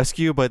Bar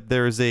Rescue, but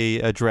there's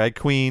a drag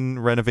queen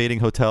renovating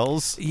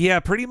hotels?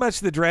 Yeah, pretty much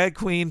the drag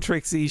queen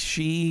Trixie,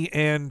 she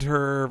and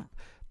her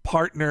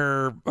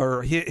partner,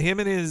 or him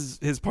and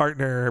his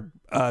partner,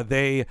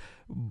 they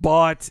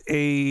bought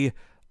a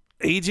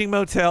aging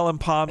motel in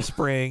Palm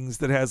Springs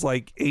that has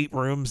like 8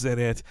 rooms in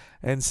it.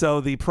 And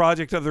so the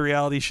project of the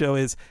reality show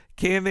is,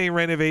 can they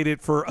renovate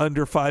it for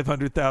under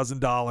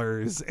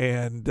 $500,000?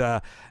 And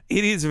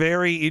it is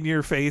very in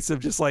your face of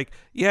just like,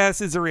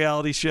 yes, it's a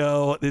reality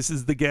show. This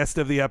is the guest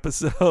of the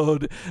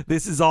episode.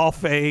 This is all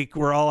fake.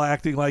 We're all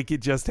acting like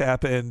it just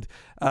happened.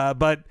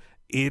 But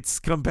it's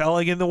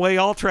compelling in the way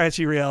all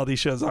trashy reality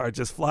shows are. It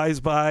just flies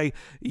by.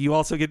 You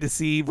also get to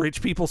see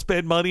rich people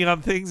spend money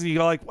on things, and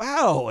you're like,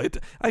 wow,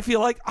 I feel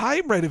like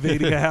I'm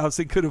renovating a house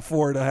and could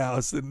afford a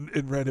house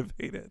and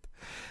renovate it.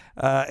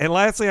 And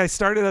lastly, I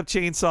started up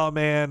Chainsaw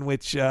Man,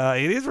 which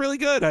it is really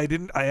good. I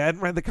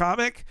hadn't read the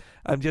comic.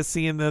 I'm just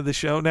seeing the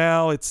show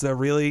now. It's a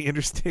really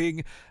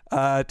interesting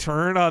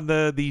turn on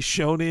the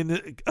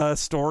shonen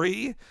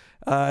story.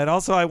 And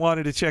also I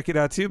wanted to check it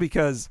out too,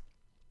 because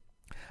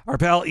our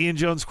pal Ian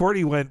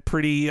Jones-Cordy went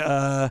pretty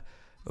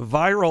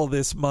viral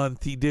this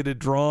month. He did a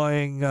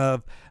drawing,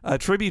 a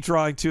tribute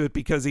drawing to it,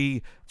 because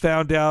he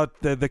found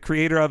out that the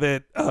creator of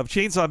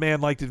Chainsaw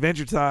Man, liked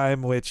Adventure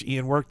Time, which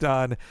Ian worked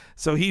on.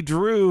 So he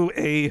drew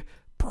a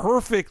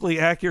perfectly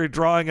accurate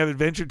drawing of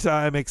Adventure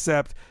Time,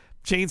 except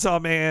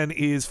Chainsaw Man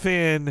is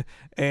Finn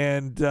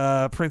and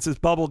Princess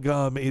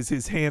Bubblegum is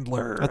his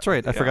handler. That's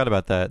right. I forgot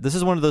about that. This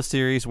is one of those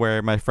series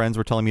where my friends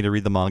were telling me to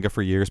read the manga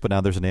for years, but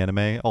now there's an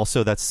anime.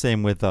 Also, that's the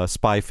same with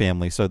Spy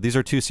Family. So these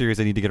are 2 series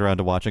I need to get around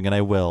to watching, and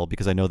I will,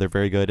 because I know they're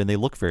very good and they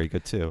look very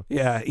good too.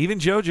 Yeah, even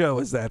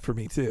JoJo is that for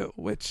me too,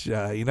 which,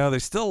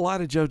 there's still a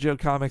lot of JoJo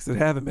comics that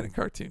haven't been in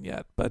cartoon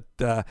yet. But,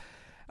 and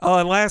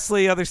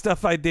lastly, other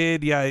stuff I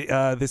did,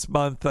 this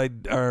month,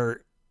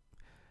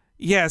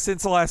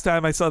 since the last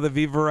time I saw the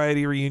Viva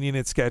Variety reunion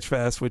at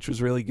Sketchfest, which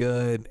was really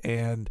good,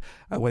 and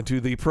I went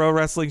to the pro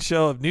wrestling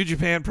show of New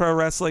Japan Pro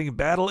Wrestling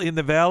Battle in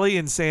the Valley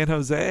in San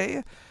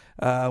Jose,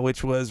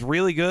 which was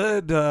really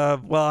good.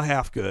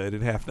 Half good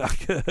and half not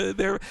good.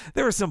 There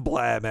were some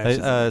blah matches.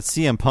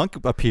 CM Punk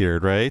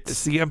appeared, right?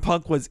 CM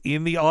Punk was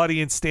in the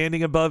audience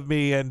standing above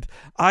me, and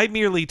I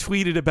merely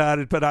tweeted about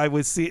it, but I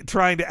was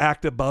trying to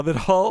act above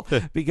it all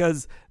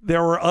because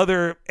there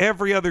were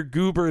every other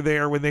goober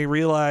there when they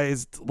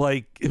realized,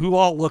 like, who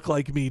all look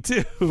like me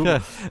too.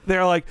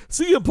 They're like,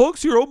 CM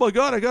Punk's here. Oh my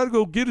God, I got to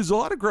go get his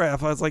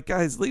autograph. I was like,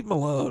 guys, leave him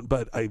alone.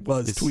 But I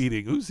was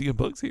tweeting, "Ooh, CM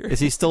Punk's here." Is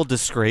he still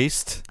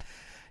disgraced?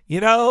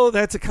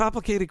 That's a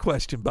complicated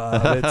question,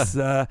 Bob.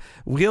 It's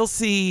we'll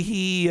see.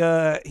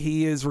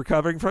 He is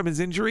recovering from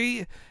his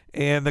injury,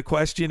 and the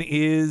question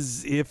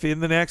is if in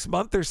the next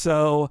month or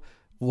so,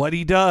 what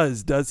he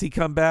does. Does he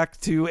come back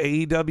to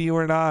AEW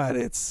or not?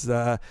 It's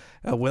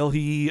will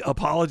he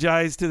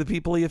apologize to the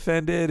people he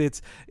offended?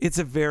 It's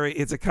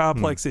a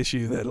complex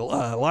issue that a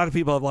lot of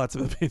people have lots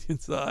of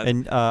opinions on.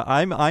 And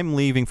I'm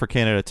leaving for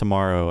Canada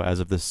tomorrow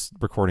as of this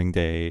recording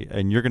day,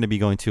 and you're going to be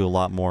going to a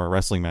lot more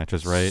wrestling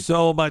matches, right?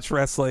 So much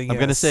wrestling. I'm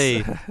going to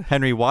say,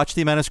 Henry, watch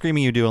the amount of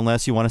screaming you do,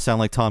 unless you want to sound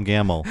like Tom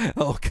Gamble.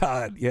 Oh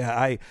God,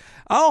 yeah.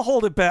 I'll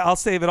hold it back. I'll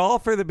save it all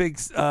for the big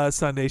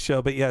Sunday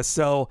show. But yes,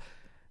 so.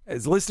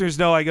 As listeners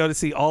know, I go to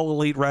see All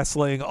Elite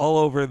Wrestling all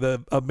over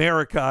the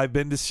America. I've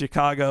been to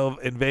Chicago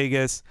and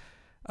Vegas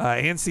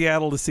and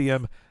Seattle to see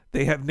them.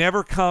 They have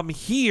never come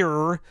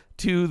here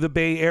to the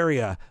Bay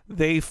Area.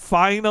 They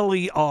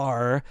finally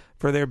are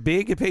for their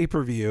big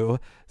pay-per-view.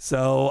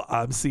 So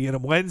I'm seeing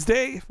them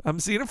Wednesday. I'm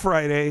seeing them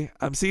Friday.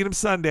 I'm seeing them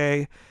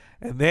Sunday.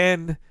 And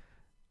then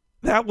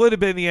that would have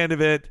been the end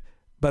of it.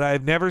 But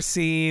I've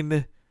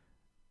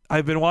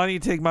been wanting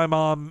to take my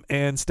mom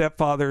and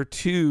stepfather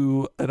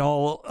to an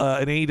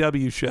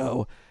AEW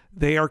show.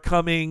 They are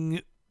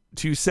coming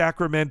to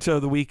Sacramento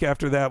the week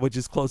after that, which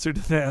is closer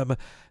to them.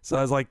 So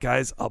I was like,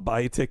 guys, I'll buy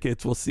you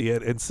tickets. We'll see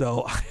it. And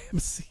so I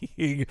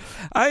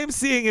am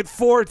seeing it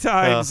 4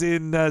 times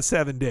in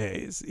 7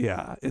 days.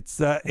 Yeah, it's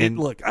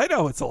look, I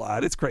know it's a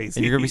lot. It's crazy.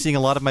 And you're gonna be seeing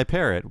a lot of my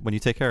parrot when you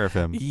take care of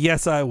him.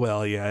 Yes, I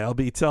will. Yeah, I'll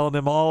be telling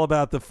him all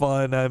about the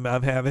fun I'm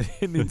having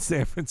in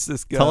San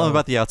Francisco. Tell him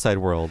about the outside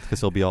world,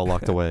 because he'll be all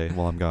locked away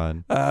while I'm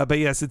gone. But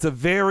yes, it's a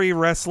very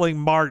wrestling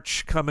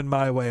March coming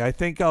my way. I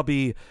think I'll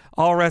be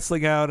all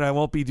wrestling out, and I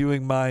won't be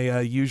doing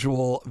my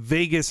usual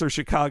Vegas or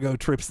Chicago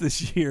trips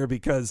this year,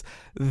 because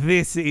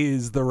this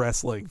is the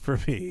wrestling for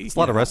me. It's a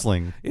lot of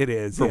wrestling. It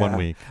is for 1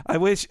 week. I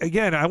wish,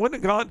 again, I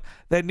wouldn't have gone.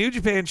 That New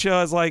Japan show,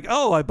 I was like,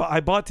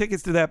 I bought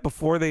tickets to that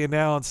before they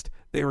announced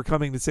they were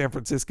coming to San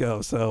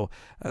Francisco. So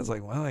I was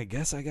like, well, I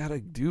guess I got to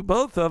do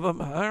both of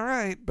them. All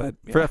right. But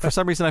yeah. For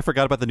some reason, I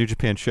forgot about the New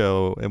Japan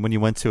show. And when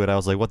you went to it, I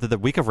was like, what, did the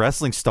week of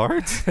wrestling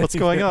start? What's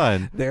going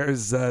on? There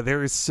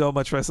is so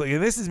much wrestling.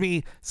 And this is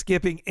me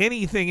skipping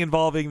anything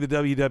involving the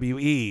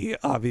WWE,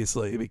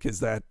 obviously,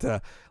 because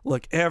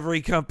look,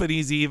 every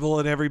company's evil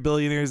and every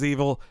billionaire is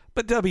evil.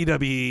 But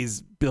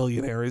WWE's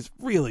billionaire is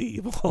really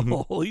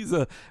evil. He's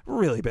a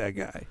really bad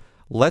guy.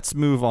 Let's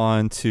move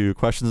on to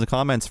questions and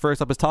comments.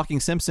 First up is Talking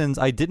Simpsons.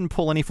 I didn't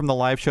pull any from the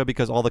live show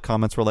because all the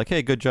comments were like,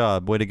 hey, good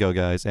job. Way to go,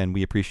 guys. And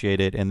we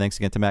appreciate it. And thanks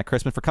again to Matt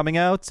Christman for coming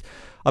out.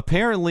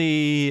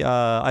 Apparently,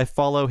 I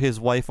follow his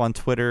wife on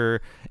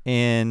Twitter,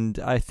 and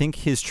I think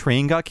his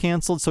train got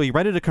canceled. So he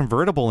rented a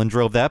convertible and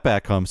drove that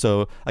back home.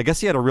 So I guess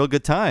he had a real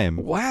good time.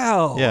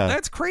 Wow. Yeah.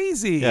 That's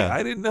crazy. Yeah.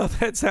 I didn't know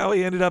that's how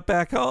he ended up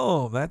back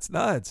home. That's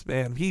nuts,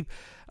 man.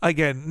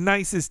 Again,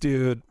 nicest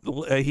dude.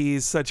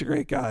 He's such a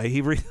great guy.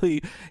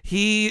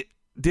 He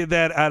did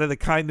that out of the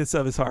kindness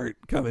of his heart,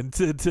 coming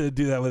to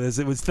do that with us.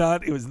 It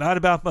was not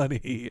about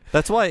money.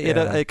 That's why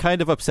it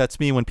kind of upsets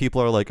me when people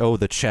are like, oh,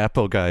 the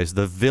Chapo guys,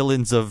 the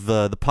villains of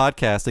the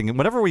podcasting. And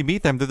whenever we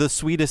meet them, they're the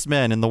sweetest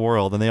men in the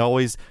world, and they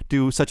always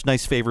do such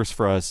nice favors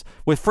for us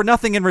for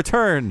nothing in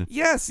return.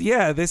 Yes,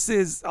 yeah. This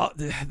is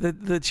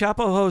the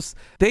Chapo hosts.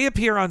 They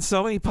appear on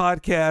so many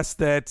podcasts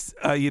that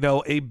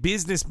a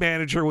business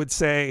manager would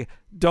say,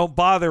 don't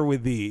bother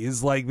with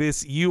these, like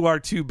this, you are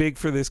too big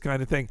for this kind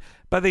of thing.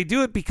 But they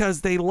do it because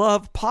they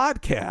love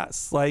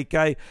podcasts. Like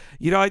I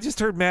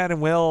just heard Matt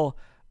and Will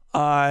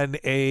on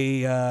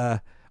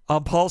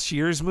on Paul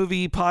Scheer's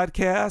movie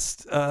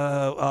podcast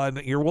on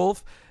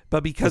Earwolf,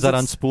 but because is that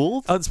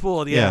Unspooled?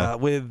 Unspooled, yeah.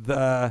 With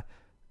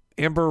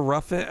Amber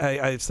Ruffin.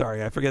 I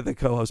forget the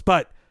co-host,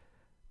 but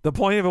the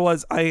point of it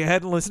was I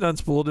hadn't listened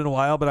to Unspooled in a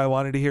while, but I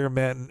wanted to hear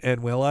Matt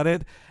and Will on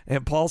it.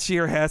 And Paul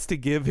Scheer has to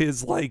give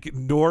his like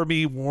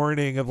normie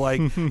warning of like,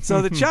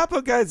 so the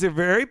Chapo guys are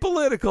very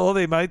political.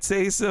 They might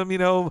say some,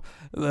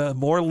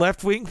 more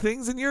left wing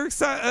things than you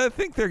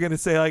think they're going to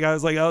say. Like I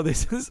was like, oh,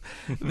 this is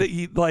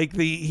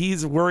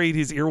he's worried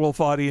his Earwolf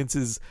audience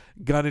is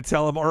going to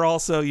tell him. Or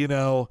also,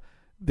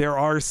 there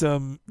are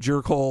some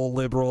jerkhole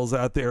liberals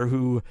out there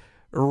who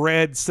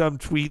read some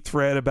tweet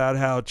thread about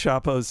how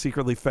Chapo's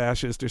secretly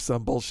fascist or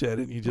some bullshit,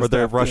 and you just or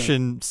they're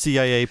Russian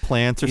CIA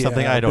plants or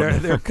something. I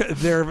don't know.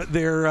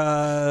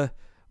 They're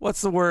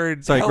what's the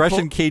word? Sorry, helpful?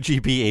 Russian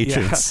KGB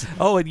agents. Yeah.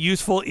 Oh, and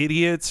useful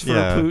idiots for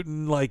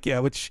Putin.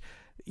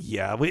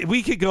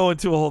 We could go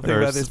into a whole thing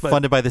about this. But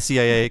funded by the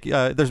CIA.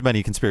 There's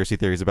many conspiracy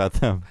theories about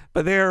them.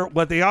 But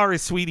what they are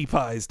is sweetie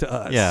pies to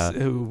us. Yeah,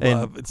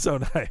 it's so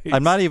nice.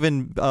 I'm not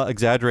even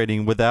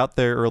exaggerating. Without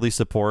their early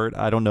support,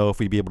 I don't know if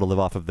we'd be able to live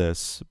off of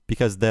this,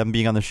 because them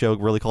being on the show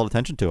really called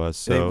attention to us.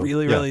 So, they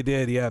really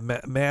did. Yeah,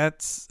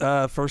 Matt's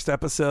first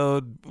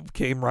episode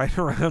came right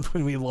around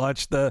when we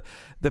launched the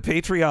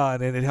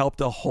Patreon, and it helped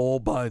a whole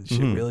bunch.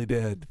 It really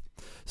did.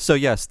 So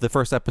yes, the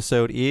first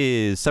episode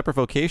is Separate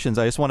Vocations.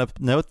 I just want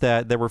to note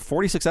that there were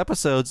 46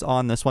 episodes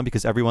on this one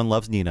because everyone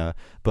loves Nina,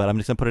 but I'm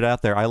just going to put it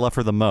out there. I love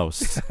her the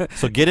most.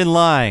 So get in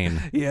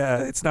line.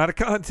 Yeah, it's not a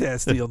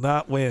contest. You'll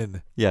not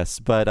win. Yes,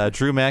 but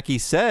Drew Mackey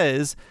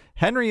says,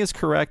 Henry is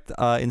correct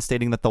in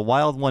stating that The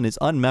Wild One is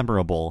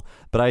unmemorable,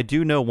 but I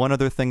do know one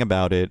other thing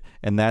about it,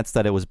 and that's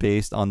that it was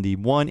based on the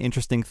one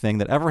interesting thing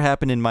that ever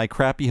happened in my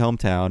crappy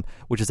hometown,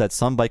 which is that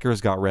some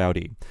bikers got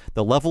rowdy.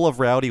 The level of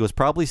rowdy was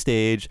probably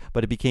staged,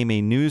 but it became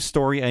a news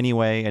story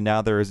anyway, and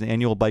now there is an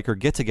annual biker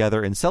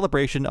get-together in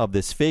celebration of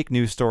this fake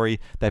news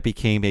story that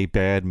became a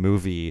bad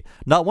movie.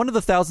 Not one of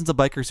the thousands of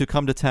bikers who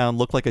come to town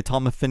look like a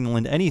Tom of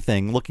Finland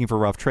anything looking for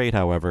rough trade,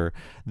 however.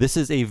 This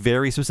is a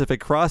very specific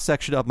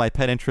cross-section of my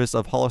pet interests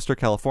of Hollister,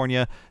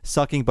 California,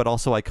 sucking but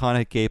also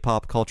iconic gay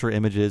pop culture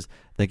images.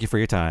 Thank you for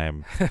your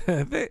time.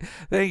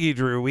 Thank you,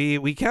 Drew.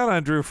 We count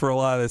on Drew for a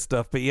lot of this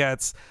stuff, but yeah,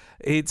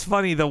 it's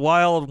funny. The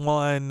Wild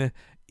One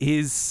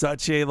is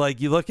such a,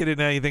 like, you look at it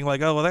and you think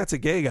like, oh, well, that's a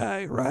gay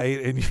guy, right?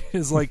 And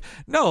it's like,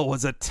 no, it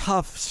was a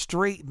tough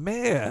straight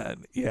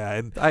man. Yeah,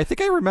 and I think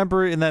I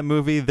remember in that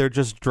movie they're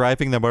just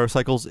driving their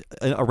motorcycles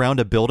around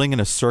a building in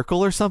a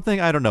circle or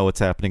something. I don't know what's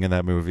happening in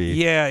that movie.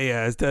 Yeah,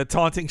 it's the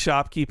taunting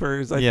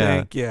shopkeepers, I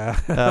think. Yeah.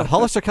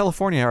 Hollister,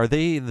 California, are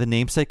they the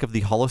namesake of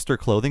the Hollister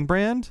clothing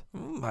brand?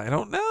 I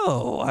don't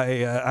know.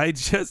 I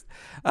just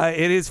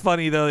it is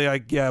funny though.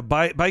 Like, yeah,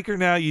 biker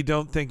now, you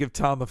don't think of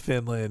Tom of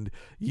Finland.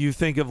 You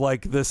think of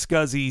like the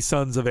scuzzy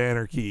Sons of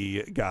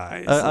Anarchy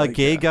guys. A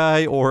gay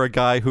guy or a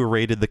guy who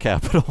raided the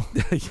Capitol.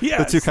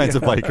 Yes, the two kinds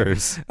of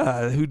bikers.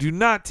 Who do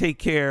not take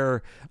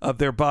care of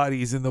their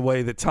bodies in the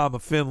way that Tom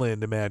of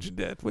Finland imagined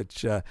it,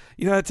 which, the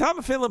Tom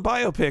of Finland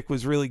biopic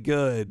was really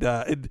good.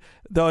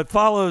 Though it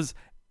follows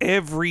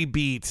every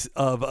beat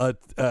of a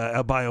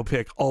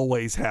biopic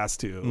always has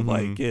to.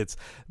 Like, it's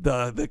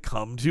the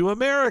come to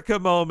America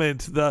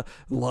moment, the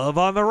love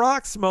on the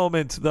rocks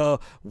moment, the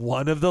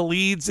one of the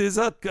leads is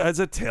a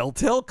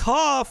telltale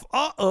cough,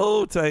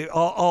 all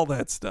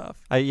that stuff.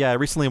 I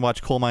recently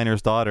watched Coal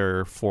Miner's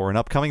Daughter for an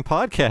upcoming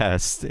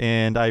podcast,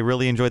 and I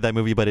really enjoyed that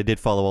movie, but it did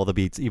follow all the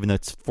beats, even though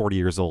it's 40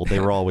 years old.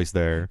 They were always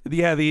there.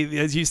 Yeah,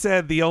 as you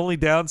said, the only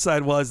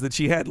downside was that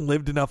she hadn't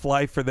lived enough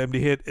life for them to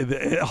hit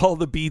all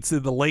the beats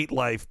in the late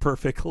life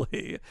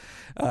perfectly.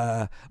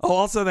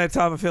 Also in that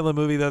Tom of Finland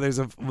movie, though, there's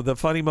the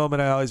funny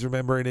moment I always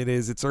remember, and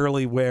it's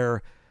early,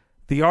 where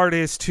the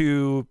artist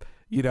who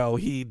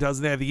he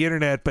doesn't have the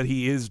internet, but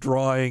he is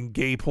drawing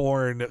gay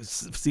porn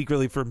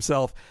secretly for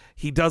himself.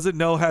 He doesn't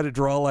know how to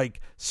draw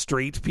like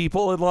straight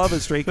people in love, a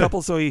straight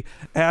couple. So he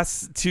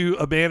asks to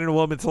a man and a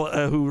woman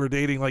who were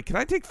dating, like, can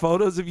I take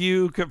photos of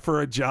you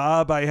for a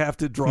job? I have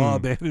to draw a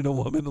man and a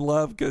woman in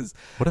love. Because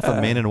what if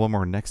a man and a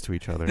woman are next to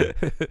each other?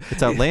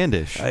 It's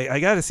outlandish. I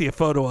got to see a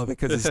photo of it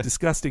because it's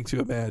disgusting to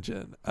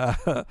imagine.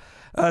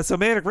 So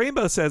Manic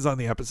Rainbow says on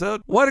the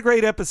episode, what a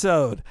great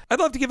episode. I'd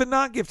love to give a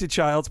non-gifted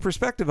child's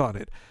perspective on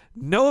it.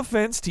 No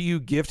offense to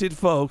you gifted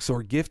folks,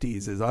 or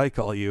gifties as I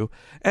call you.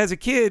 As a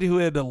kid who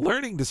had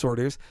learning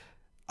disorders,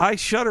 I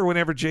shudder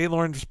whenever J.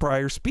 Lawrence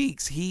Pryor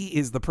speaks. He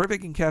is the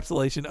perfect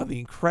encapsulation of the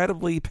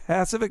incredibly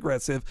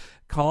passive-aggressive,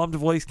 calmed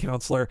voice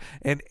counselor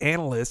and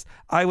analyst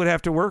I would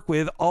have to work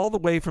with all the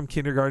way from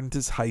kindergarten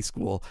to high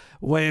school.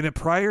 When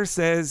Pryor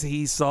says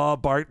he saw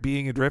Bart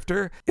being a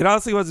drifter, it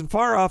honestly wasn't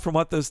far off from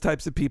what those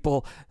types of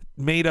people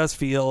made us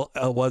feel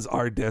was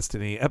our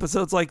destiny.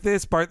 Episodes like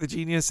this, Bart the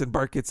Genius and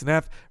Bart Gets an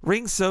F,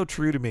 ring so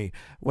true to me.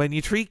 When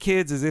you treat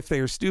kids as if they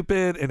are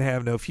stupid and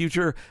have no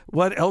future,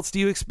 what else do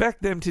you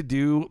expect them to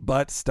do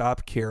but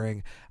stop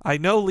caring? I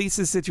know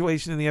Lisa's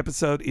situation in the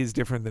episode is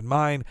different than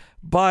mine,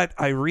 but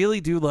I really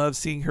do love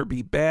seeing her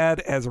be bad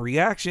as a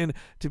reaction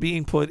to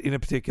being put in a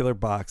particular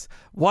box.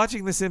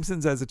 Watching The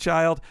Simpsons as a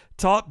child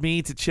taught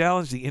me to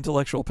challenge the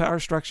intellectual power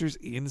structures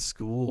in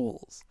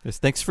schools. Yes,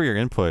 thanks for your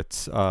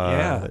input.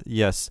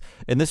 Yes.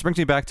 And this brings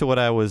me back to what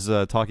I was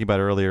talking about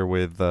earlier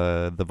with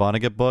the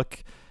Vonnegut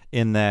book,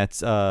 in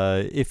that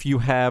if you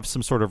have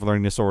some sort of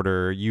learning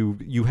disorder,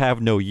 you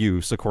have no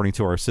use according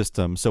to our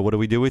system. So what do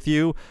we do with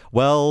you?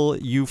 Well,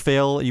 you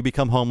fail, you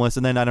become homeless,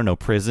 and then, I don't know,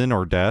 prison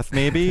or death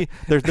maybe.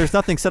 There's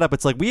nothing set up.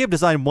 It's like we have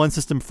designed one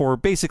system for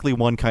basically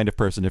one kind of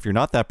person. If you're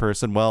not that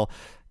person, well,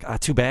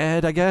 too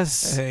bad, I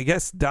guess.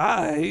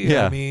 Die.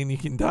 Yeah. I mean, you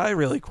can die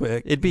really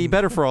quick. It'd be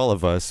better for all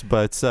of us.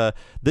 But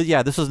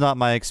this was not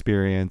my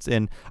experience.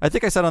 And I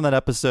think I said on that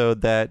episode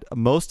that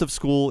most of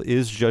school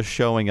is just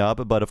showing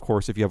up. But of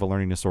course, if you have a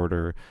learning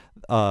disorder,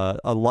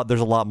 there's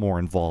a lot more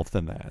involved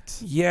than that.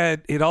 Yeah,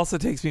 it also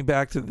takes me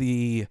back to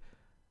the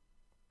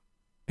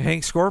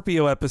Hank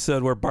Scorpio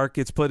episode where Bart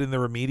gets put in the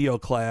remedial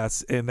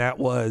class. And that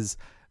was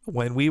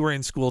when we were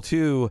in school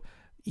too.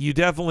 You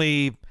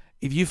definitely...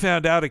 If you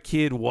found out a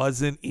kid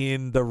wasn't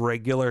in the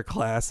regular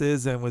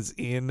classes and was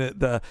in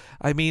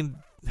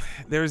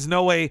there's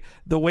no way.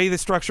 The way the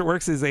structure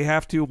works is they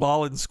have to,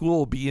 while in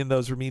school, be in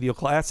those remedial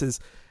classes.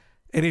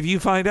 And if you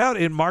find out,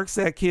 it marks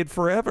that kid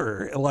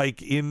forever,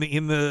 like in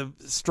the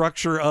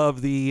structure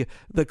of the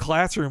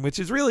classroom, which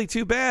is really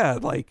too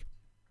bad. Like,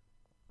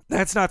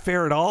 that's not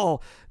fair at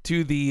all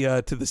to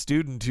the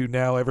student who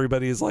now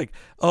everybody is like,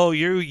 oh,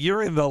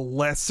 you're in the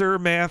lesser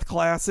math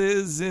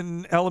classes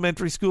in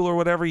elementary school or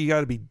whatever. You got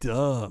to be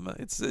dumb.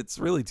 It's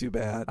really too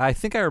bad. I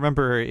think I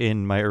remember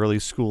in my early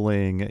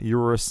schooling, you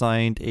were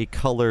assigned a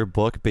color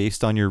book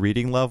based on your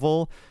reading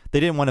level. They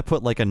didn't want to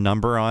put like a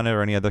number on it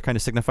or any other kind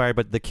of signifier,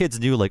 but the kids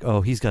knew like, oh,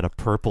 he's got a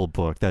purple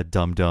book, that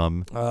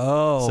dum-dum.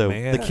 Oh, so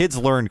man. The kids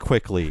learned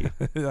quickly.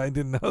 I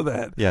didn't know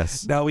that.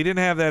 Yes. No, we didn't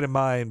have that in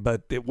mind,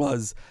 but there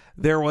was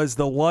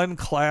the one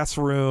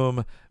classroom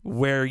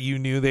where you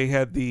knew they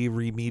had the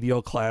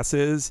remedial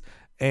classes,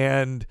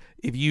 and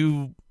if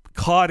you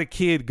caught a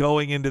kid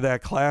going into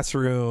that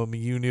classroom,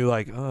 you knew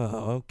like,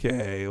 oh,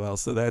 okay, well,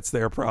 so that's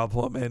their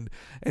problem.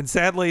 And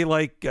sadly,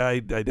 like, I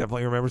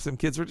definitely remember some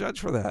kids were judged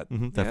for that.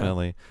 Mm-hmm,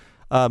 definitely.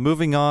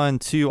 Moving on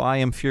to I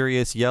Am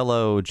Furious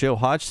Yellow, Joe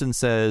Hodgson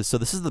says, so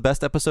this is the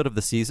best episode of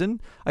the season?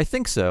 I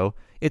think so.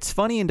 It's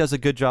funny and does a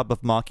good job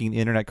of mocking the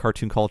internet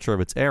cartoon culture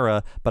of its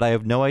era, but I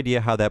have no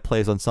idea how that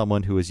plays on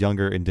someone who is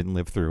younger and didn't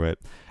live through it.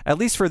 At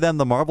least for them,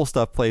 the Marvel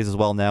stuff plays as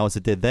well now as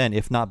it did then,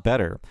 if not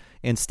better.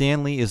 And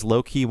Stan Lee is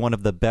low-key one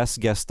of the best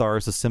guest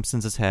stars The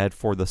Simpsons has had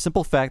for the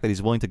simple fact that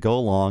he's willing to go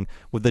along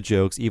with the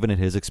jokes even at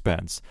his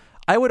expense.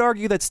 I would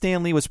argue that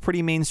Stan Lee was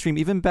pretty mainstream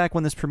even back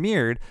when this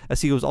premiered,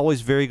 as he was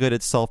always very good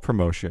at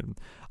self-promotion.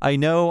 I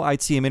know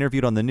I'd see him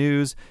interviewed on the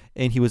news,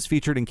 and he was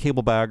featured in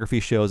cable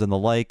biography shows and the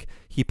like.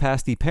 He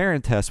passed the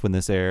parent test when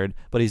this aired,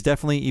 but he's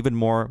definitely even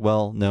more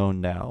well-known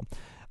now.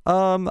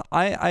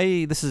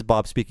 This is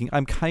Bob speaking.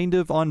 I'm kind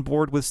of on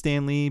board with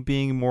Stan Lee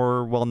being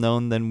more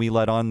well-known than we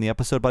let on in the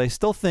episode, but I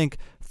still think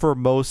for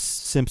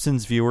most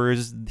Simpsons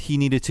viewers, he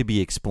needed to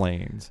be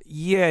explained.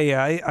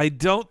 Yeah. I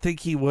don't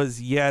think he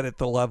was yet at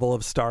the level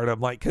of stardom,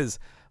 like, because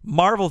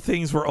Marvel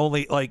things were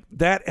only, like,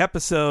 that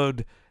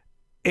episode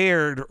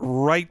aired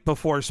right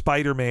before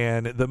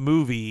Spider-Man the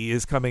movie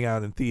is coming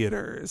out in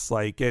theaters,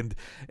 like, and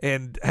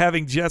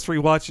having just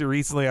rewatched it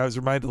recently, I was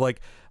reminded, like,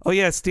 oh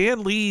yeah,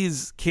 Stan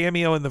Lee's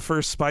cameo in the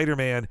first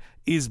Spider-Man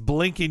is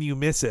blink and you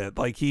miss it.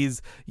 Like,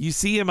 you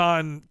see him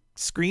on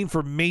screen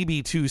for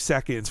maybe 2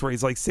 seconds where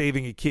he's like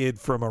saving a kid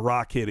from a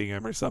rock hitting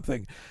him or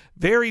something.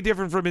 Very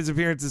different from his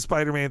appearance in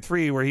Spider-Man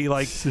 3, where he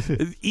like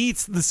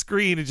eats the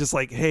screen and just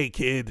like, "Hey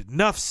kid,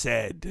 enough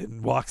said,"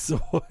 and walks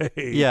away.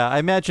 Yeah, I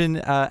imagine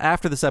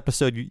after this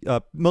episode,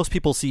 most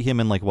people see him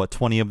in like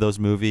 20 of those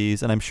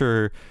movies, and I'm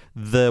sure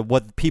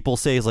what people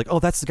say is like, "Oh,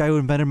 that's the guy who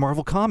invented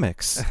Marvel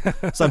Comics."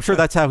 So I'm sure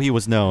that's how he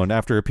was known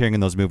after appearing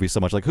in those movies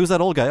so much. Like, who's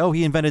that old guy? Oh,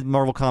 he invented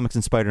Marvel Comics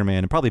and Spider-Man,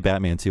 and probably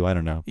Batman too. I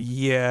don't know.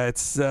 Yeah,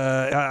 it's.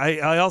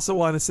 I also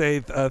want to say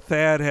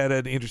Thad had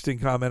an interesting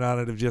comment on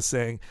it of just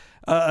saying.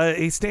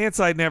 A stance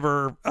I'd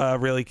never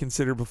really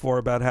considered before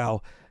about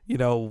how,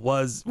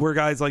 were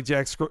guys like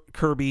Jack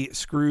Kirby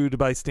screwed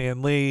by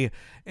Stan Lee.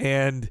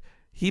 And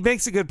he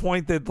makes a good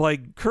point that,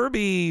 like,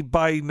 Kirby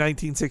by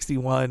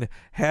 1961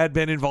 had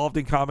been involved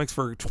in comics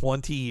for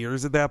 20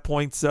 years at that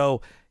point.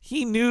 So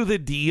he knew the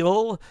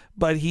deal,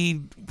 but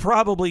he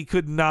probably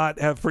could not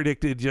have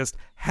predicted just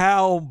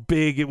how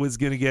big it was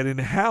going to get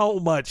and how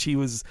much he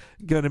was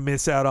going to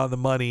miss out on the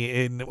money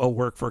in a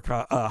work for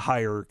a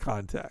higher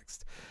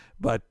context.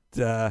 But,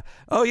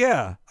 oh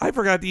yeah, I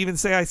forgot to even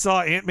say I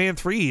saw Ant-Man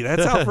 3.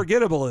 That's how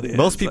forgettable it is.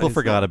 Most people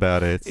forgot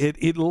about it.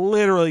 It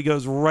literally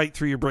goes right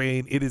through your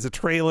brain. It is a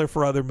trailer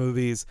for other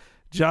movies.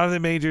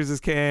 Jonathan Majors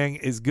as Kang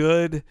is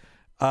good.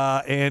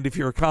 And if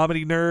you're a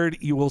comedy nerd,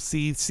 you will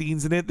see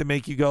scenes in it that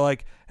make you go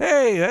like,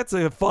 hey, that's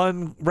a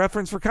fun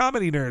reference for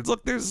comedy nerds.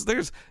 Look,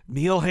 there's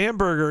Neil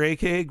Hamburger,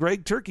 a.k.a.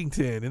 Greg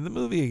Turkington, in the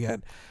movie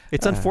again.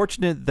 It's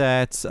unfortunate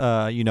that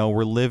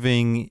we're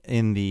living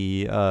in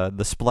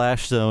the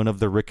splash zone of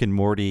the Rick and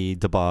Morty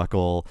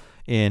debacle,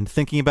 and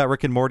thinking about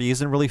Rick and Morty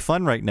isn't really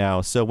fun right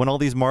now. So when all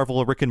these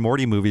Marvel Rick and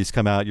Morty movies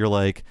come out, you're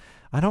like,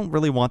 I don't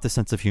really want the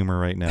sense of humor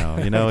right now.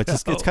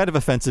 It's kind of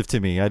offensive to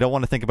me. I don't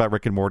want to think about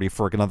Rick and Morty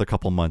for another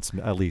couple months,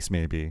 at least,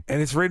 maybe.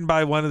 And it's written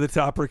by one of the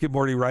top Rick and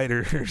Morty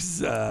writers.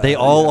 They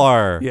all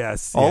are.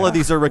 Yes. All of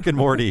these are Rick and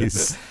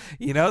Mortys.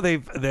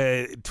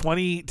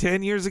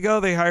 10 years ago,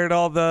 they hired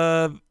all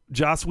the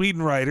Joss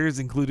Whedon writers,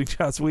 including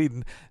Joss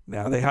Whedon.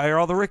 Now they hire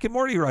all the Rick and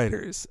Morty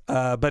writers.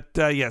 But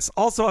yes,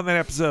 also on that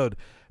episode,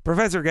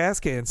 Professor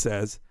Gascan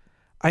says,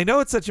 I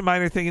know it's such a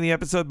minor thing in the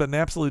episode, but an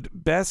absolute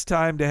best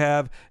time to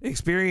have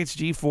experienced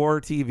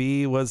G4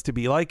 TV was to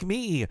be like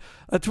me,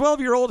 a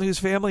 12-year-old whose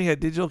family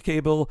had digital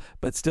cable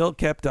but still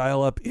kept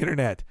dial-up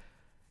internet.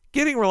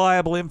 Getting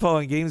reliable info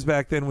on games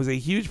back then was a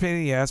huge pain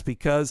in the ass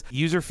because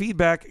user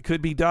feedback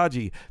could be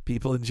dodgy.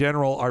 People in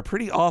general are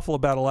pretty awful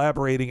about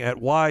elaborating at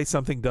why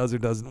something does or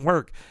doesn't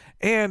work.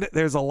 And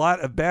there's a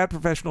lot of bad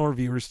professional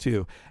reviewers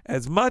too.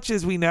 As much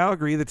as we now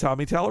agree that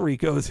Tommy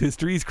Tallarico is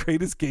history's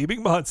greatest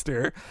gaming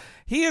monster,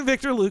 he and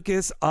Victor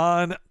Lucas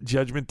on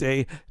Judgment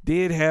Day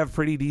did have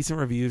pretty decent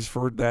reviews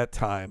for that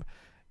time.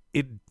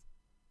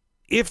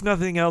 If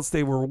nothing else,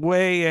 they were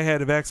way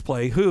ahead of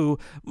X-Play, who,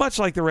 much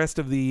like the rest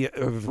of the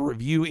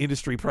review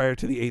industry prior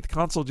to the 8th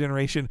console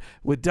generation,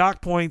 would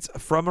dock points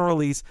from a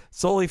release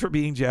solely for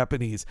being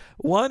Japanese.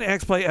 One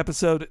X-Play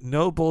episode,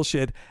 no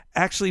bullshit,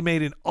 actually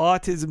made an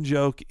autism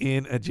joke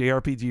in a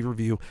JRPG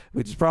review,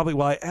 which is probably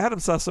why Adam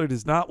Sussler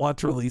does not want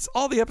to release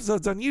all the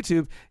episodes on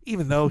YouTube,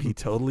 even though he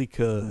totally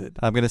could.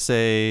 I'm going to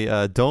say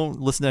don't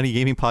listen to any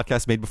gaming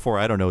podcast made before,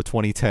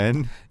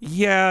 2010.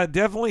 Yeah,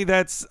 definitely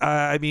that's,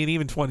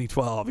 even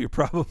 2012. You're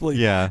probably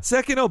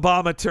second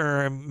Obama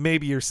term,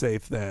 maybe you're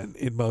safe then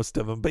in most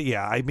of them. But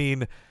yeah,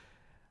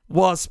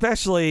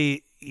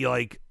 especially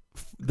like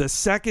the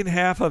second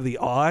half of the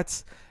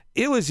aughts,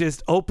 it was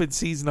just open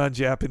season on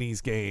Japanese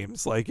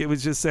games. Like, it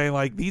was just saying,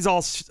 like, these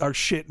all are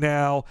shit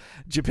now.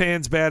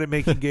 Japan's bad at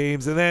making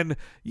games. And then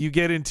you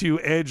get into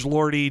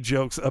edgelordy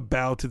jokes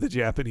about the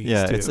Japanese,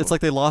 too. It's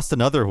like they lost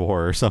another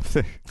war or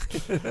something.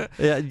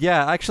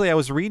 Yeah, actually, I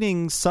was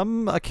reading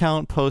some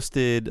account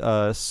posted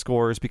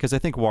scores because I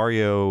think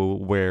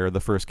WarioWare, the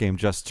first game,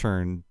 just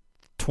turned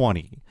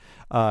 20.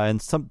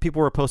 And some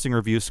people were posting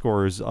review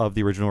scores of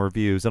the original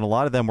reviews, and a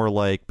lot of them were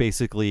like,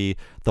 basically,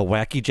 the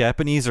wacky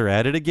Japanese are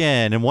at it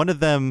again. And one of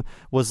them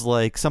was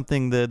like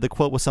something, the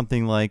quote was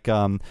something like,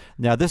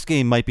 now this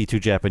game might be too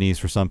Japanese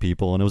for some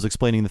people, and it was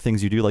explaining the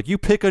things you do, like you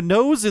pick a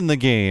nose in the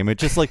game.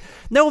 It's just like,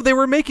 no, they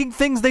were making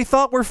things they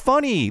thought were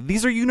funny.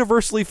 These are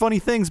universally funny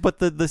things, but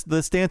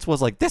the stance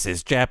was like, this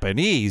is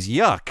Japanese,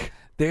 yuck.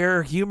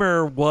 Their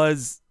humor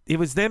was, it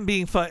was them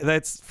being fun.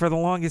 That's, for the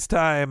longest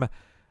time,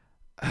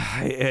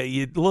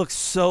 it looks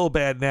so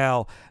bad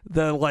now.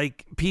 The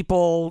like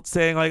people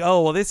saying like,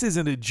 oh well, this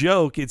isn't a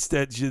joke, it's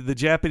that the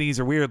Japanese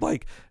are weird.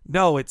 Like,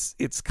 no, it's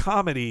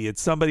comedy.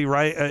 It's somebody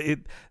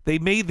they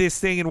made this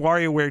thing in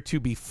WarioWare to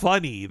be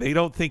funny. They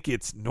don't think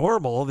it's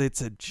normal.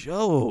 It's a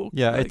joke.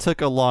 Yeah, it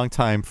took a long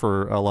time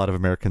for a lot of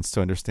Americans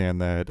to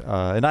understand that.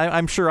 And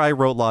I'm sure I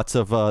wrote lots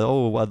of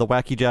the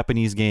wacky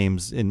Japanese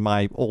games in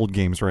my old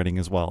games writing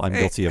as well. I'm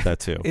guilty of that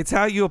too. It's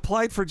how you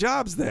applied for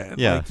jobs then.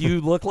 Yeah. Like,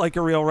 you look like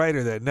a real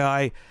writer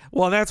then.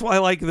 Well, that's why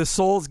like the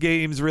Souls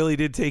games really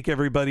did take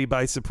everybody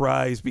by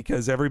surprise,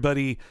 because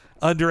everybody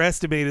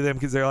underestimated them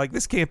because they're like,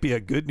 this can't be a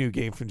good new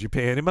game from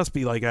Japan. It must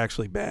be like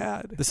actually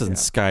bad. This isn't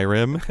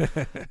Skyrim.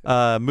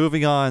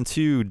 Moving on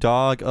to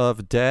Dog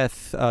of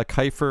Death.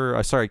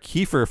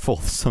 Kiefer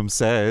Folsom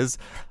says,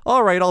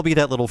 all right, I'll be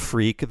that little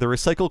freak. The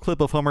recycled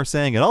clip of Homer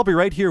saying, and I'll be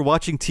right here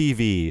watching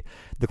TV.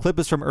 The clip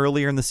is from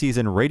earlier in the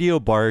season, Radio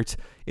Bart.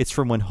 It's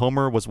from when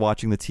Homer was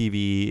watching the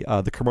TV,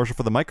 the commercial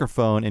for the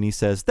microphone, and he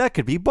says, that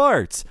could be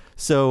Bart.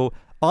 So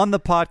on the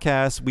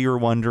podcast, we were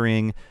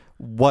wondering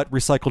what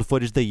recycled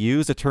footage they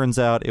used. It turns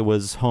out it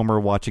was Homer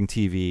watching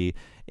TV.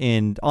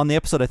 And on the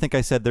episode, I think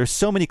I said there's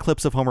so many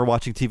clips of Homer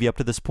watching TV up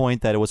to this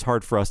point that it was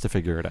hard for us to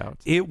figure it out.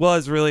 It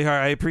was really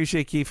hard. I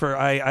appreciate Kiefer.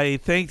 I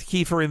thanked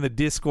Kiefer in the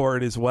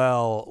Discord as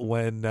well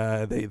when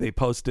they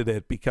posted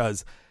it,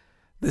 because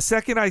the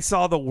second I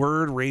saw the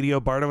word Radio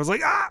Bart, I was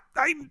like,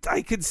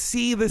 I could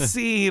see the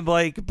scene,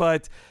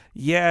 but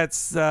yeah,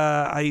 it's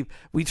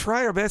we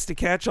try our best to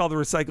catch all the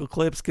recycled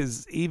clips,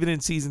 because even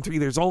in season 3,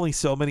 there's only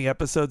so many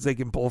episodes they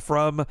can pull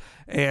from,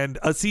 and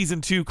a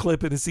season 2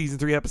 clip in a season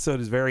 3 episode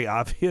is very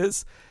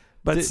obvious.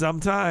 But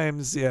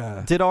sometimes,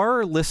 yeah. Did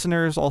our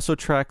listeners also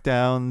track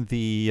down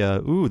the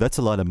that's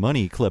a lot of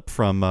money clip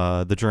from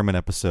the German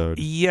episode?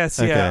 Yes,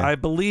 okay. Yeah. I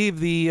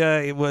believe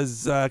it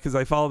was, because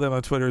I follow them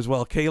on Twitter as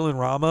well, Kalen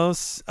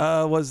Ramos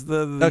was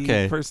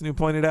the person who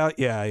pointed out.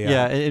 Yeah.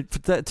 Yeah,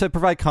 to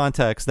provide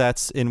context,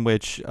 that's in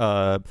which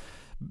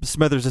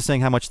Smithers is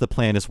saying how much the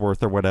plant is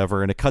worth or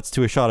whatever, and it cuts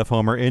to a shot of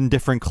Homer in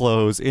different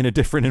clothes in a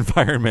different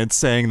environment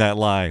saying that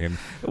line.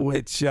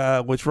 Which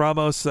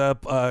Ramos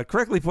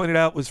correctly pointed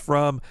out was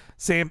from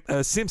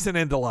Simpson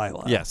and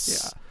Delilah.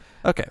 Yes.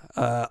 Yeah.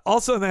 Okay.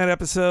 Also in that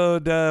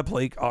episode,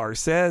 Blake R.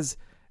 says,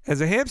 as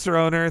a hamster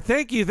owner,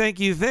 thank you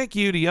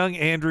to young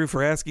Andrew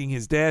for asking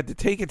his dad to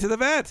take it to the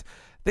vet.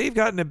 They've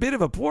gotten a bit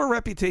of a poor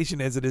reputation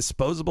as a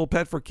disposable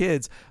pet for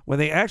kids when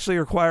they actually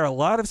require a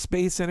lot of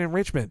space and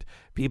enrichment.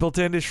 People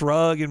tend to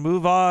shrug and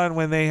move on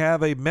when they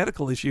have a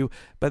medical issue,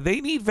 but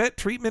they need vet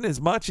treatment as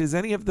much as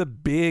any of the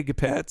big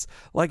pets,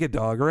 like a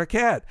dog or a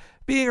cat.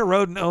 Being a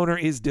rodent owner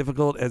is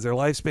difficult as their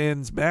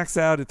lifespans max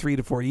out at 3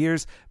 to 4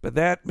 years, but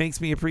that makes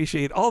me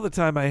appreciate all the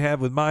time I have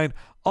with mine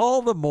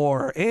all the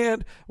more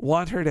and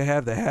want her to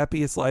have the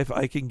happiest life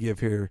I can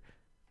give her.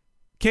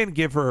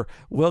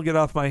 We'll get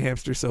off my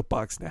hamster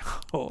soapbox now.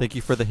 Thank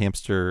you for the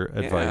hamster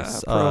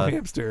advice. Pro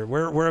hamster.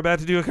 We're about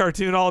to do a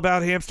cartoon all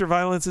about hamster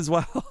violence as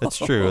well. That's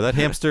true. That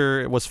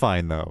hamster was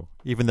fine though,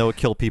 even though it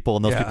killed people,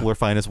 and those people are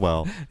fine as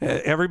well.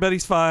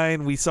 Everybody's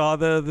fine. We saw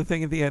the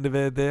thing at the end of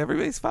it.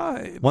 Everybody's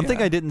fine. One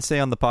thing I didn't say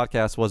on the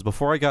podcast was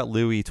before I got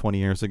Louie 20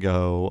 years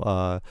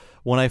ago,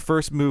 when I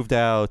first moved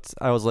out,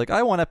 I was like,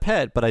 I want a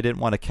pet, but I didn't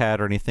want a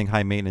cat or anything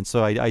high maintenance.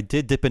 So I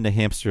did dip into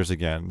hamsters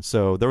again.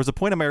 So there was a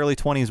point in my early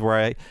 20s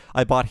where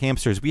I bought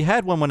hamsters. We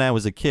had one when I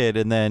was a kid,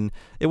 and then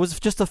it was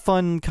just a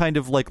fun kind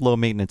of like low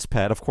maintenance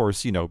pet. Of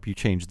course, you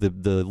change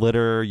the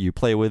litter, you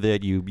play with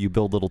it, you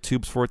build little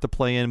tubes for it to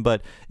play in,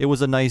 but it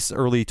was a nice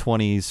early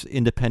 20s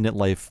independent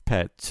life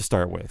pet to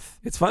start with.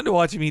 It's fun to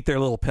watch them eat their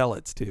little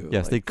pellets too.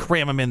 Yes, they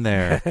cram them in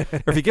there.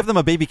 Or if you give them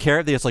a baby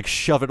carrot, they just like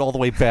shove it all the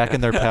way back in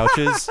their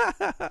pouches.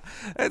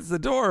 That's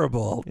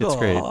adorable. It's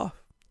great.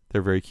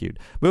 They're very cute.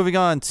 Moving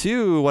on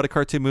to What a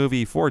Cartoon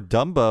Movie for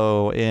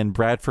Dumbo, and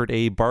Bradford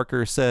A.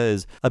 Barker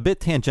says, a bit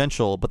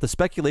tangential, but the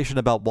speculation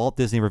about Walt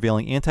Disney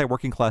revealing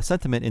anti-working class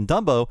sentiment in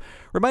Dumbo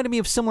reminded me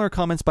of similar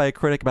comments by a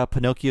critic about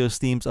Pinocchio's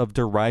themes of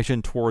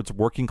derision towards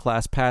working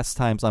class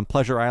pastimes on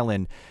Pleasure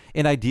Island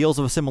and ideals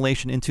of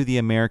assimilation into the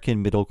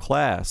American middle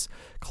class.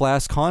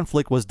 Class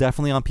conflict was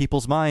definitely on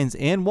people's minds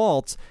and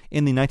Walt's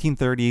in the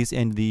 1930s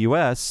in the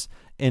U.S.,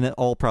 and it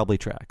all probably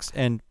tracks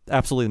and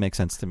absolutely makes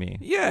sense to me.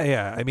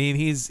 Yeah. I mean,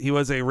 he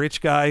was a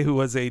rich guy who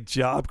was a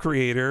job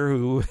creator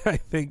who I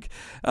think,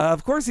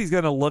 of course, he's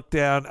going to look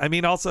down. I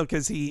mean, also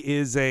because he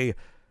is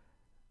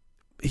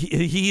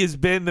he has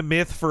been the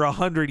myth for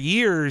 100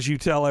 years. You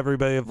tell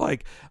everybody of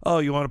like, oh,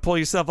 you want to pull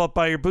yourself up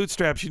by your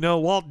bootstraps.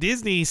 Walt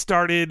Disney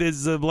started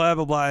as a blah,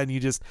 blah, blah. And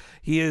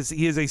he is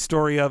a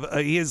story of,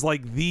 he is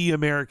like the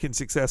American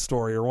success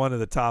story or one of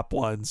the top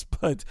ones.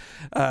 But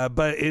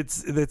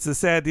it's a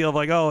sad deal of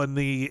like, oh, and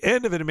the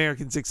end of an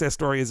American success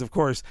story is, of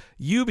course,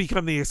 you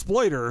become the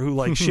exploiter who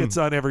like shits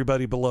on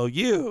everybody below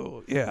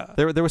you. Yeah.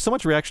 There was so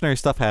much reactionary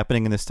stuff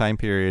happening in this time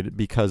period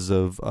because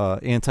of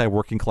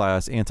anti-working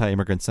class,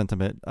 anti-immigrant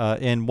sentiment.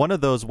 And one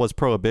of those was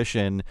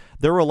prohibition.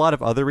 There were a lot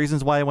of other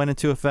reasons why it went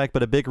into effect,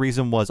 but a big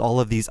reason was all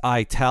of these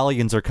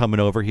Italians are coming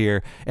over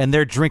here and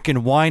they're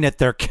drinking wine at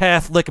their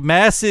Catholic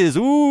masses.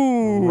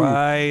 Ooh,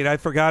 right. I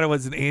forgot it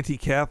was an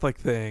anti-Catholic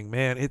thing,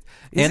 man.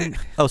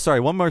 Oh, sorry.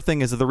 One more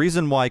thing is that the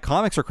reason why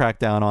comics were cracked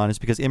down on is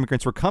because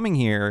immigrants were coming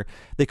here.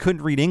 They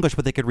couldn't read English,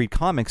 but they could read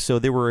comics, so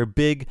they were a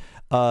big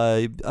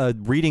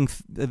reading.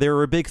 They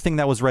were a big thing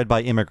that was read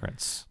by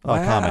immigrants.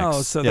 Wow.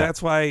 Comics. So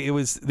that's why it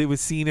was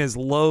seen as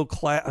low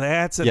class.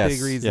 That's a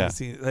big reason.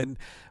 Yeah. And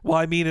well,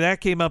 I mean,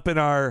 that came up in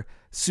our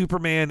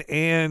Superman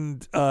and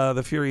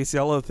the Furious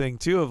Yellow thing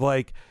too, of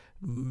like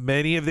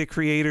many of the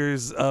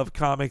creators of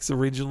comics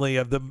originally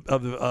of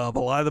a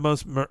lot of the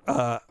most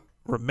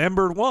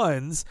remembered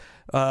ones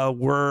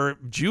were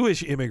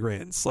Jewish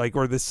immigrants, like,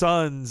 or the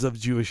sons of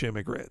Jewish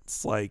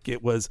immigrants. Like,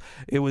 it was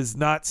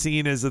not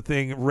seen as a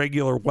thing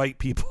regular white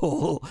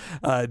people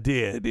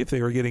did if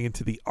they were getting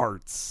into the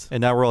arts.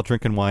 And now we're all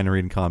drinking wine and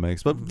reading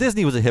comics. But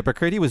Disney was a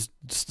hypocrite. He was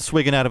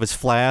swigging out of his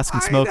flask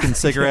and smoking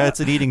cigarettes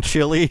and eating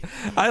chili.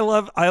 I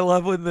love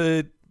when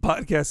the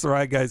Podcast the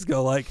Right guys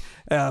go like,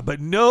 but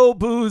no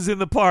booze in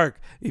the park.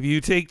 If you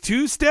take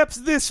 2 steps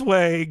this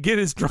way, get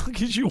as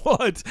drunk as you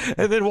want,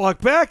 and then walk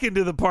back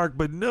into the park,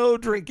 but no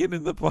drinking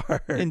in the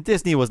park. And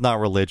Disney was not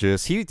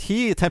religious.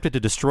 He attempted to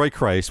destroy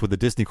Christ with the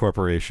Disney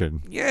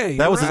Corporation. Yeah,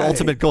 that was his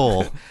ultimate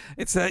goal.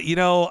 It's that,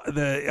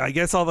 I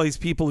guess all these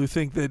people who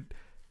think that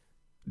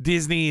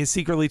Disney is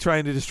secretly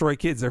trying to destroy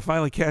kids, they're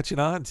finally catching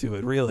on to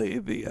it, really,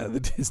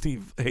 the Disney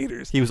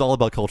haters. He was all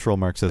about cultural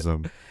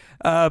Marxism.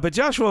 But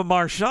Joshua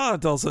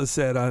Marchant also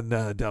said on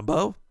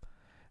Dumbo,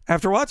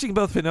 after watching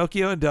both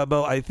Pinocchio and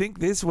Dumbo, I think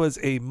this was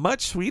a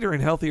much sweeter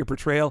and healthier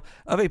portrayal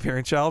of a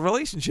parent-child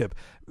relationship.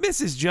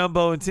 Mrs.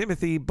 Jumbo and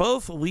Timothy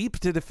both leap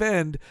to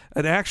defend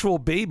an actual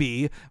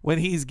baby when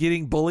he's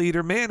getting bullied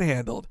or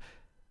manhandled.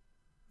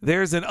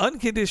 There's an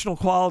unconditional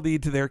quality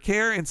to their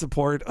care and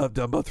support of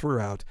Dumbo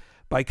throughout.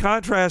 By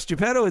contrast,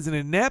 Geppetto is an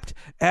inept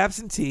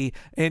absentee,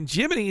 and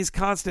Jiminy's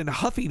constant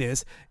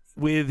huffiness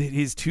with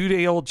his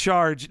 2-day-old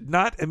charge,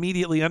 not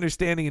immediately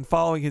understanding and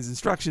following his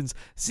instructions,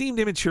 seemed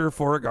immature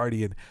for a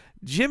guardian.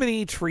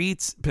 Jiminy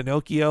treats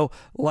Pinocchio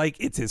like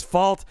it's his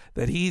fault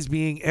that he's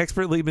being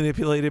expertly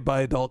manipulated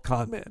by adult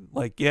con men.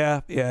 Like,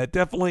 yeah,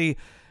 definitely.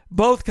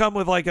 Both come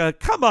with like a,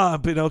 come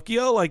on,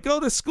 Pinocchio, like, go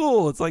to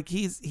school. It's like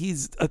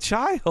he's a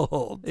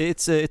child.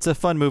 It's a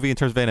fun movie in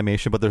terms of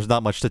animation, but there's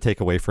not much to take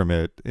away from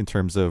it in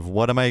terms of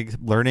what am I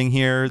learning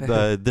here?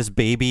 This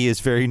baby is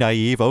very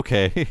naive.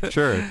 Okay,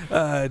 sure.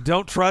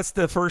 Don't trust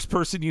the first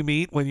person you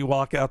meet when you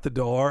walk out the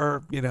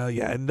door.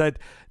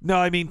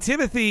 I mean,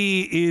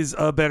 Timothy is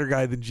a better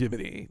guy than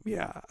Jiminy.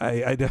 Yeah,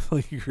 I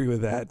definitely agree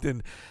with that.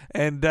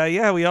 And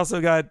we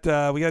also got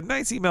a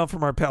nice email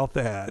from our pal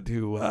Thad,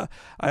 who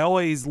I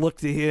always look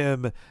to him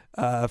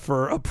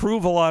for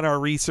approval on our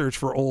research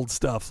for old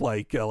stuff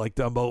like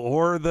Dumbo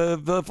or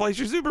the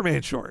Fleischer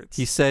Superman shorts.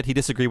 He said he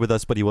disagreed with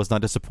us, but he was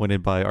not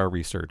disappointed by our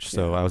research.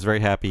 So I was very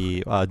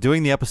happy.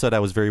 Doing the episode, I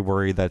was very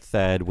worried that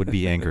Thad would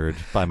be angered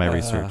by my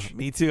research.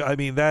 Me too. I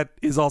mean, that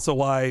is also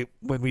why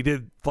when we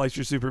did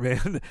Fleischer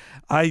Superman,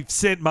 I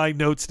sent my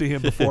notes to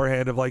him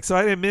beforehand of like, so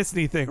I didn't miss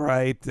anything,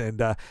 right?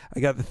 And I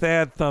got the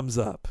Thad thumbs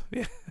up.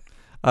 Yeah.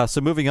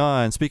 So moving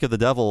on, speak of the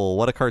devil,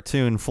 what a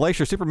cartoon.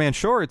 Fleischer Superman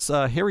shorts.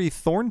 Harry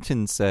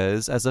Thornton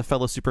says, as a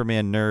fellow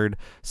Superman nerd,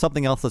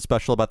 something else that's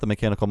special about the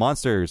mechanical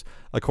monsters.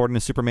 According to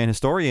Superman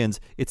historians,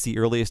 it's the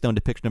earliest known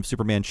depiction of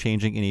Superman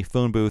changing in a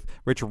phone booth,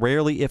 which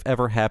rarely, if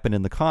ever, happened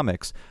in the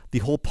comics. The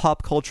whole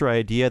pop culture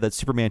idea that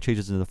Superman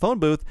changes in the phone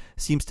booth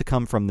seems to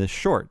come from this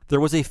short.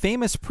 There was a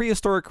famous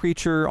prehistoric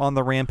creature on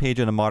the rampage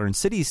in a modern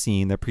city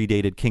scene that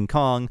predated King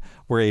Kong,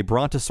 where a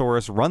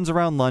brontosaurus runs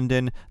around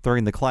London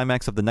during the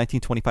climax of the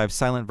 1925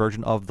 silent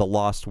version of The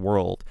Lost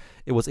World.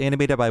 It was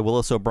animated by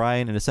Willis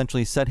O'Brien and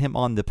essentially set him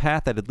on the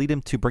path that would lead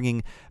him to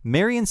bringing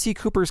Marion C.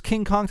 Cooper's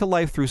King Kong to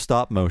life through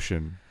stop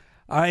motion.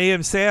 I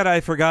am sad I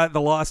forgot The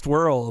Lost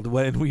World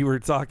when we were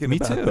talking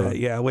about that.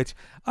 Yeah, which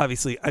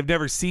obviously I've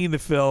never seen the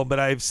film, but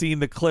I've seen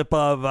the clip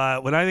of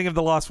when I think of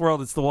The Lost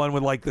World, it's the one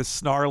with like the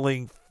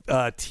snarling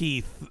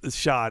teeth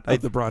shot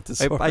of the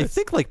brontosaurus. I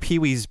think like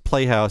Pee-wee's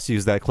Playhouse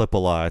used that clip a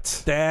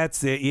lot.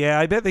 That's it. Yeah,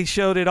 I bet they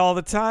showed it all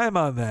the time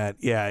on that.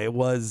 Yeah, it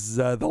was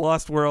The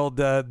Lost World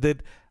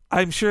that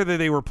I'm sure that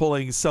they were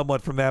pulling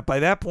somewhat from that. By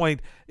that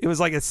point, it was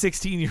like a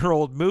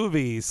 16-year-old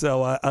movie,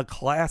 so a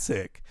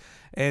classic.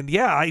 And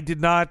yeah, I did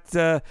not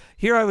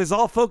here I was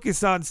all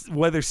focused on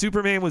whether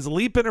Superman was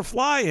leaping or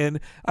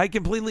flying. I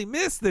completely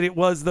missed that it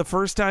was the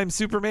first time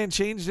Superman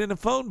changed in a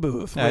phone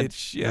booth. No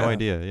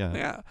idea,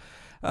 yeah.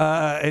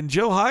 And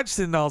Joe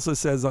Hodgson also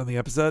says on the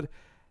episode,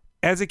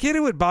 as a kid, it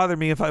would bother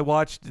me if I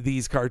watched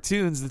these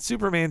cartoons that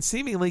Superman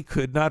seemingly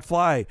could not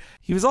fly.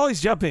 He was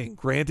always jumping,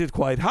 granted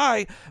quite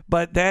high,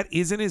 but that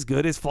isn't as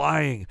good as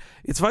flying.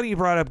 It's funny you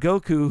brought up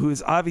Goku, who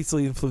is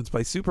obviously influenced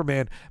by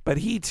Superman, but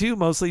he too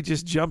mostly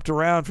just jumped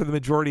around for the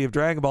majority of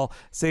Dragon Ball,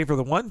 save for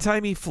the one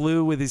time he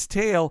flew with his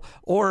tail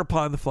or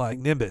upon the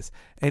flying Nimbus.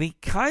 And he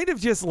kind of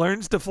just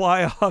learns to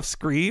fly off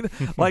screen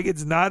like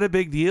it's not a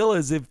big deal,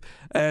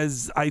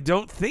 as I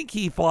don't think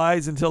he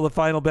flies until the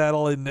final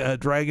battle in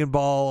Dragon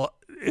Ball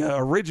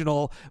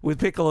original with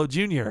Piccolo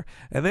Jr.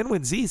 And then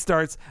when Z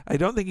starts, I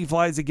don't think he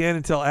flies again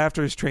until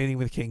after his training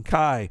with King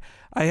Kai.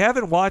 I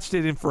haven't watched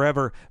it in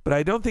forever, but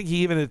I don't think he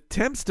even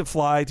attempts to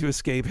fly to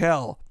escape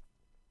hell,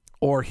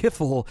 or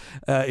Hiffle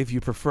if you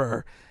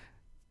prefer,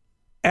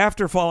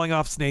 after falling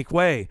off Snake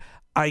Way.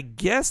 I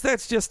guess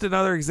that's just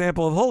another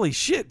example of, holy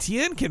shit,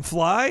 Tien can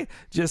fly,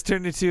 just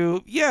turned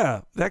into,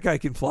 yeah, that guy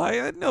can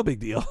fly, no big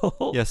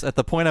deal. Yes, at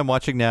the point I'm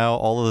watching now,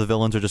 all of the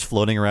villains are just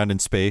floating around in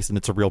space, and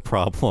it's a real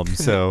problem.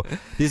 So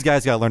these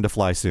guys got to learn to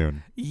fly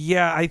soon.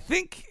 Yeah, I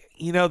think,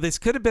 this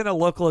could have been a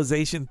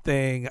localization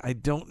thing. I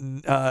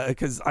don't,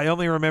 because I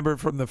only remember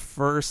from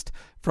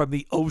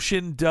the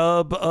Ocean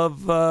dub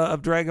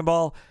of Dragon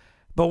Ball.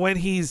 But when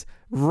he's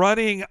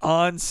running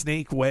on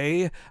Snake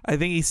Way, I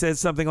think he says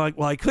something like,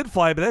 well, I could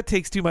fly, but that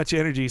takes too much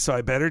energy, so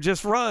I better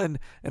just run.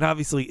 And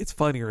obviously, it's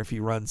funnier if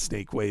he runs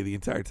Snake Way the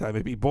entire time.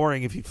 It'd be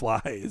boring if he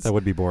flies. That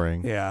would be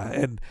boring. Yeah.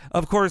 And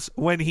of course,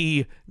 when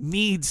he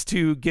needs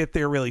to get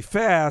there really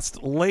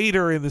fast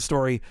later in the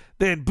story,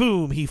 then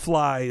boom, he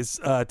flies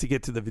to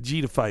get to the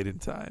Vegeta fight in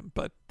time.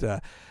 But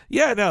I'm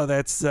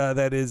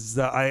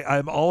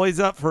always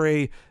up for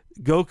a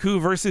Goku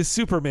versus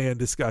Superman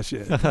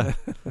discussion.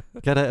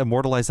 Gotta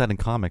immortalize that in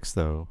comics,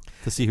 though,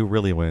 to see who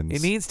really wins.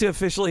 It needs to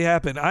officially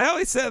happen. I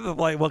always said that,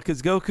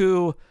 because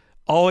Goku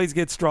always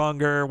gets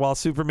stronger while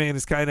Superman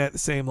is kind of at the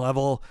same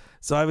level.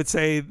 So I would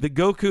say the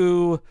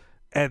Goku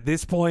at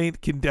this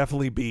point can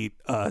definitely beat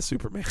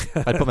Superman.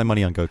 I'd put my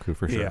money on Goku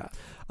for sure. Yeah.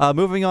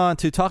 Moving on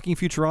to Talking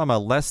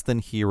Futurama, Less Than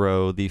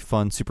Hero, the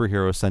fun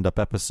superhero send-up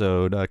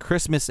episode.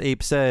 Christmas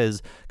Ape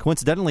says,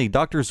 coincidentally,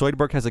 Dr.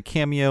 Zoidberg has a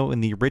cameo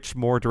in the Rich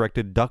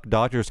Moore-directed Duck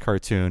Dodgers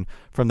cartoon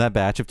from that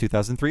batch of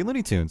 2003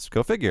 Looney Tunes.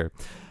 Go figure.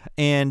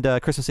 And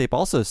Christmas Ape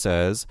also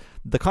says,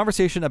 the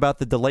conversation about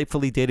the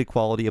delightfully dated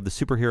quality of the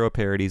superhero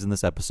parodies in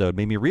this episode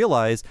made me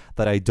realize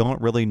that I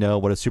don't really know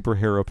what a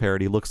superhero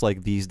parody looks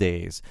like these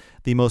days.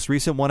 The most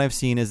recent one I've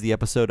seen is the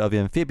episode of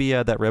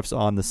Amphibia that riffs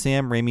on the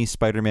Sam Raimi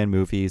Spider-Man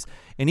movies,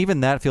 and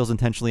even that feels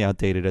intentionally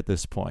outdated at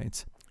this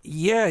point.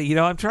 Yeah,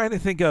 I'm trying to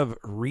think of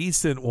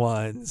recent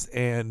ones,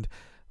 and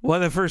one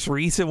of the first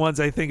recent ones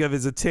I think of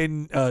is a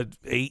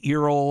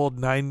 8-year-old,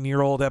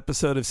 9-year-old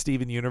episode of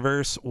Steven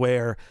Universe,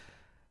 where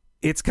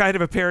it's kind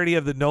of a parody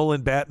of the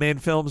Nolan Batman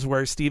films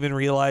where Steven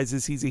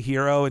realizes he's a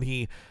hero and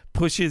he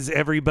pushes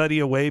everybody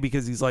away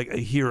because he's like, a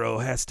hero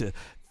has to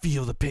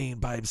feel the pain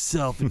by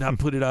himself and not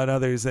put it on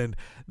others. And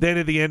then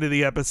at the end of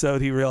the episode,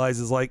 he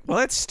realizes, well,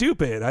 that's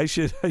stupid. I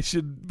should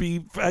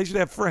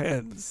have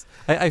friends.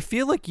 I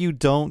feel like you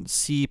don't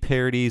see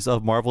parodies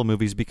of Marvel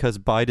movies because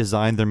by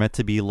design they're meant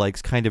to be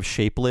kind of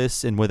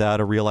shapeless and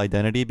without a real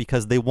identity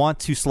because they want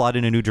to slot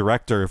in a new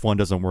director if one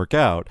doesn't work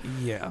out.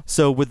 Yeah.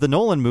 So with the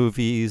Nolan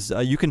movies,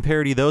 you can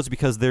parody those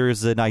because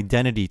there's an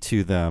identity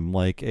to them,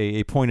 like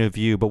a point of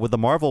view. But with the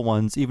Marvel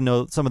ones, even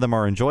though some of them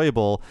are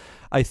enjoyable,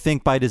 I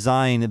think by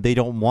design they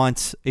don't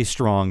want a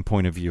strong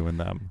point of view in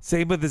them.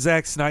 Same with the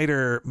Zack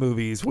Snyder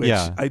movies, which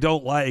I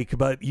don't like,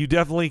 but you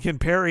definitely can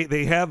parody.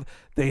 They have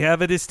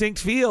a distinct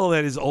feel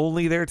that is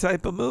only their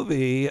type of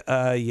movie.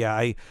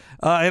 And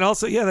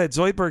also, that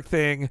Zoidberg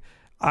thing.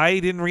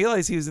 I didn't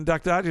realize he was in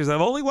Duck Dodgers. I've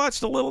only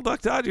watched a little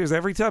Duck Dodgers.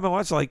 Every time I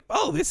watch,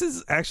 this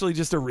is actually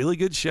just a really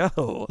good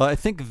show. I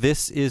think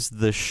this is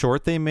the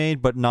short they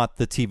made, but not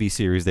the TV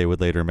series they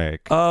would later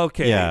make.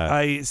 Okay. Yeah.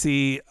 I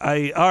see. All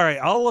right.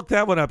 I'll look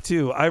that one up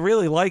too. I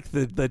really liked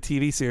the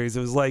TV series.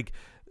 It was like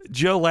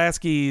Joe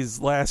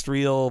Lasky's last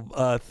real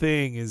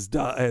thing as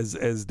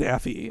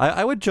Daffy.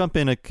 I would jump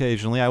in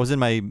occasionally. I was in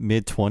my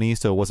mid-20s,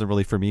 so it wasn't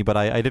really for me, but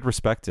I did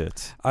respect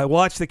it. I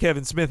watched the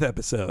Kevin Smith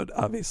episode,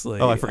 obviously.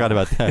 Oh, I forgot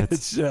about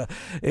that.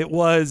 It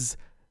was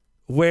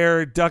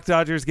where Duck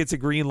Dodgers gets a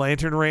Green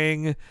Lantern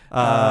ring,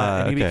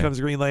 and he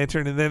becomes Green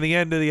Lantern, and then the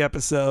end of the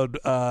episode,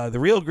 the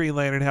real Green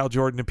Lantern, Hal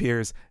Jordan,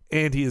 appears,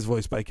 and he is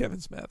voiced by Kevin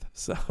Smith.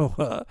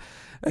 So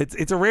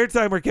it's a rare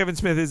time where Kevin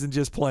Smith isn't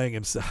just playing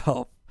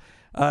himself.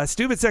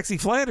 Stupid Sexy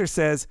Flanders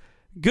says,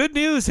 good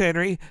news,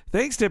 Henry.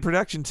 Thanks to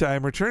production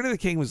time, Return of the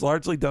King was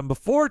largely done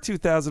before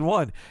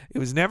 2001. It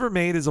was never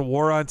made as a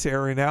war on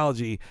terror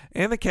analogy,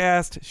 and the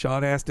cast,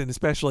 Sean Astin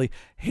especially,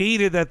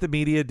 hated that the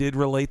media did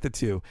relate the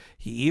two.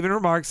 He even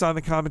remarks on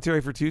the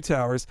commentary for Two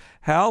Towers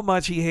how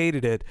much he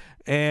hated it,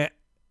 and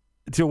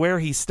to where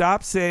he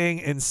stopped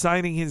saying and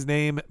signing his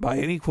name by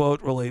any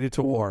quote related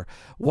to war.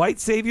 White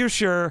savior,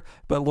 sure,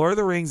 but Lord of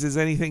the Rings is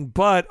anything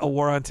but a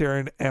war on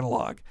terror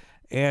analog.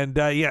 And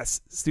yes,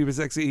 Stupid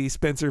Sexy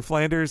Spencer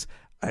Flanders,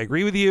 I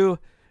agree with you.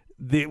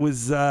 It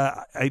was,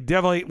 I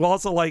definitely,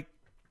 also like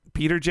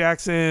Peter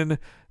Jackson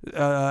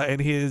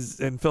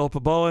and Philippa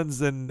Bowens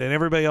and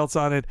everybody else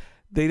on it.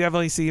 They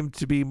definitely seem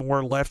to be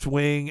more left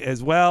wing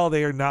as well.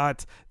 They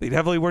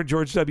definitely weren't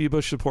George W.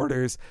 Bush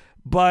supporters.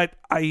 But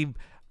I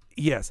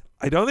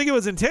don't think it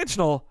was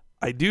intentional.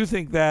 I do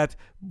think that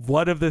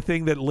one of the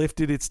things that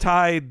lifted its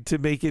tide to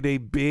make it a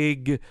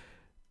big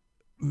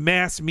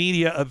mass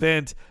media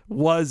event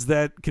was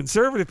that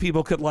conservative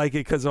people could like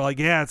it because they're like,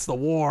 yeah, it's the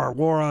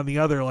war on the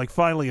other,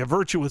 finally a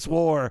virtuous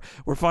war.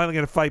 We're finally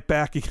going to fight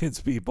back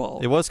against people.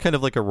 It was kind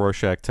of like a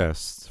Rorschach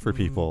test for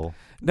people.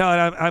 No,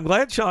 and I'm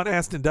glad Sean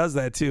Astin does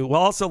that too.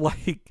 Well, also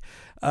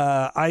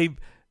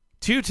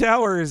Two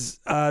Towers,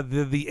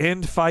 the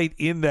end fight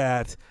in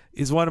that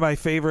is one of my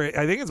favorite.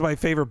 I think it's my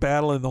favorite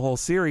battle in the whole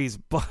series.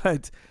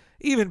 But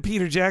even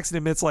Peter Jackson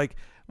admits,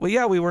 well,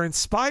 yeah, we were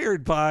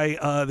inspired by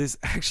this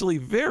actually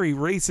very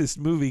racist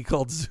movie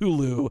called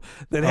Zulu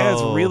that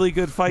has really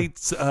good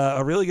fights,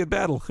 a really good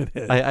battle in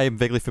it. I am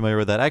vaguely familiar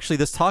with that. Actually,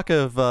 this talk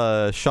of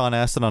Sean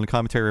Astin on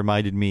commentary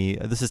reminded me,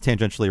 this is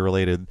tangentially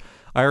related,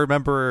 I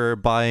remember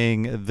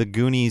buying the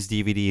Goonies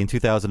DVD in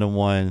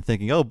 2001,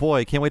 thinking, "Oh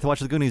boy, can't wait to watch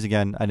the Goonies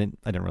again." I didn't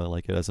really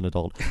like it as an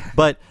adult,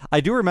 but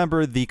I do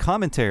remember the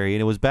commentary,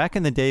 and it was back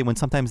in the day when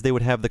sometimes they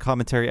would have the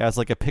commentary as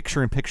like a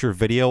picture-in-picture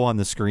video on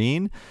the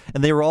screen,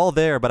 and they were all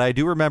there. But I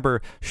do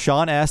remember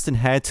Sean Astin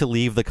had to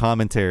leave the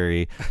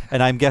commentary,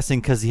 and I'm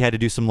guessing because he had to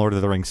do some Lord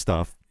of the Rings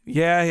stuff.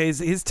 Yeah,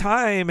 his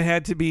time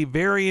had to be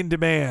very in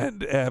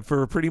demand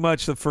for pretty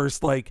much the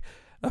first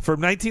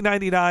from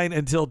 1999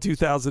 until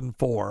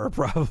 2004,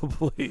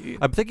 probably.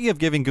 I'm thinking of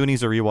giving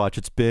Goonies a rewatch.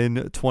 It's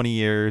been 20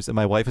 years, and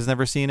my wife has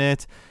never seen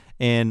it.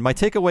 And my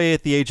takeaway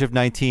at the age of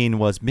 19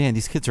 was, man,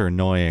 these kids are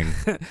annoying.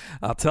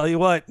 I'll tell you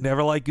what,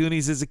 never liked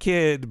Goonies as a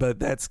kid, but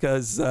that's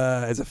because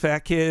as a fat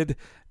kid,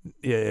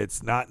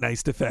 it's not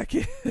nice to fat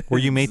kids. Were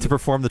you made to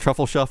perform the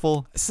truffle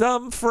shuffle?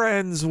 Some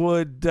friends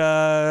would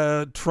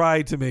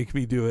try to make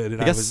me do it,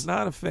 and I was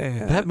not a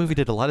fan. That movie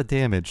did a lot of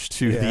damage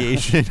to the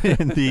Asian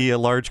and the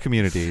large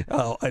community.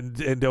 Oh,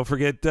 and don't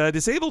forget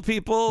disabled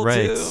people,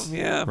 too.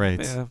 Yeah. Right.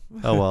 Yeah.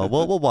 Oh,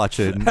 well, we'll watch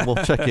it, and we'll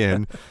check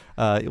in.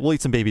 We'll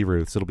eat some Baby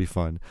Ruths. It'll be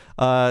fun.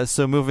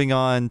 So moving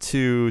on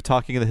to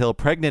Talking of the Hill.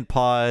 Pregnant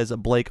pause.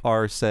 Blake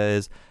R.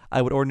 says,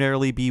 I would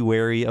ordinarily be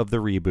wary of the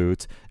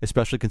reboot,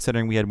 especially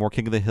considering we had more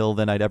King of the Hill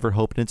than I'd ever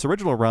hoped in its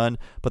original run,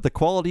 but the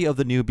quality of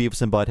the new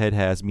Beavis and Butthead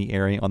has me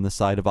erring on the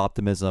side of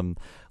optimism.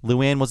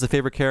 Luann was the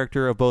favorite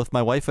character of both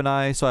my wife and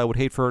I, so I would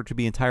hate for her to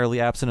be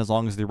entirely absent as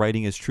long as the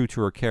writing is true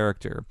to her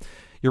character.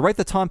 You're right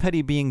that Tom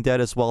Petty being dead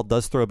as well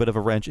does throw a bit of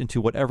a wrench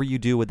into whatever you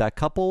do with that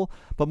couple,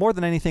 but more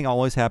than anything,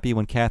 always happy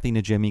when Kathy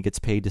Najimy gets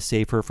paid to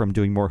save her from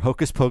doing more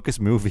Hocus Pocus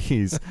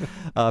movies.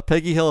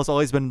 Peggy Hill has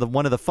always been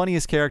one of the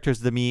funniest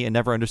characters to me and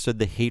never understood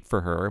the hate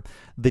for her.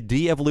 The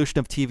de-evolution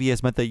of TV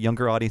has meant that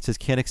younger audiences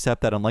can't accept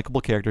that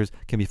unlikable characters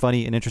can be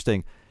funny and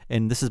interesting.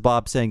 And this is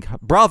Bob saying,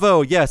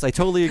 bravo, yes, I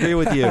totally agree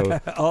with you.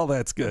 Oh,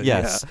 that's good.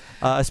 Yes.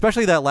 Yeah.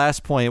 Especially that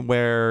last point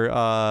where,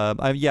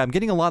 I'm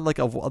getting a lot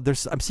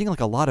I'm seeing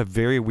like a lot of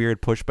very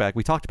weird pushback.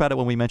 We talked about it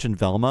when we mentioned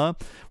Velma,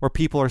 where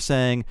people are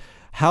saying,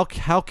 how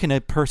can a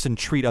person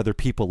treat other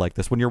people like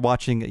this when you're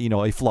watching,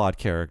 a flawed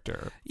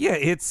character? Yeah,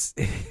 it's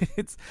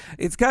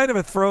kind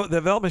of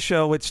the Velma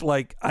show, which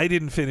I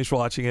didn't finish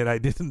watching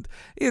it.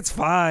 It's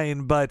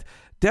fine, but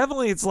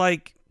definitely it's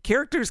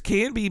characters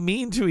can be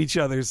mean to each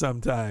other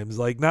sometimes.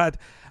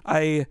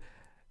 It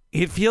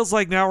feels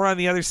like now we're on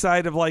the other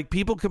side of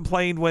people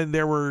complained when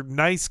there were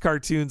nice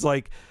cartoons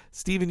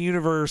Steven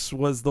Universe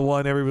was the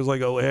one everybody was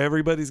like, oh,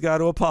 everybody's got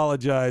to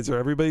apologize or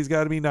everybody's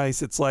got to be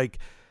nice. It's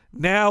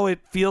now it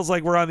feels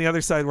like we're on the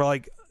other side. We're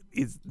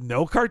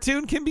no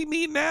cartoon can be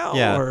mean now?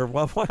 Yeah. Or,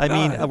 well, why I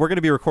not? mean, we're going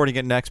to be recording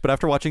it next, but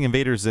after watching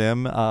Invader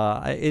Zim,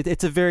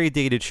 it's a very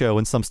dated show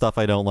and some stuff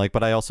I don't like,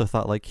 but I also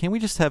thought, can't we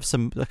just have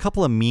a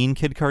couple of mean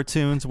kid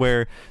cartoons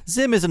where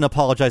Zim isn't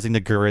apologizing to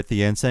Gur at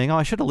the end saying, oh,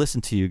 I should have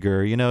listened to you,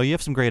 Gur. You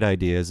have some great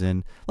ideas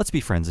and let's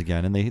be friends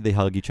again. And they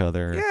hug each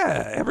other.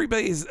 Yeah,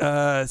 everybody's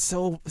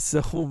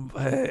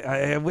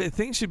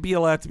things should be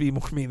allowed to be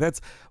more mean.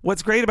 That's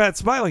what's great about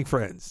Smiling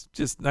Friends.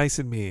 Just nice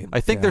and mean. I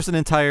think there's an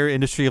entire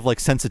industry of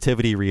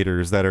sensitivity readers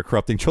that are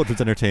corrupting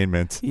children's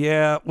entertainment.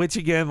 Yeah, which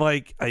again,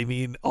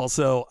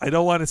 also, I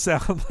don't want to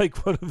sound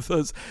like one of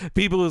those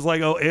people who's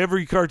oh,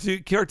 every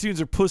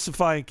cartoons are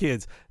pussifying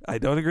kids. I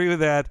don't agree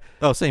with that.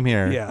 Oh, same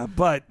here. Yeah,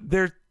 but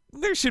there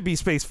should be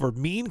space for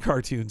mean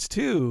cartoons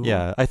too.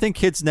 Yeah, I think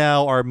kids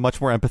now are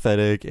much more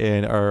empathetic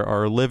and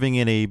are living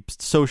in a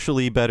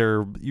socially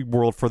better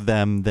world for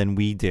them than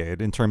we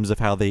did in terms of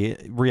how they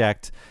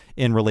react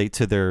and relate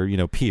to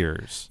their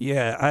peers.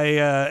 Yeah,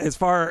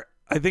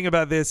 I think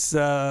about this.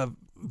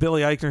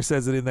 Billy Eichner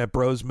says it in that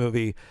Bros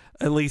movie,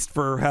 at least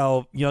for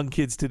how young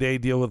kids today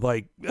deal with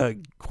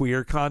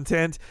queer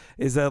content,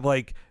 is that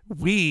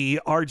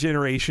our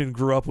generation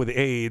grew up with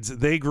AIDS,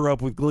 they grew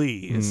up with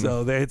Glee,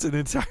 so it's an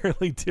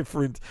entirely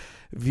different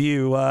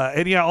view.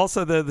 And yeah,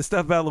 also the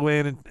stuff about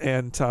Luann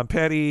and Tom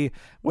Petty,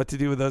 what to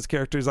do with those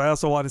characters. I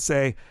also want to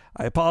say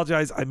I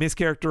apologize. I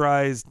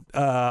mischaracterized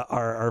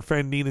our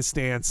friend Nina's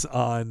stance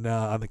on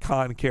the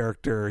Khan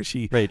character.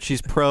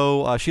 She's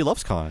pro. She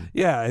loves Khan.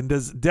 Yeah, and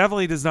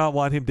definitely does not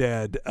want him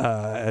dead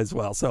as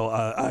well. So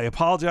I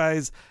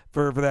apologize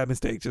for that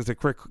mistake. Just a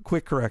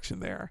quick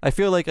correction there. I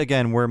feel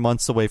again we're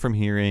months away from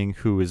hearing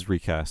who is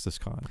recast as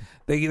Khan.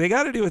 They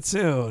got to do it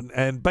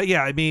soon. But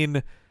yeah, I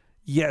mean,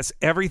 yes,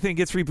 everything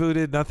gets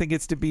rebooted. Nothing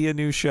gets to be a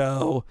new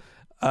show.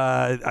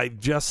 I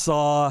just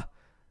saw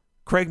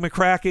Craig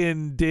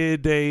McCracken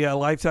did a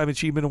Lifetime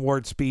Achievement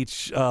Award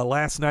speech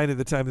last night at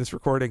the time of this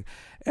recording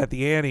at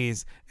the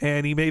Annies,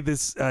 and he made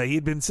this,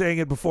 he'd been saying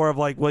it before of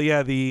I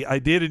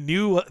did a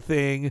new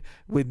thing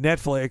with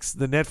Netflix.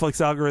 The Netflix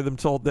algorithm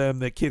told them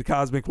that Kid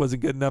Cosmic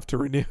wasn't good enough to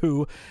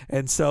renew,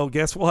 and so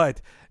guess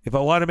what? If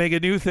I want to make a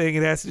new thing,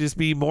 it has to just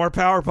be more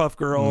Powerpuff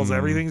Girls.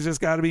 Everything's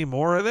just got to be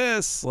more of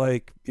this.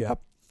 Yeah.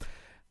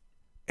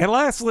 And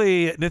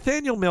lastly,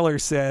 Nathaniel Miller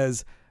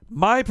says,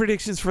 My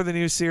predictions for the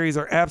new series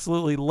are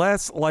absolutely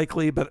less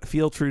likely, but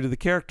feel true to the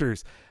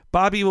characters.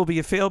 Bobby will be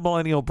a failed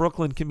millennial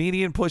Brooklyn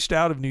comedian pushed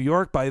out of New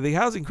York by the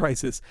housing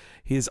crisis.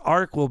 His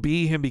arc will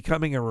be him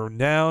becoming a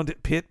renowned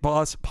pit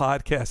boss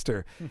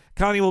podcaster.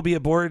 Connie will be a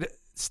bored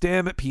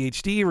STEM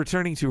PhD,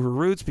 returning to her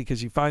roots because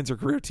she finds her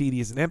career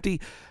tedious and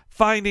empty,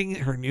 finding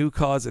her new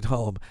cause at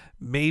home,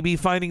 maybe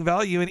finding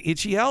value in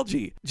itchy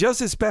algae.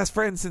 Joseph's best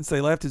friend since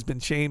they left has been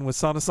Shane with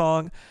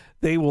Sonasong.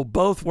 They will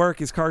both work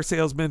as car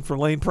salesmen for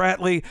Lane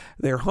Prattley,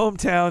 their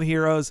hometown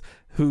heroes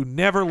who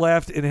never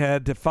left and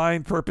had to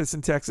find purpose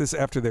in Texas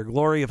after their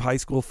glory of high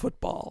school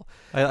football.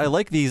 I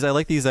like these. I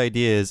like these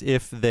ideas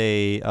if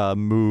they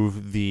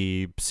move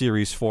the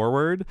series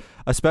forward,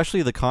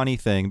 especially the Connie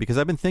thing, because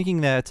I've been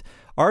thinking that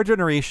our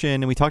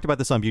generation, and we talked about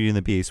this on Beauty and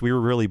the Beast, we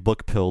were really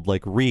book-pilled,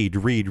 like read.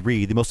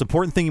 The most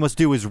important thing you must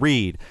do is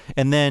read.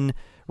 And then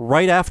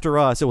right after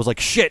us, it was like,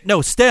 shit,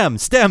 no, STEM.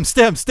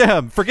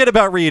 Forget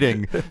about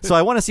reading. So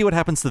I want to see what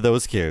happens to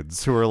those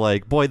kids who are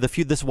like, boy,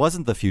 this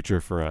wasn't the future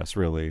for us,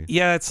 really.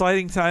 Yeah, that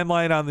sliding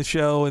timeline on the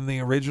show in the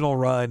original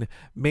run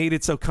made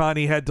it so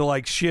Connie had to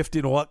like shift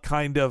in what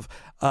kind of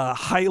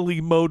highly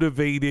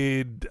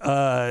motivated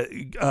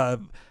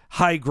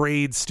high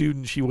grade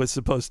student she was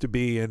supposed to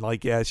be, and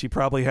like, yeah, she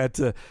probably had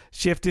to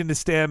shift into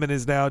STEM and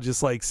is now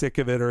just like sick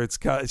of it, or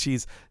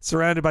she's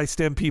surrounded by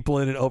STEM people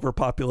in an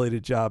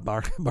overpopulated job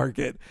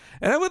market.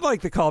 And I would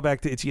like the callback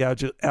to itchy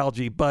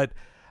algae, but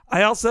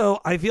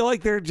I feel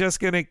like they're just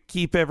gonna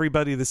keep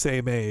everybody the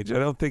same age. I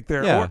don't think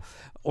they're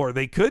or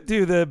they could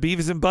do the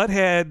Beavis and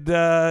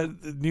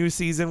Butthead new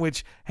season,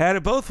 which had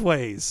it both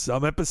ways.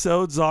 Some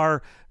episodes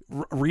are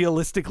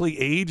realistically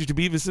aged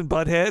Beavis and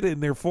Butthead in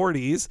their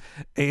 40s,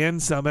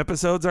 and some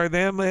episodes are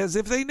them as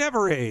if they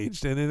never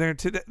aged, and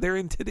they're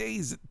in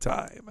today's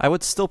time. I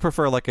would still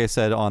prefer, like I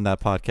said on that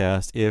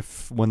podcast,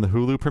 if when the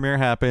Hulu premiere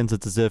happens,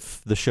 it's as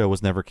if the show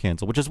was never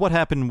canceled, which is what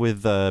happened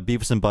with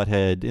Beavis and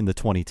Butthead in the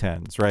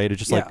 2010s, right? It's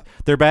just like,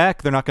 they're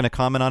back, they're not going to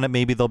comment on it.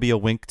 Maybe there'll be a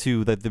wink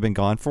to that they've been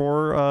gone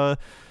for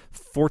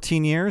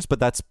 14 years, but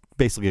that's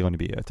basically going to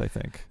be it, I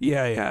think.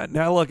 Yeah.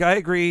 Now, look, I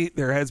agree.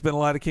 There has been a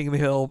lot of King of the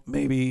Hill.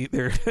 Maybe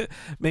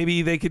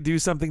they could do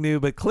something new,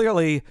 but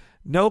clearly,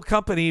 no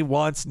company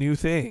wants new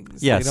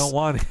things. Yes, they don't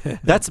want it.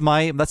 That's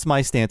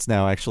my stance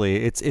now.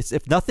 Actually, it's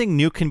if nothing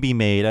new can be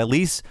made, at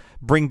least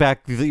bring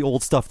back the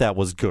old stuff that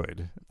was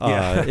good.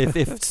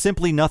 If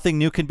simply nothing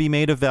new can be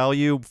made of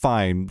value,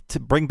 fine. To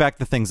bring back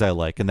the things I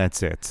like, and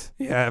that's it.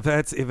 Yeah,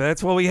 if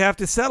that's what we have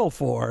to settle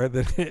for,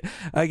 then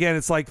again,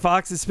 it's like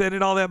Fox is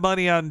spending all that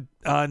money on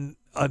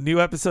new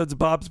episodes of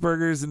Bob's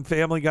Burgers and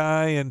Family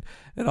Guy and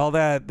all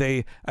that.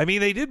 They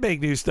did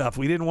make new stuff.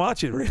 We didn't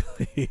watch it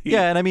really.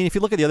 Yeah, and I mean, if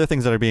you look at the other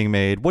things that are being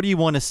made, what do you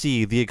want to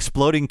see? The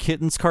Exploding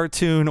Kittens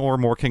cartoon or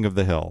more King of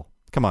the Hill?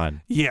 Come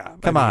on. Yeah.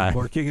 Come on.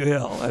 More King of the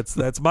Hill.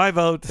 That's my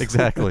vote.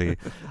 Exactly.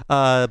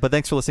 But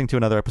thanks for listening to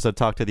another episode of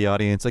Talk to the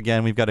Audience.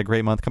 Again, we've got a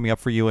great month coming up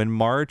for you in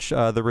March.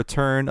 The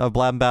return of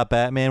Blab Bat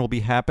Batman will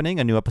be happening,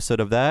 a new episode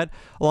of that,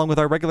 along with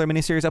our regular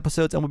miniseries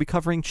episodes, and we'll be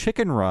covering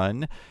Chicken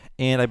Run.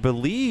 And I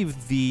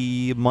believe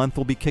the month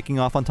will be kicking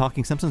off on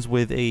Talking Simpsons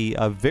with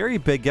a very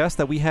big guest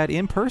that we had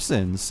in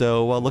person.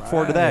 So look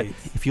forward to that.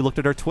 If you looked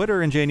at our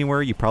Twitter in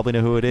January, you probably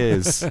know who it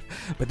is.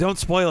 But don't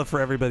spoil it for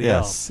everybody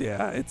else.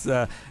 Yeah, it's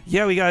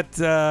we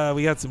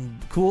got some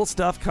cool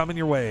stuff coming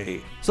your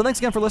way. So thanks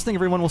again for listening,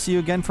 everyone. We'll see you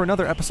again for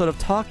another episode of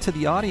Talk to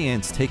the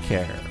Audience. Take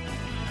care.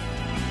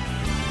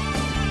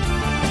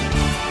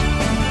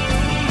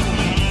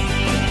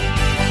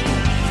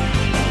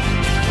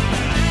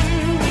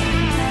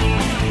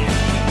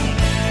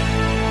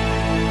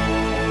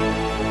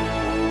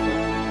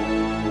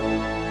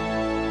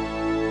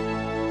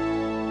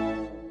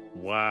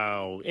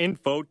 Wow,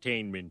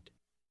 infotainment.